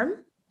person's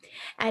arm,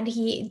 and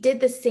he did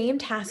the same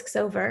tasks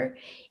over,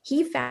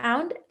 he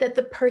found that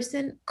the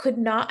person could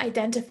not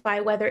identify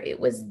whether it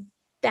was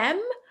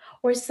them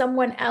or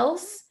someone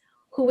else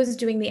who was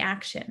doing the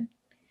action.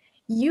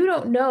 You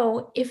don't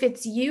know if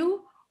it's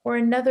you or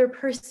another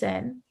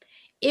person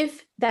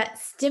if that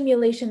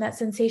stimulation, that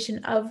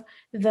sensation of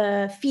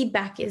the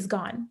feedback is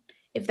gone.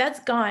 If that's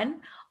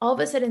gone, all of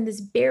a sudden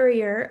this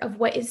barrier of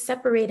what is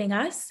separating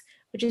us,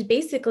 which is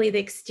basically the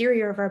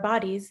exterior of our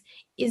bodies,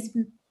 is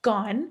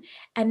gone,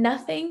 and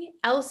nothing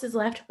else is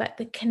left but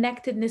the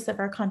connectedness of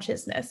our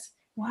consciousness.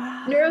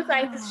 Wow.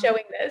 Neuroscience is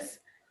showing this.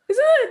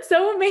 Isn't it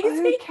so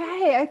amazing?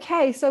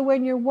 Okay. So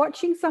when you're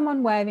watching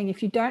someone waving,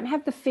 if you don't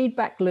have the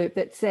feedback loop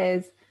that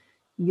says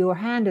your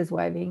hand is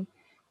waving,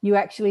 you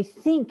actually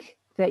think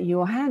that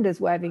your hand is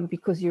waving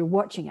because you're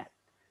watching it.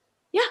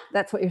 Yeah.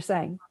 That's what you're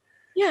saying.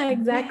 Yeah,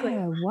 exactly.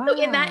 Yeah, wow.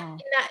 So in that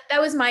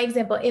was my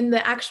example. In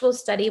the actual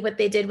study, what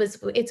they did was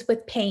it's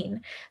with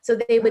pain. So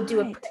they would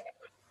do a prick.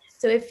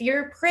 So if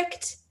you're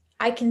pricked,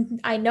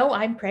 I know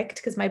I'm pricked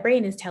because my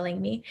brain is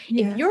telling me.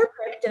 Yes. If you're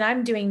pricked and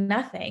I'm doing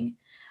nothing,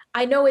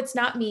 I know it's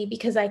not me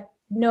because I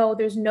know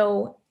there's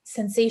no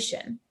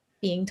sensation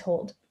being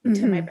told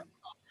to my brain.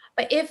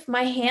 But if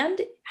my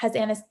hand has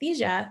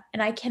anesthesia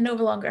and I can no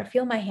longer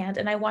feel my hand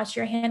and I watch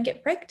your hand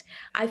get pricked,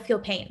 I feel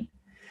pain.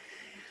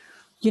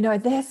 You know,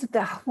 there's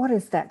what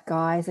is that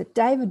guy? Is it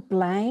David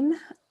Blaine?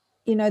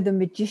 You know, the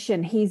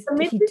magician. He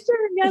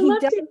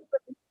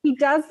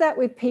does that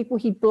with people.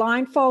 He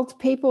blindfolds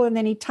people and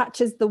then he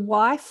touches the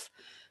wife.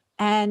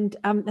 And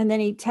then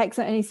he takes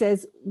it and he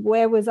says,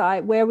 where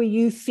were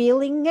you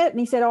feeling it? And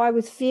he said, I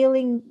was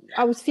feeling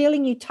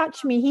you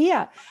touch me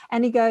here.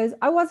 And he goes,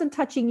 I wasn't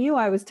touching you.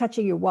 I was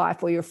touching your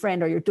wife or your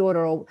friend or your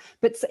daughter,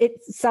 but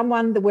it's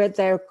someone where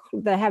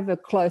they have a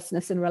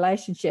closeness and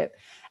relationship.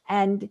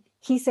 And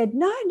he said,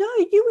 no,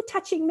 you were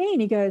touching me.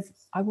 And he goes,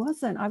 I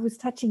wasn't, I was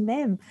touching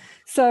them.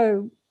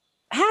 So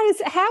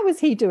how is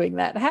he doing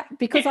that?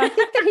 Because I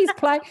think that he's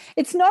playing.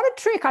 It's not a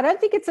trick. I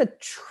don't think it's a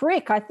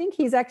trick. I think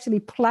he's actually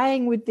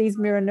playing with these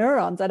mirror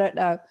neurons. I don't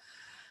know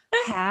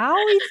how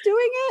he's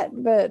doing it,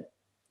 but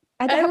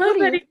I love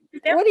that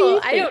example. What do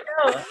you think? I don't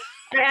know.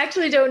 I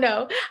actually don't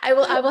know. I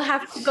will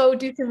have to go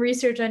do some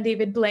research on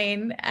David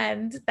Blaine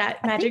and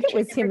that magic. I think it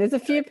was him. There's a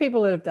few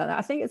people that have done it.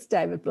 I think it's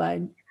David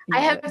Blaine. I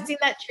have seen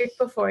that trick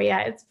before. Yeah,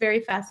 it's very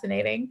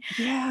fascinating.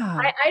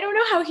 Yeah. I don't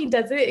know how he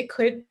does it. It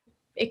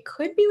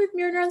could be with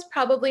mirror neurons,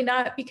 probably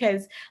not,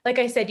 because like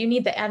I said, you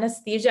need the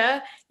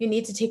anesthesia, you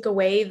need to take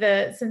away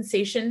the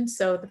sensation.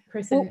 So the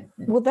person.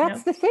 Well,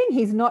 that's the thing.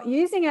 He's not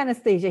using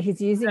anesthesia. He's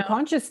using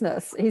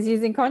consciousness. He's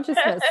using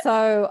consciousness.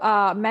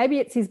 So maybe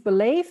it's his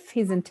belief,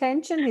 his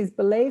intention, his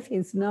belief,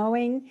 his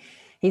knowing.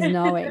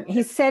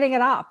 He's setting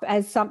it up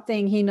as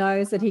something he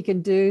knows that he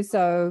can do.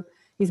 So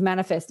he's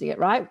manifesting it,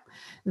 right?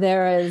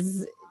 There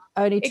is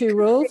only two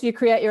rules. You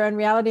create your own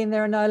reality and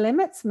there are no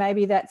limits.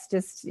 Maybe that's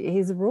just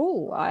his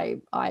rule.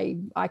 I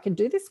can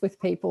do this with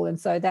people. And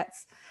so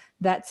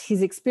that's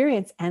his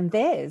experience and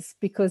theirs,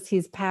 because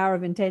his power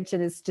of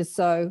intention is just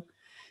so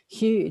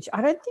huge.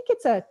 I don't think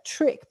it's a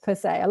trick per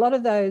se. A lot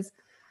of those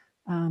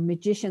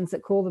magicians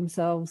that call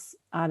themselves,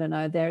 I don't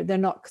know, they're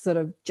not sort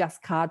of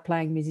just card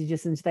playing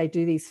magicians. They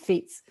do these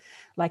feats,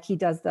 like he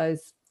does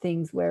those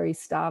things where he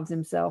starves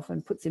himself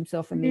and puts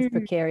himself in these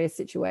precarious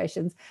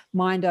situations,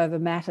 mind over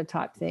matter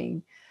type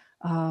thing.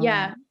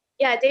 Yeah,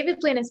 David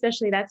Blaine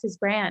especially, that's his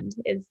brand,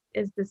 is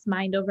this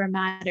mind over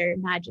matter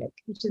magic,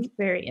 which is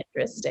very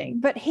interesting.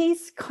 But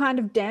he's kind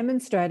of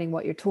demonstrating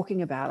what you're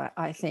talking about,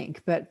 I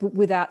think, but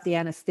without the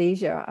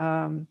anesthesia.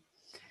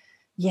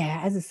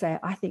 As I say,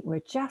 I think we're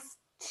just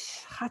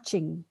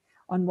touching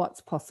on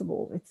what's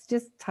possible. It's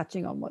just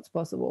touching on what's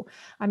possible.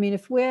 I mean,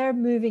 if we're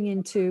moving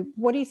into,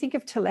 what do you think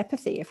of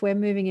telepathy? If we're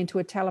moving into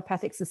a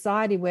telepathic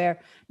society where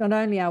not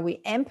only are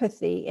we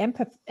empathic,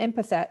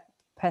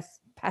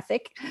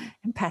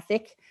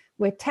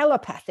 we're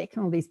telepathic,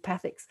 all these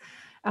pathics.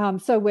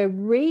 So we're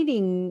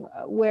reading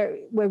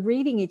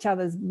each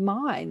other's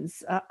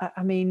minds.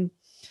 I mean,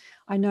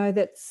 I know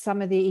that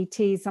some of the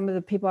ETs, some of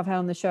the people I've had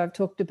on the show have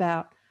talked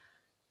about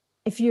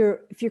if you're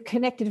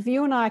connected, if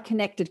you and I are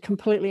connected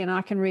completely and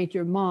I can read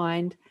your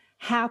mind,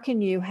 how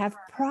can you have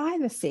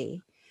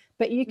privacy?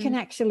 But you can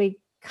actually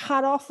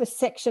cut off a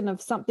section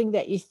of something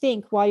that you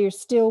think while you're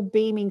still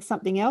beaming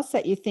something else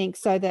that you think,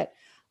 so that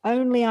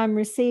only I'm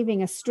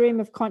receiving a stream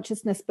of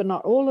consciousness, but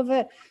not all of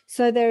it.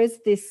 So there is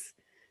this,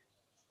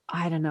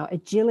 I don't know,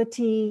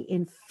 agility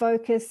in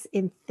focus,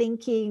 in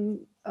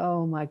thinking.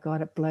 Oh my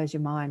God, it blows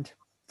your mind,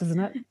 doesn't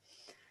it?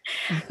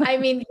 I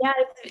mean, yeah,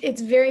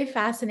 it's very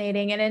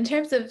fascinating. And in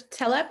terms of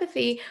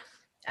telepathy,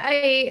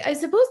 I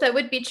suppose that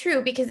would be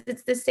true, because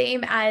it's the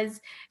same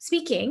as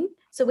speaking.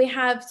 So we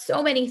have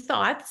so many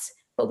thoughts,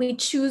 but we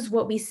choose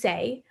what we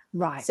say.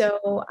 Right.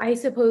 So I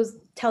suppose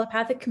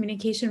telepathic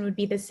communication would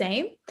be the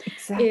same.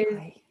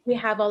 Exactly. We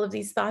have all of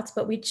these thoughts,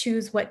 but we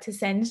choose what to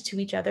send to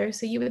each other.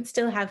 So you would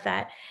still have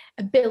that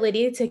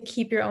ability to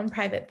keep your own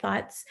private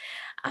thoughts.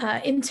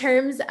 In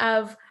terms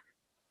of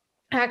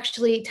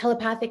actually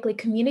telepathically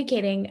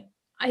communicating,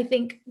 I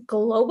think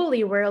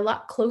globally we're a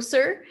lot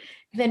closer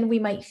than we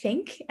might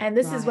think. And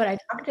this is what I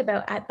talked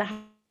about at the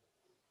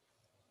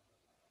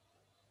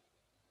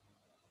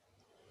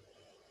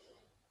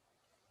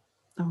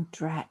Oh,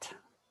 drat.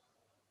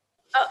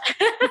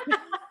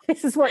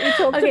 This is what you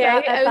talked Okay,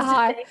 about I at the was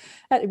just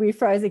high. We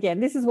froze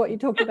again. This is what you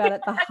talked about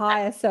at the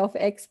Higher Self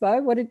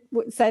Expo.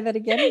 Say that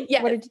again?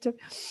 Yes. What did you talk?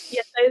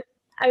 Yes,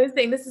 I was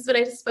saying this is what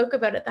I just spoke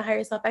about at the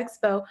Higher Self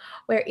Expo,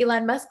 where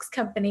Elon Musk's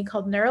company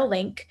called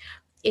Neuralink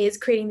is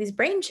creating these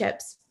brain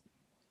chips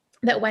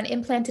that, when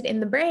implanted in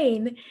the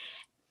brain,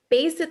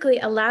 basically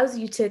allows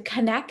you to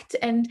connect,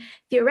 and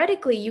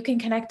theoretically you can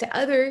connect to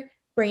other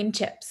brain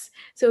chips.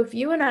 So if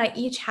you and I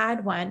each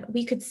had one,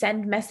 we could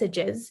send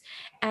messages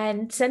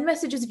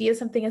via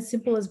something as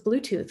simple as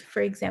Bluetooth,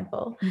 for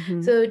example.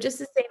 Mm-hmm. So just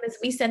the same as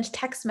we send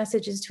text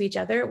messages to each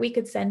other, we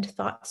could send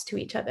thoughts to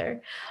each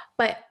other.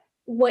 But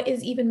what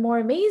is even more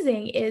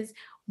amazing is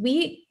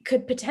we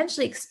could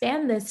potentially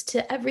expand this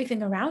to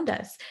everything around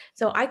us.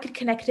 So I could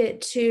connect it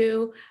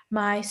to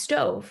my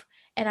stove,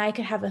 and I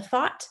could have a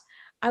thought,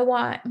 I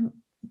want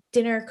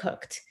dinner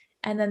cooked,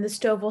 and then the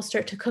stove will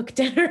start to cook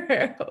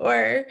dinner.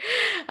 Or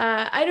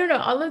I don't know,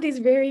 all of these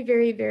very,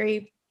 very,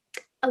 very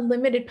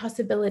unlimited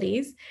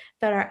possibilities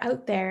that are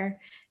out there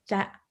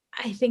that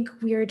I think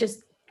we're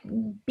just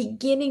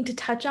beginning to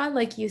touch on,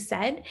 like you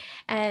said.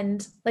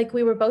 And like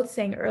we were both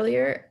saying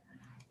earlier,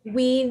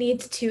 we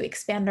need to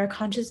expand our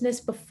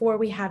consciousness before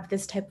we have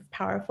this type of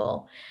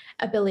powerful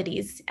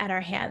abilities at our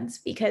hands,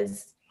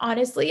 because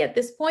honestly, at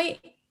this point,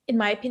 in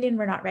my opinion,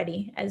 we're not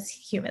ready as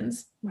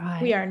humans.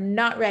 Right. We are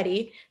not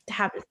ready to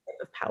have this type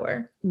of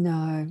power.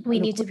 No. We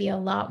need to be a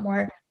lot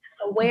more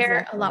aware,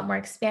 Exactly. a lot more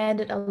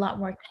expanded, a lot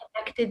more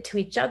connected to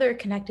each other,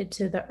 connected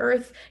to the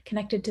earth,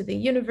 connected to the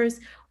universe.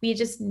 We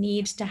just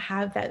need to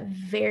have that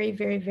very,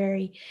 very,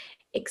 very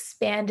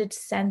expanded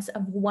sense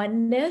of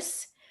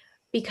oneness,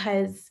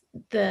 because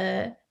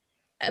the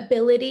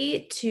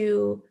ability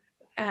to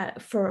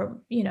for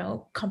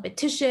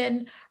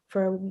competition,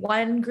 for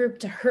one group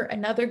to hurt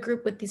another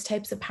group with these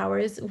types of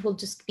powers will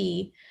just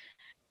be,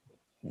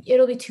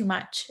 it'll be too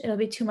much. It'll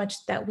be too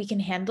much that we can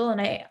handle. And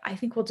I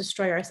think we'll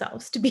destroy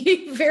ourselves, to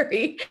be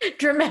very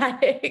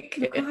dramatic.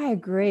 Look, I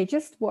agree.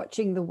 Just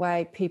watching the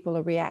way people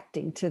are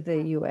reacting to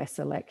the US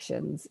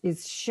elections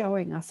is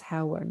showing us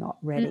how we're not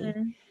ready.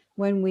 Mm-hmm.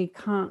 When we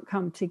can't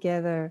come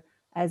together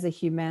as a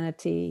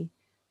humanity,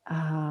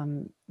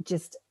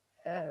 just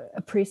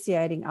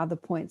appreciating other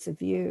points of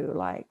view,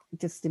 like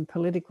just in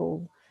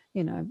political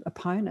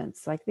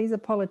opponents. Like, these are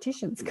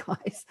politicians,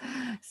 guys.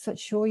 So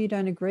sure, you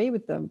don't agree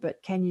with them,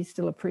 but can you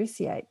still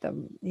appreciate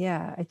them?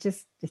 Yeah,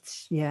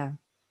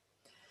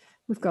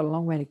 we've got a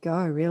long way to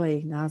go,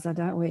 really, Naza,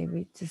 don't we?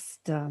 We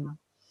just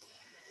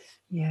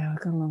we've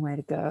got a long way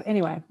to go.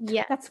 Anyway,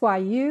 that's why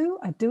you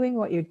are doing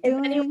what you're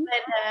doing,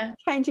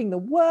 changing the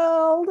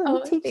world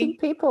and teaching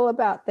people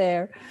about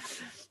their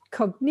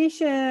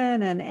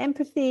cognition and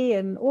empathy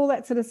and all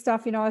that sort of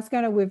stuff. We've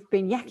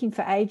been yakking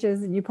for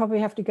ages, and you probably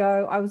have to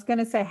go. I was going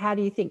to say, how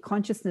do you think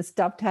consciousness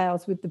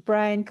dovetails with the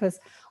brain? Because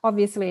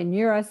obviously in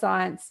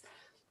neuroscience,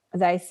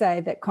 they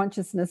say that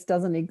consciousness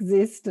doesn't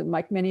exist. And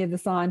like many of the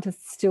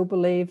scientists still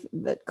believe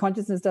that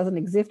consciousness doesn't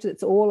exist.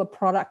 It's all a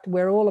product.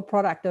 We're all a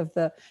product of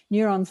the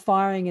neurons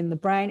firing in the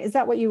brain. Is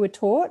that what you were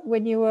taught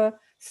when you were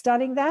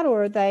studying that?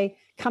 Or are they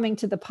coming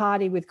to the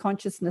party with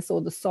consciousness,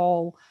 or the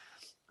soul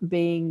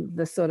being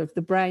the sort of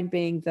the brain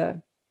being the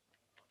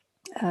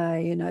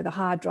the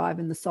hard drive,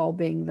 and the soul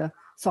being the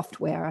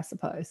software, I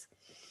suppose?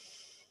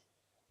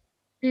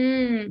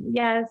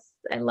 Yes,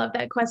 I love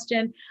that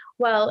question.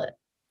 Well,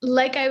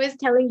 like I was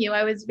telling you,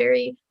 I was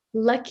very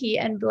lucky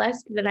and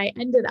blessed that I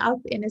ended up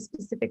in a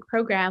specific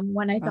program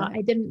when I thought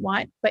I didn't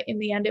want, but in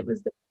the end it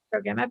was the best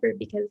program ever,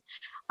 because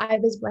I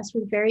was blessed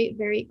with very,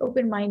 very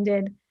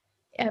open-minded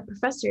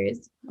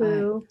professors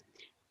who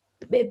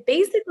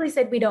basically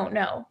said, we don't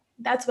know.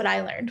 That's what I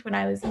learned when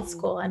I was in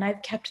school, and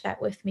I've kept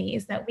that with me,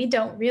 is that we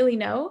don't really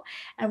know,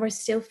 and we're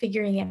still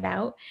figuring it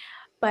out.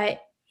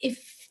 But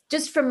if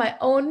just from my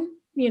own,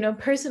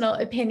 personal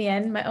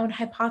opinion, my own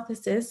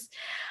hypothesis,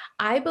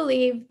 I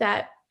believe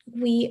that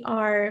we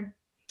are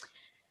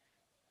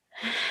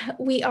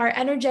we are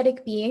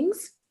energetic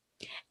beings,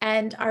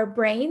 and our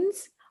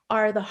brains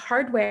are the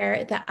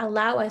hardware that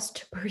allow us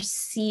to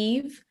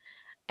perceive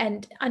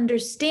and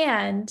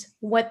understand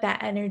what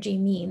that energy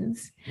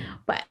means.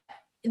 But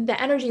the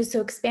energy is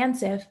so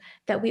expansive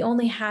that we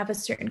only have a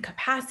certain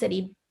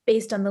capacity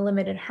based on the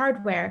limited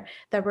hardware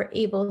that we're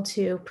able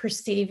to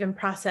perceive and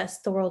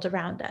process the world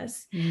around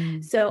us.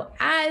 So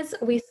as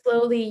we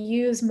slowly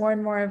use more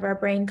and more of our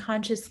brain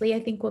consciously, I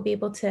think we'll be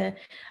able to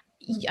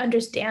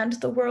understand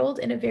the world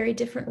in a very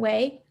different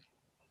way.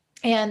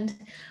 And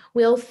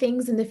will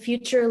things in the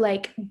future,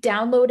 like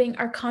downloading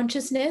our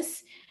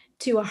consciousness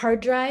to a hard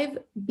drive,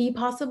 be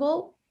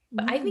possible?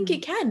 I think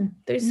it can.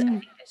 I think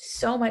there's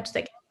so much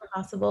that can be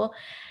possible.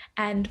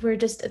 And we're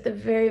just at the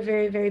very,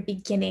 very, very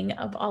beginning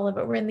of all of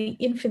it. We're in the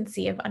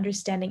infancy of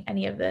understanding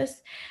any of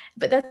this.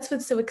 But that's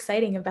what's so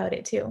exciting about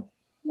it too.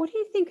 What do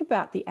you think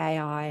about the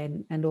AI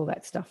and all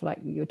that stuff like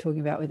you're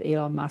talking about with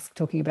Elon Musk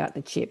talking about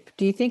the chip?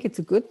 Do you think it's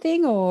a good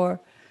thing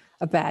or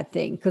a bad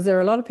thing? Because there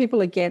are a lot of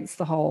people against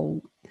the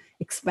whole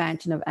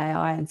expansion of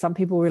AI and some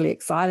people really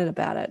excited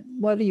about it.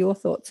 What are your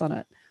thoughts on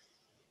it?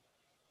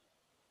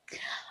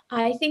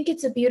 I think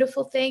it's a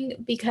beautiful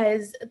thing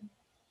because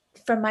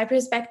from my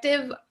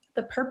perspective,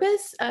 the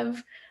purpose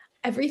of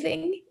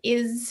everything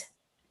is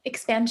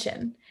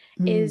expansion,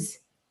 is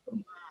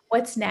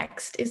what's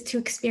next, is to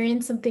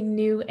experience something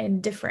new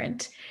and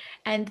different.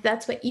 And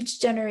that's what each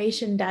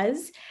generation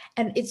does.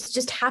 And it's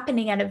just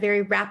happening at a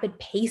very rapid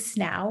pace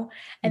now.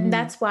 And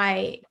that's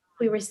why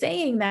we were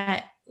saying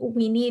that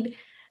we need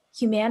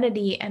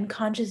humanity and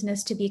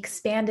consciousness to be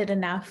expanded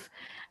enough,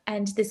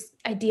 and this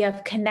idea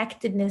of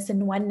connectedness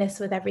and oneness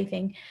with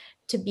everything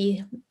to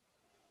be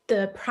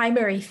the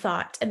primary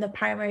thought and the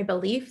primary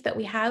belief that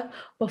we have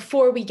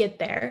before we get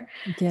there.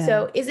 Yeah.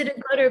 So is it a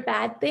good or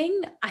bad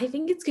thing? I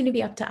think it's going to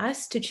be up to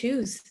us to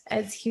choose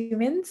as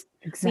humans.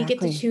 Exactly. We get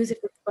to choose if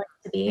it's going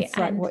to be. It's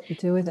like what you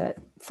do with it.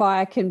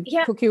 Fire can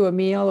cook you a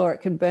meal or it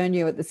can burn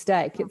you at the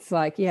stake. It's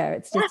like,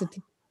 it's just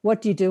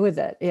what do you do with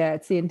it? Yeah,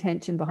 it's the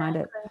intention behind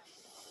it.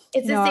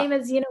 It's the same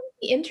as, the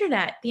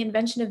internet, the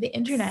invention of the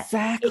internet.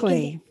 Exactly. It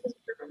can be used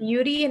for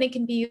beauty and it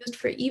can be used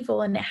for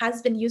evil, and it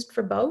has been used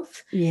for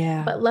both.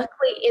 Yeah. But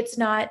luckily it's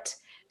not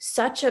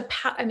such a,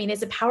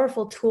 it's a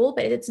powerful tool,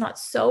 but it's not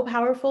so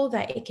powerful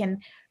that it can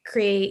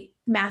create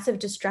massive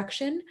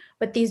destruction.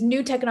 But these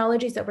new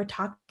technologies that we're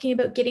talking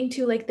about getting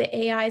to, like the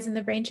AIs and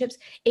the brain chips,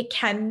 it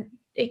can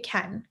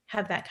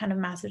have that kind of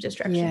massive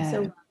destruction. Yeah.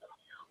 So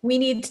we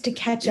need to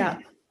catch up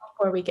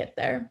before we get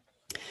there.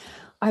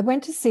 I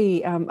went to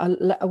see a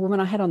woman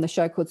I had on the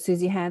show called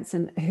Susie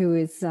Hansen, who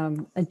is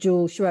a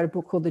jewel. She wrote a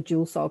book called The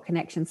Jewel Soul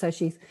Connection. So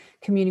she's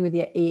communing with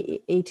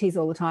the ETs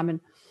all the time. And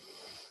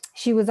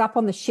she was up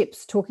on the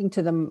ships talking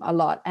to them a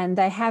lot. And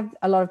they have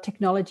a lot of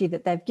technology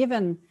that they've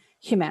given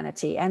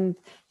humanity. And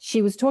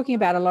she was talking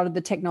about a lot of the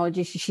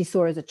technology she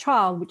saw as a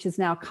child, which is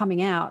now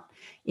coming out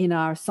in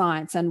our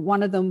science. And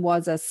one of them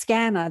was a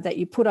scanner that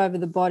you put over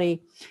the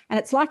body. And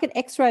it's like an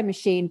X-ray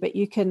machine, but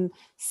you can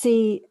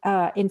see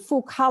in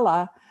full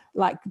color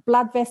like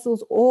blood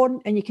vessels,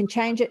 and you can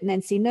change it and then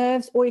see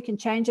nerves, or you can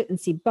change it and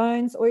see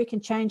bones, or you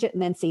can change it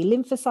and then see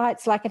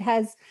lymphocytes. Like it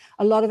has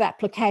a lot of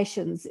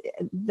applications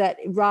that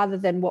rather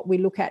than what we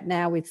look at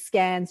now with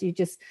scans, you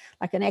just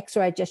like an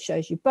X-ray just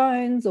shows you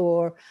bones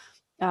or,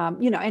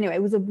 anyway,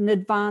 it was an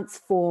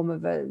advanced form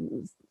of a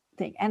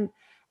thing.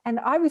 And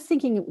I was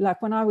thinking,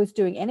 like when I was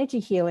doing energy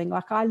healing,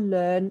 like I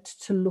learned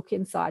to look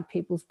inside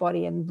people's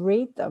body and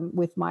read them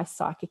with my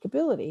psychic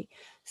ability.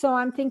 So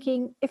I'm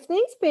thinking, if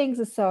these beings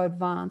are so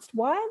advanced,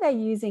 why are they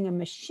using a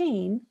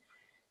machine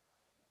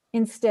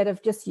instead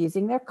of just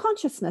using their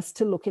consciousness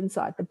to look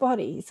inside the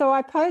body? So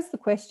I posed the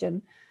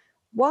question,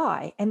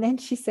 why? And then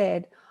she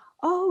said,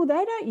 oh,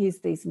 they don't use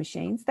these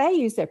machines. They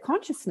use their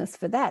consciousness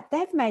for that.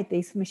 They've made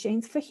these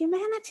machines for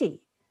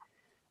humanity.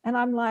 And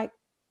I'm like,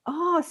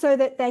 oh, so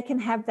that they can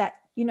have that,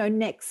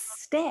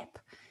 next step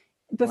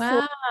before.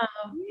 Wow.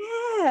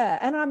 Yeah.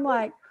 And I'm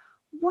like,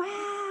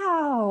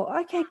 wow,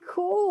 okay,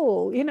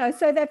 cool.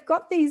 So they've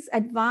got these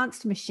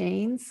advanced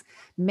machines,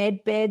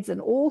 med beds and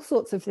all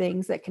sorts of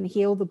things that can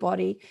heal the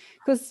body,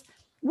 because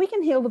we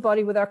can heal the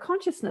body with our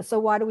consciousness. So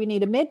why do we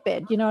need a med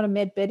bed? You know what a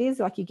med bed is?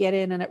 Like you get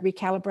in and it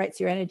recalibrates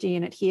your energy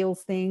and it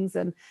heals things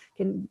and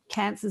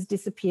cancers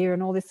disappear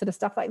and all this sort of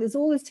stuff. Like there's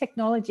all this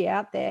technology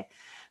out there,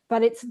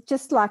 but it's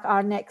just like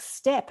our next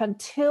step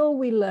until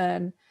we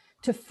learn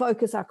to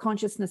focus our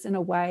consciousness in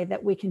a way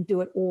that we can do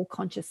it all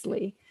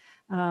consciously.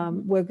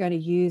 We're going to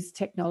use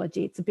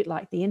technology. It's a bit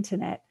like the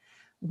internet.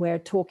 We're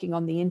talking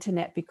on the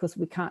internet because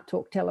we can't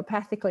talk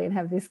telepathically and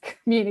have this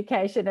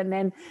communication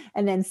and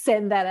then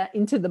send that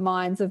into the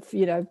minds of,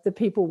 the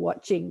people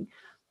watching.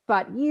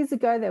 But years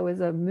ago, there was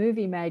a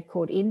movie made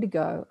called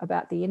Indigo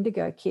about the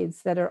Indigo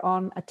kids that are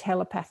on a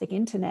telepathic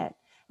internet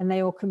and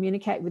they all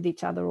communicate with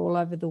each other all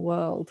over the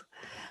world.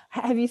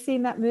 Have you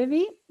seen that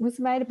movie? It was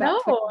made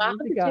about 20 I'll years have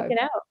to ago. check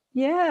it out.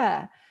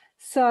 Yeah.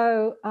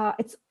 So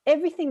it's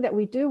everything that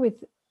we do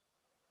with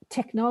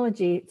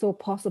technology, it's all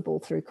possible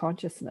through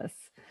consciousness.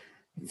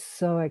 It's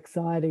so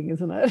exciting,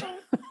 isn't it?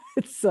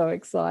 It's so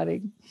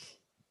exciting.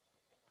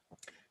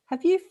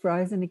 Have you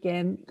frozen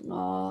again?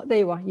 Oh, there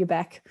you are. You're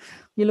back.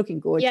 You're looking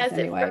gorgeous Yes,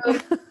 anyway. it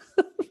froze.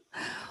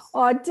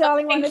 Oh,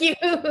 darling, Thank you.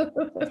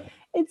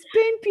 it's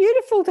been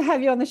beautiful to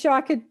have you on the show. I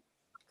could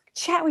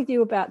chat with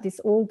you about this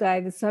all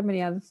day. There's so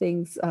many other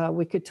things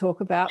we could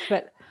talk about,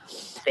 but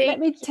let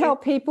me tell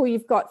people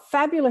you've got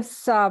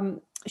fabulous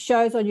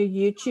shows on your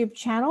YouTube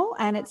channel,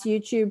 and it's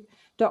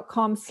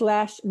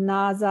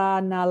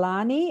youtube.com/Naza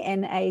Nalani,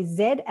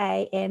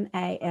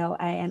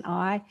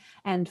 NAZANALANI,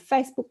 and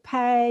Facebook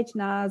page,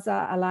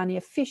 Naza Alani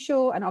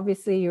Official, and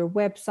obviously your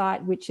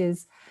website, which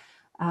is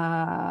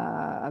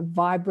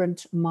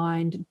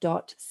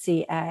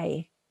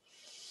vibrantmind.ca.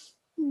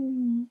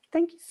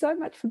 Thank you so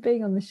much for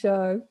being on the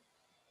show.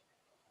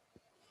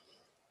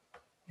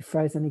 You're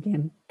frozen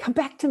again. Come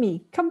back to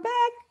me. Come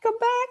back. Come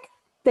back.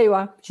 There you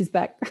are. She's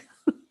back.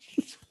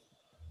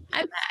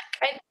 I'm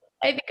back.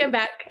 I think I'm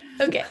back.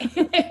 Okay.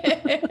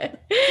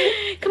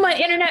 Come on,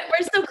 internet.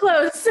 We're so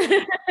close.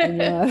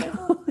 Yeah.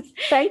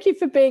 Thank you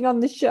for being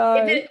on the show.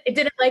 It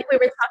didn't like we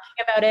were talking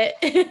about it.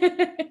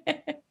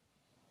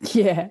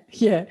 Yeah.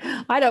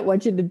 I don't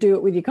want you to do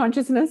it with your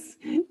consciousness.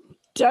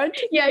 Don't.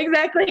 Yeah,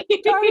 exactly.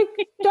 Don't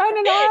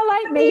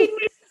annihilate me.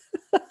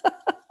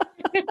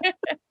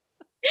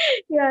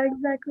 Yeah,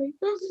 exactly.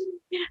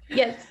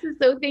 Yes.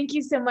 So thank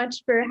you so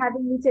much for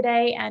having me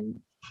today. And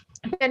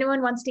if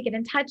anyone wants to get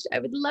in touch, I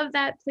would love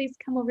that. Please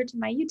come over to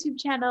my YouTube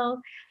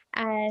channel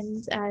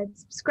and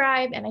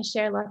subscribe. And I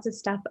share lots of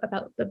stuff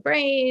about the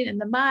brain and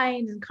the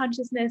mind and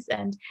consciousness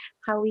and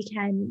how we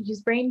can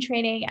use brain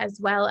training as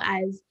well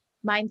as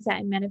mindset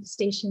and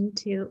manifestation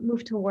to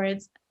move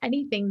towards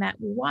anything that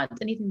we want,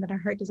 anything that our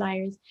heart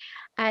desires.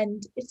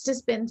 And it's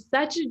just been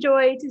such a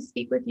joy to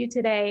speak with you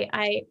today.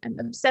 I am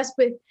obsessed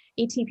with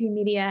ATP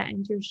Media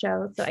and your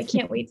show, so I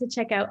can't wait to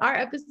check out our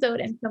episode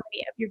and so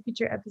many of your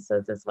future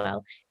episodes as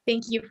well.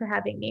 Thank you for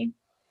having me.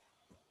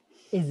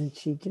 Isn't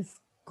she just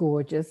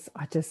gorgeous?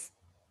 I just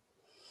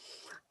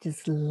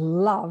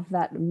love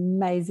that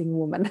amazing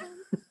woman.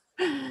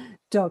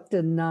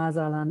 Dr.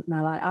 Naza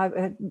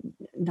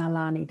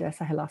Nalani, did I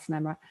say her last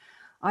name right?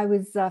 I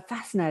was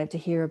fascinated to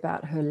hear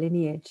about her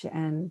lineage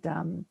and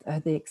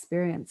the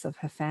experience of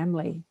her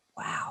family.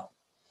 Wow.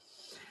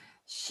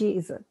 She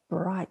is a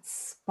bright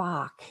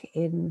spark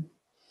in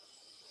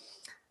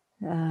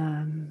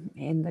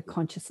the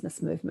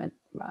consciousness movement.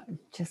 Right?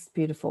 Just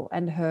beautiful.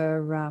 And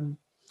her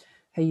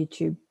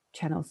YouTube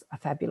channels are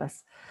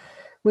fabulous.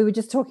 We were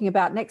just talking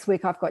about next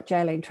week, I've got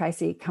Jaylene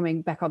Tracy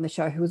coming back on the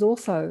show, who was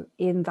also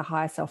in the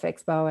Higher Self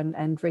Expo.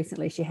 And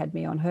recently she had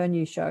me on her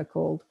new show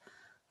called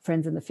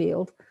Friends in the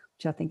Field,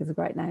 which I think is a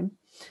great name.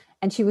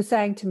 And she was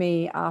saying to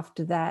me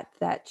after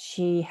that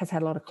she has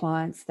had a lot of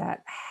clients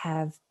that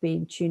have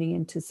been tuning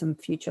into some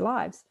future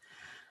lives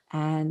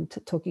and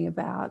talking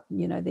about,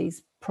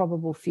 these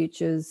probable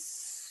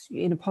futures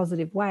in a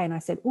positive way. And I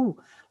said,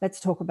 let's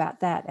talk about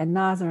that. And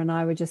Naza and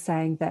I were just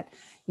saying that,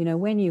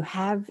 when you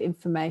have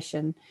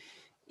information,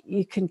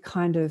 you can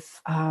kind of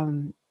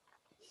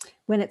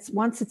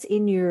it's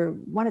in your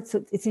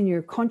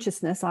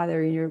consciousness,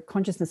 either in your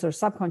consciousness or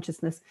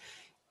subconsciousness,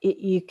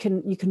 you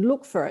can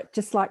look for it,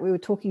 just like we were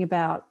talking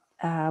about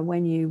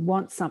when you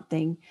want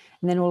something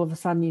and then all of a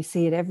sudden you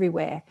see it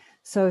everywhere.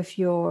 So if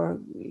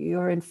you're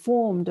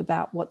informed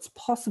about what's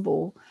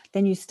possible,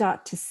 then you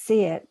start to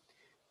see it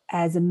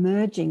as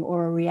emerging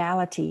or a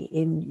reality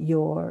in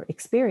your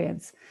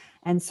experience.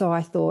 And so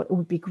I thought it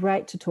would be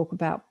great to talk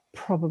about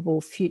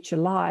probable future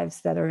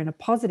lives that are in a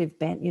positive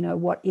bent,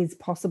 what is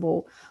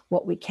possible,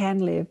 what we can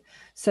live,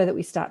 so that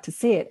we start to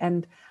see it.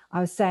 And I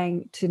was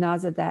saying to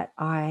Naza that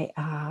I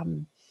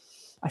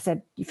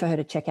said for her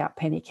to check out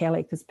Penny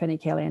Kelly, because Penny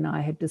Kelly and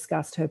I had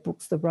discussed her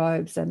books, The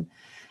Robes, and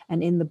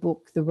in the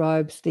book, The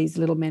Robes, these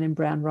little men in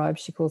brown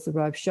robes, she calls the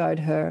robes, showed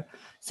her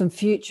some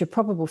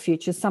probable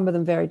futures, some of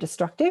them very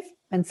destructive,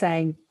 and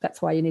saying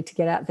that's why you need to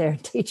get out there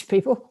and teach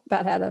people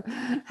about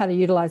how to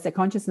utilize their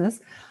consciousness.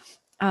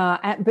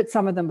 But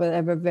some of them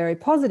were very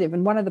positive.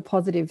 And one of the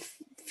positive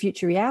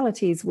future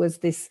realities was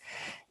this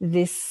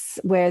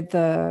where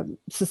the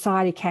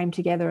society came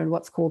together in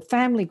what's called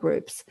family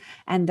groups,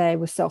 and they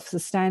were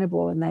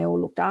self-sustainable and they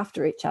all looked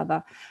after each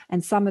other.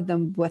 And some of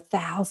them were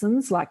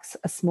thousands, like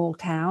a small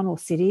town or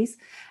cities,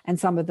 and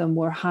some of them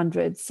were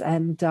hundreds.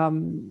 And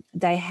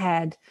they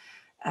had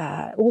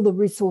all the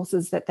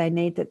resources that they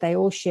need, that they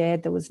all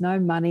shared. There was no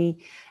money,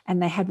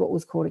 and they had what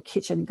was called a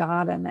kitchen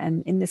garden.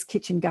 And in this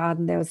kitchen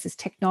garden, there was this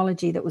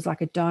technology that was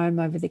like a dome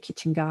over the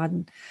kitchen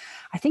garden.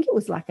 I think it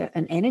was like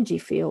an energy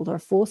field or a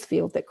force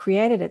field that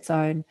created its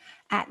own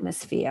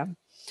atmosphere.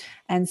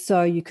 And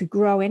so you could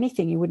grow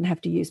anything. You wouldn't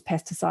have to use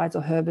pesticides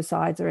or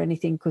herbicides or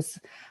anything, because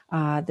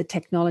the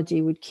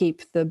technology would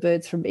keep the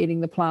birds from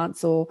eating the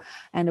plants,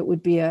 and it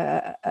would be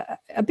a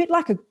bit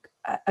like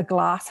a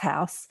glass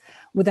house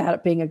without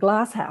it being a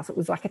glass house. It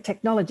was like a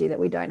technology that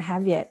we don't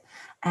have yet.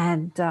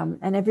 And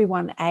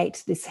everyone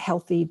ate this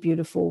healthy,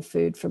 beautiful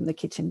food from the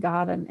kitchen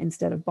garden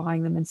instead of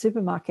buying them in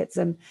supermarkets.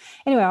 And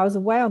anyway, I was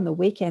away on the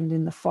weekend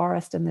in the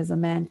forest, and there's a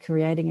man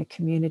creating a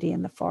community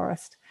in the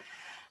forest.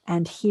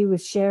 and he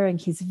was sharing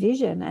his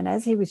vision. And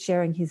as he was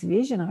sharing his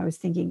vision, I was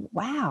thinking,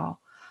 wow,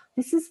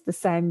 this is the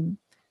same.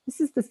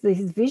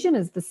 His vision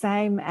is the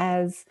same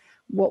as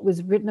what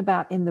was written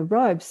about in the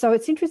robes. So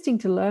it's interesting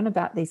to learn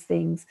about these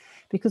things,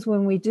 because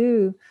when we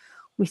do,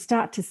 we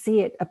start to see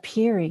it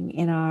appearing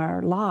in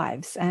our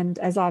lives. And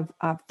as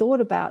I've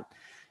thought about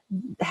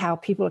how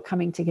people are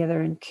coming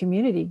together in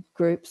community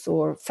groups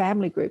or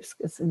family groups,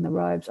 as in the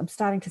robes, I'm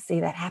starting to see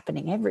that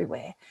happening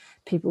everywhere.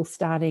 People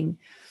starting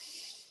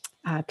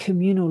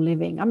communal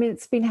living. I mean,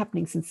 it's been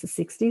happening since the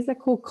 60s. They're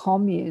called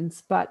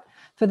communes, but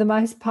for the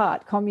most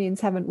part,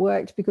 communes haven't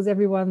worked because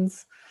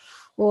everyone's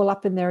all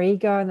up in their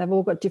ego and they've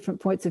all got different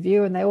points of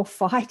view and they all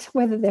fight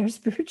whether they're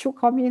spiritual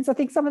communes. I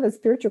think some of the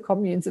spiritual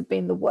communes have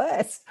been the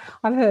worst.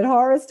 I've heard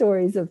horror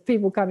stories of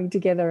people coming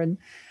together and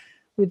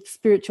with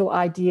spiritual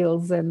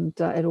ideals, and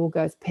it all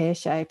goes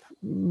pear-shaped.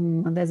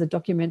 And there's a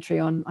documentary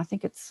on, I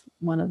think it's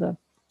one of the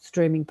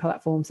streaming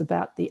platforms,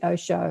 about the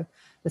Osho,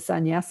 the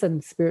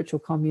Sannyasin spiritual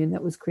commune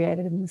that was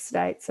created in the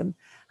States, and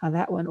how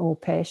that went all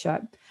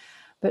pear-shaped.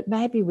 But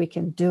maybe we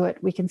can do it.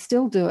 We can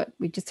still do it.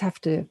 We just have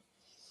to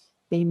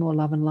be more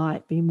love and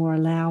light, be more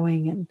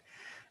allowing,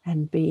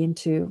 and be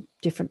into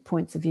different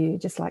points of view,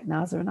 just like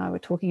Naza and I were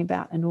talking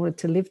about, in order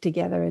to live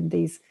together in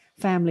these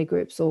family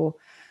groups. Or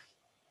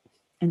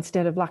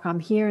instead of, like, I'm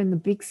here in the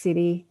big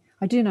city,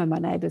 I do know my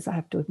neighbours, I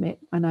have to admit.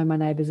 I know my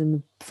neighbours in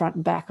the front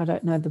and back. I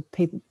don't know the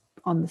people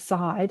on the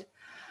side.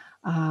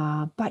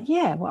 But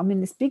yeah, well, I'm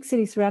in this big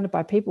city surrounded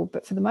by people,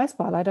 but for the most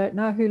part, I don't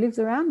know who lives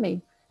around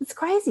me. It's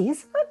crazy,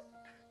 isn't it?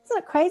 Isn't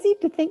it crazy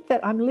to think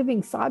that I'm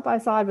living side by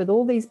side with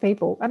all these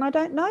people and I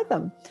don't know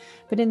them?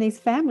 But in these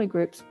family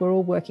groups, we're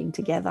all working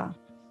together.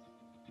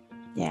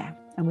 Yeah,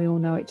 and we all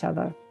know each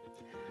other.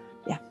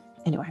 Yeah,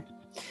 anyway.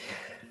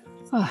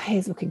 Oh,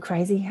 hair's looking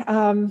crazy.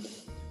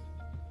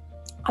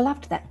 I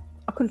loved that.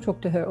 I could have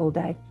talked to her all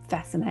day.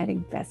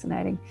 Fascinating,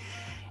 fascinating.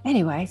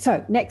 Anyway,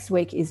 so next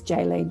week is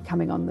Jaylene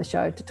coming on the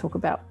show to talk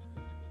about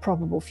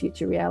probable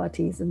future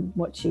realities and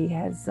what she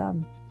has,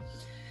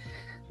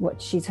 what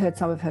she's heard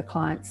some of her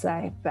clients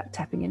say about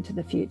tapping into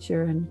the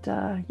future. And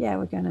yeah,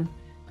 we're going to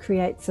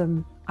create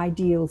some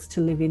ideals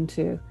to live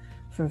into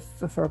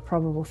for a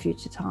probable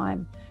future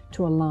time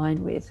to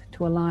align with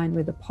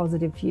a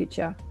positive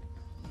future,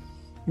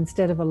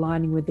 instead of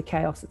aligning with the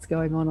chaos that's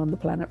going on the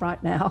planet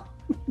right now,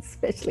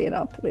 especially in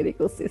our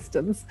political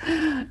systems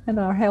and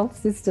our health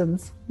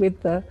systems, with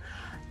the,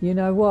 you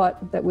know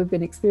what, that we've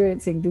been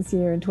experiencing this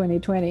year in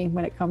 2020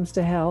 when it comes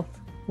to health.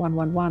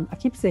 111. I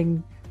keep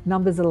seeing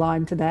numbers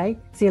align today.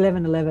 It's the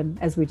 1111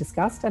 as we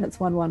discussed, and it's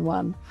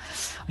 111.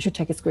 I should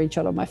take a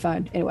screenshot on my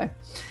phone. Anyway,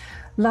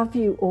 love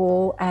you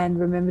all, and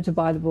remember to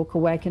buy the book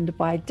Awakened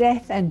by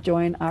Death and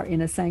join our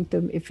inner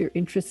sanctum if you're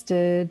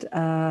interested.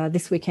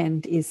 This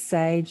weekend is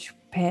Sage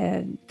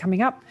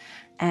coming up,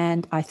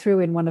 and I threw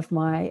in one of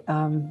my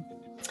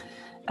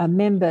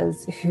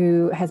members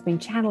who has been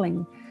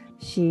channeling.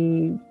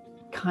 She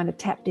kind of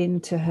tapped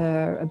into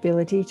her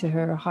ability, to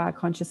her higher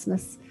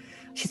consciousness.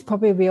 She's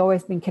probably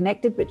always been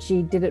connected, but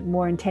she did it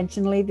more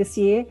intentionally this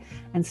year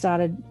and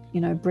started,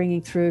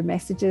 bringing through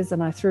messages.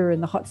 And I threw her in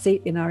the hot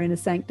seat in our inner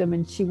sanctum,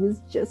 and she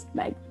was just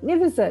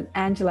magnificent.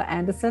 Angela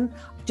Anderson,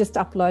 just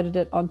uploaded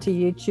it onto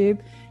YouTube.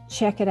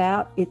 Check it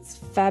out. It's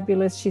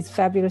fabulous. She's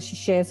fabulous. She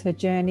shares her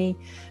journey,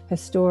 her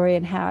story,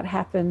 and how it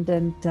happened.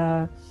 And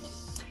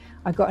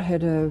I got her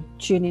to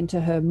tune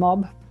into her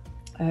mob,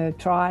 her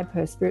tribe,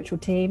 her spiritual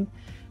team.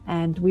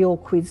 And we all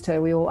quizzed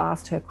her. We all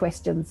asked her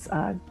questions,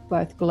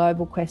 both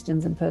global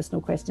questions and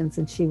personal questions.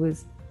 And she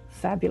was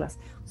fabulous.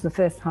 It was the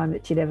first time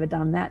that she'd ever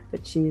done that,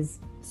 but she's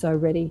so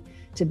ready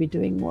to be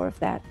doing more of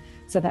that.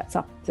 So that's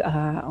up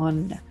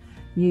on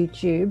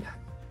YouTube.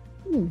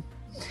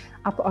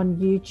 Up on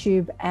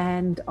YouTube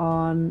and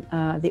on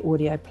the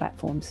audio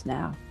platforms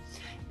now.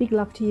 Big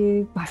love to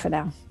you. Bye for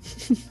now.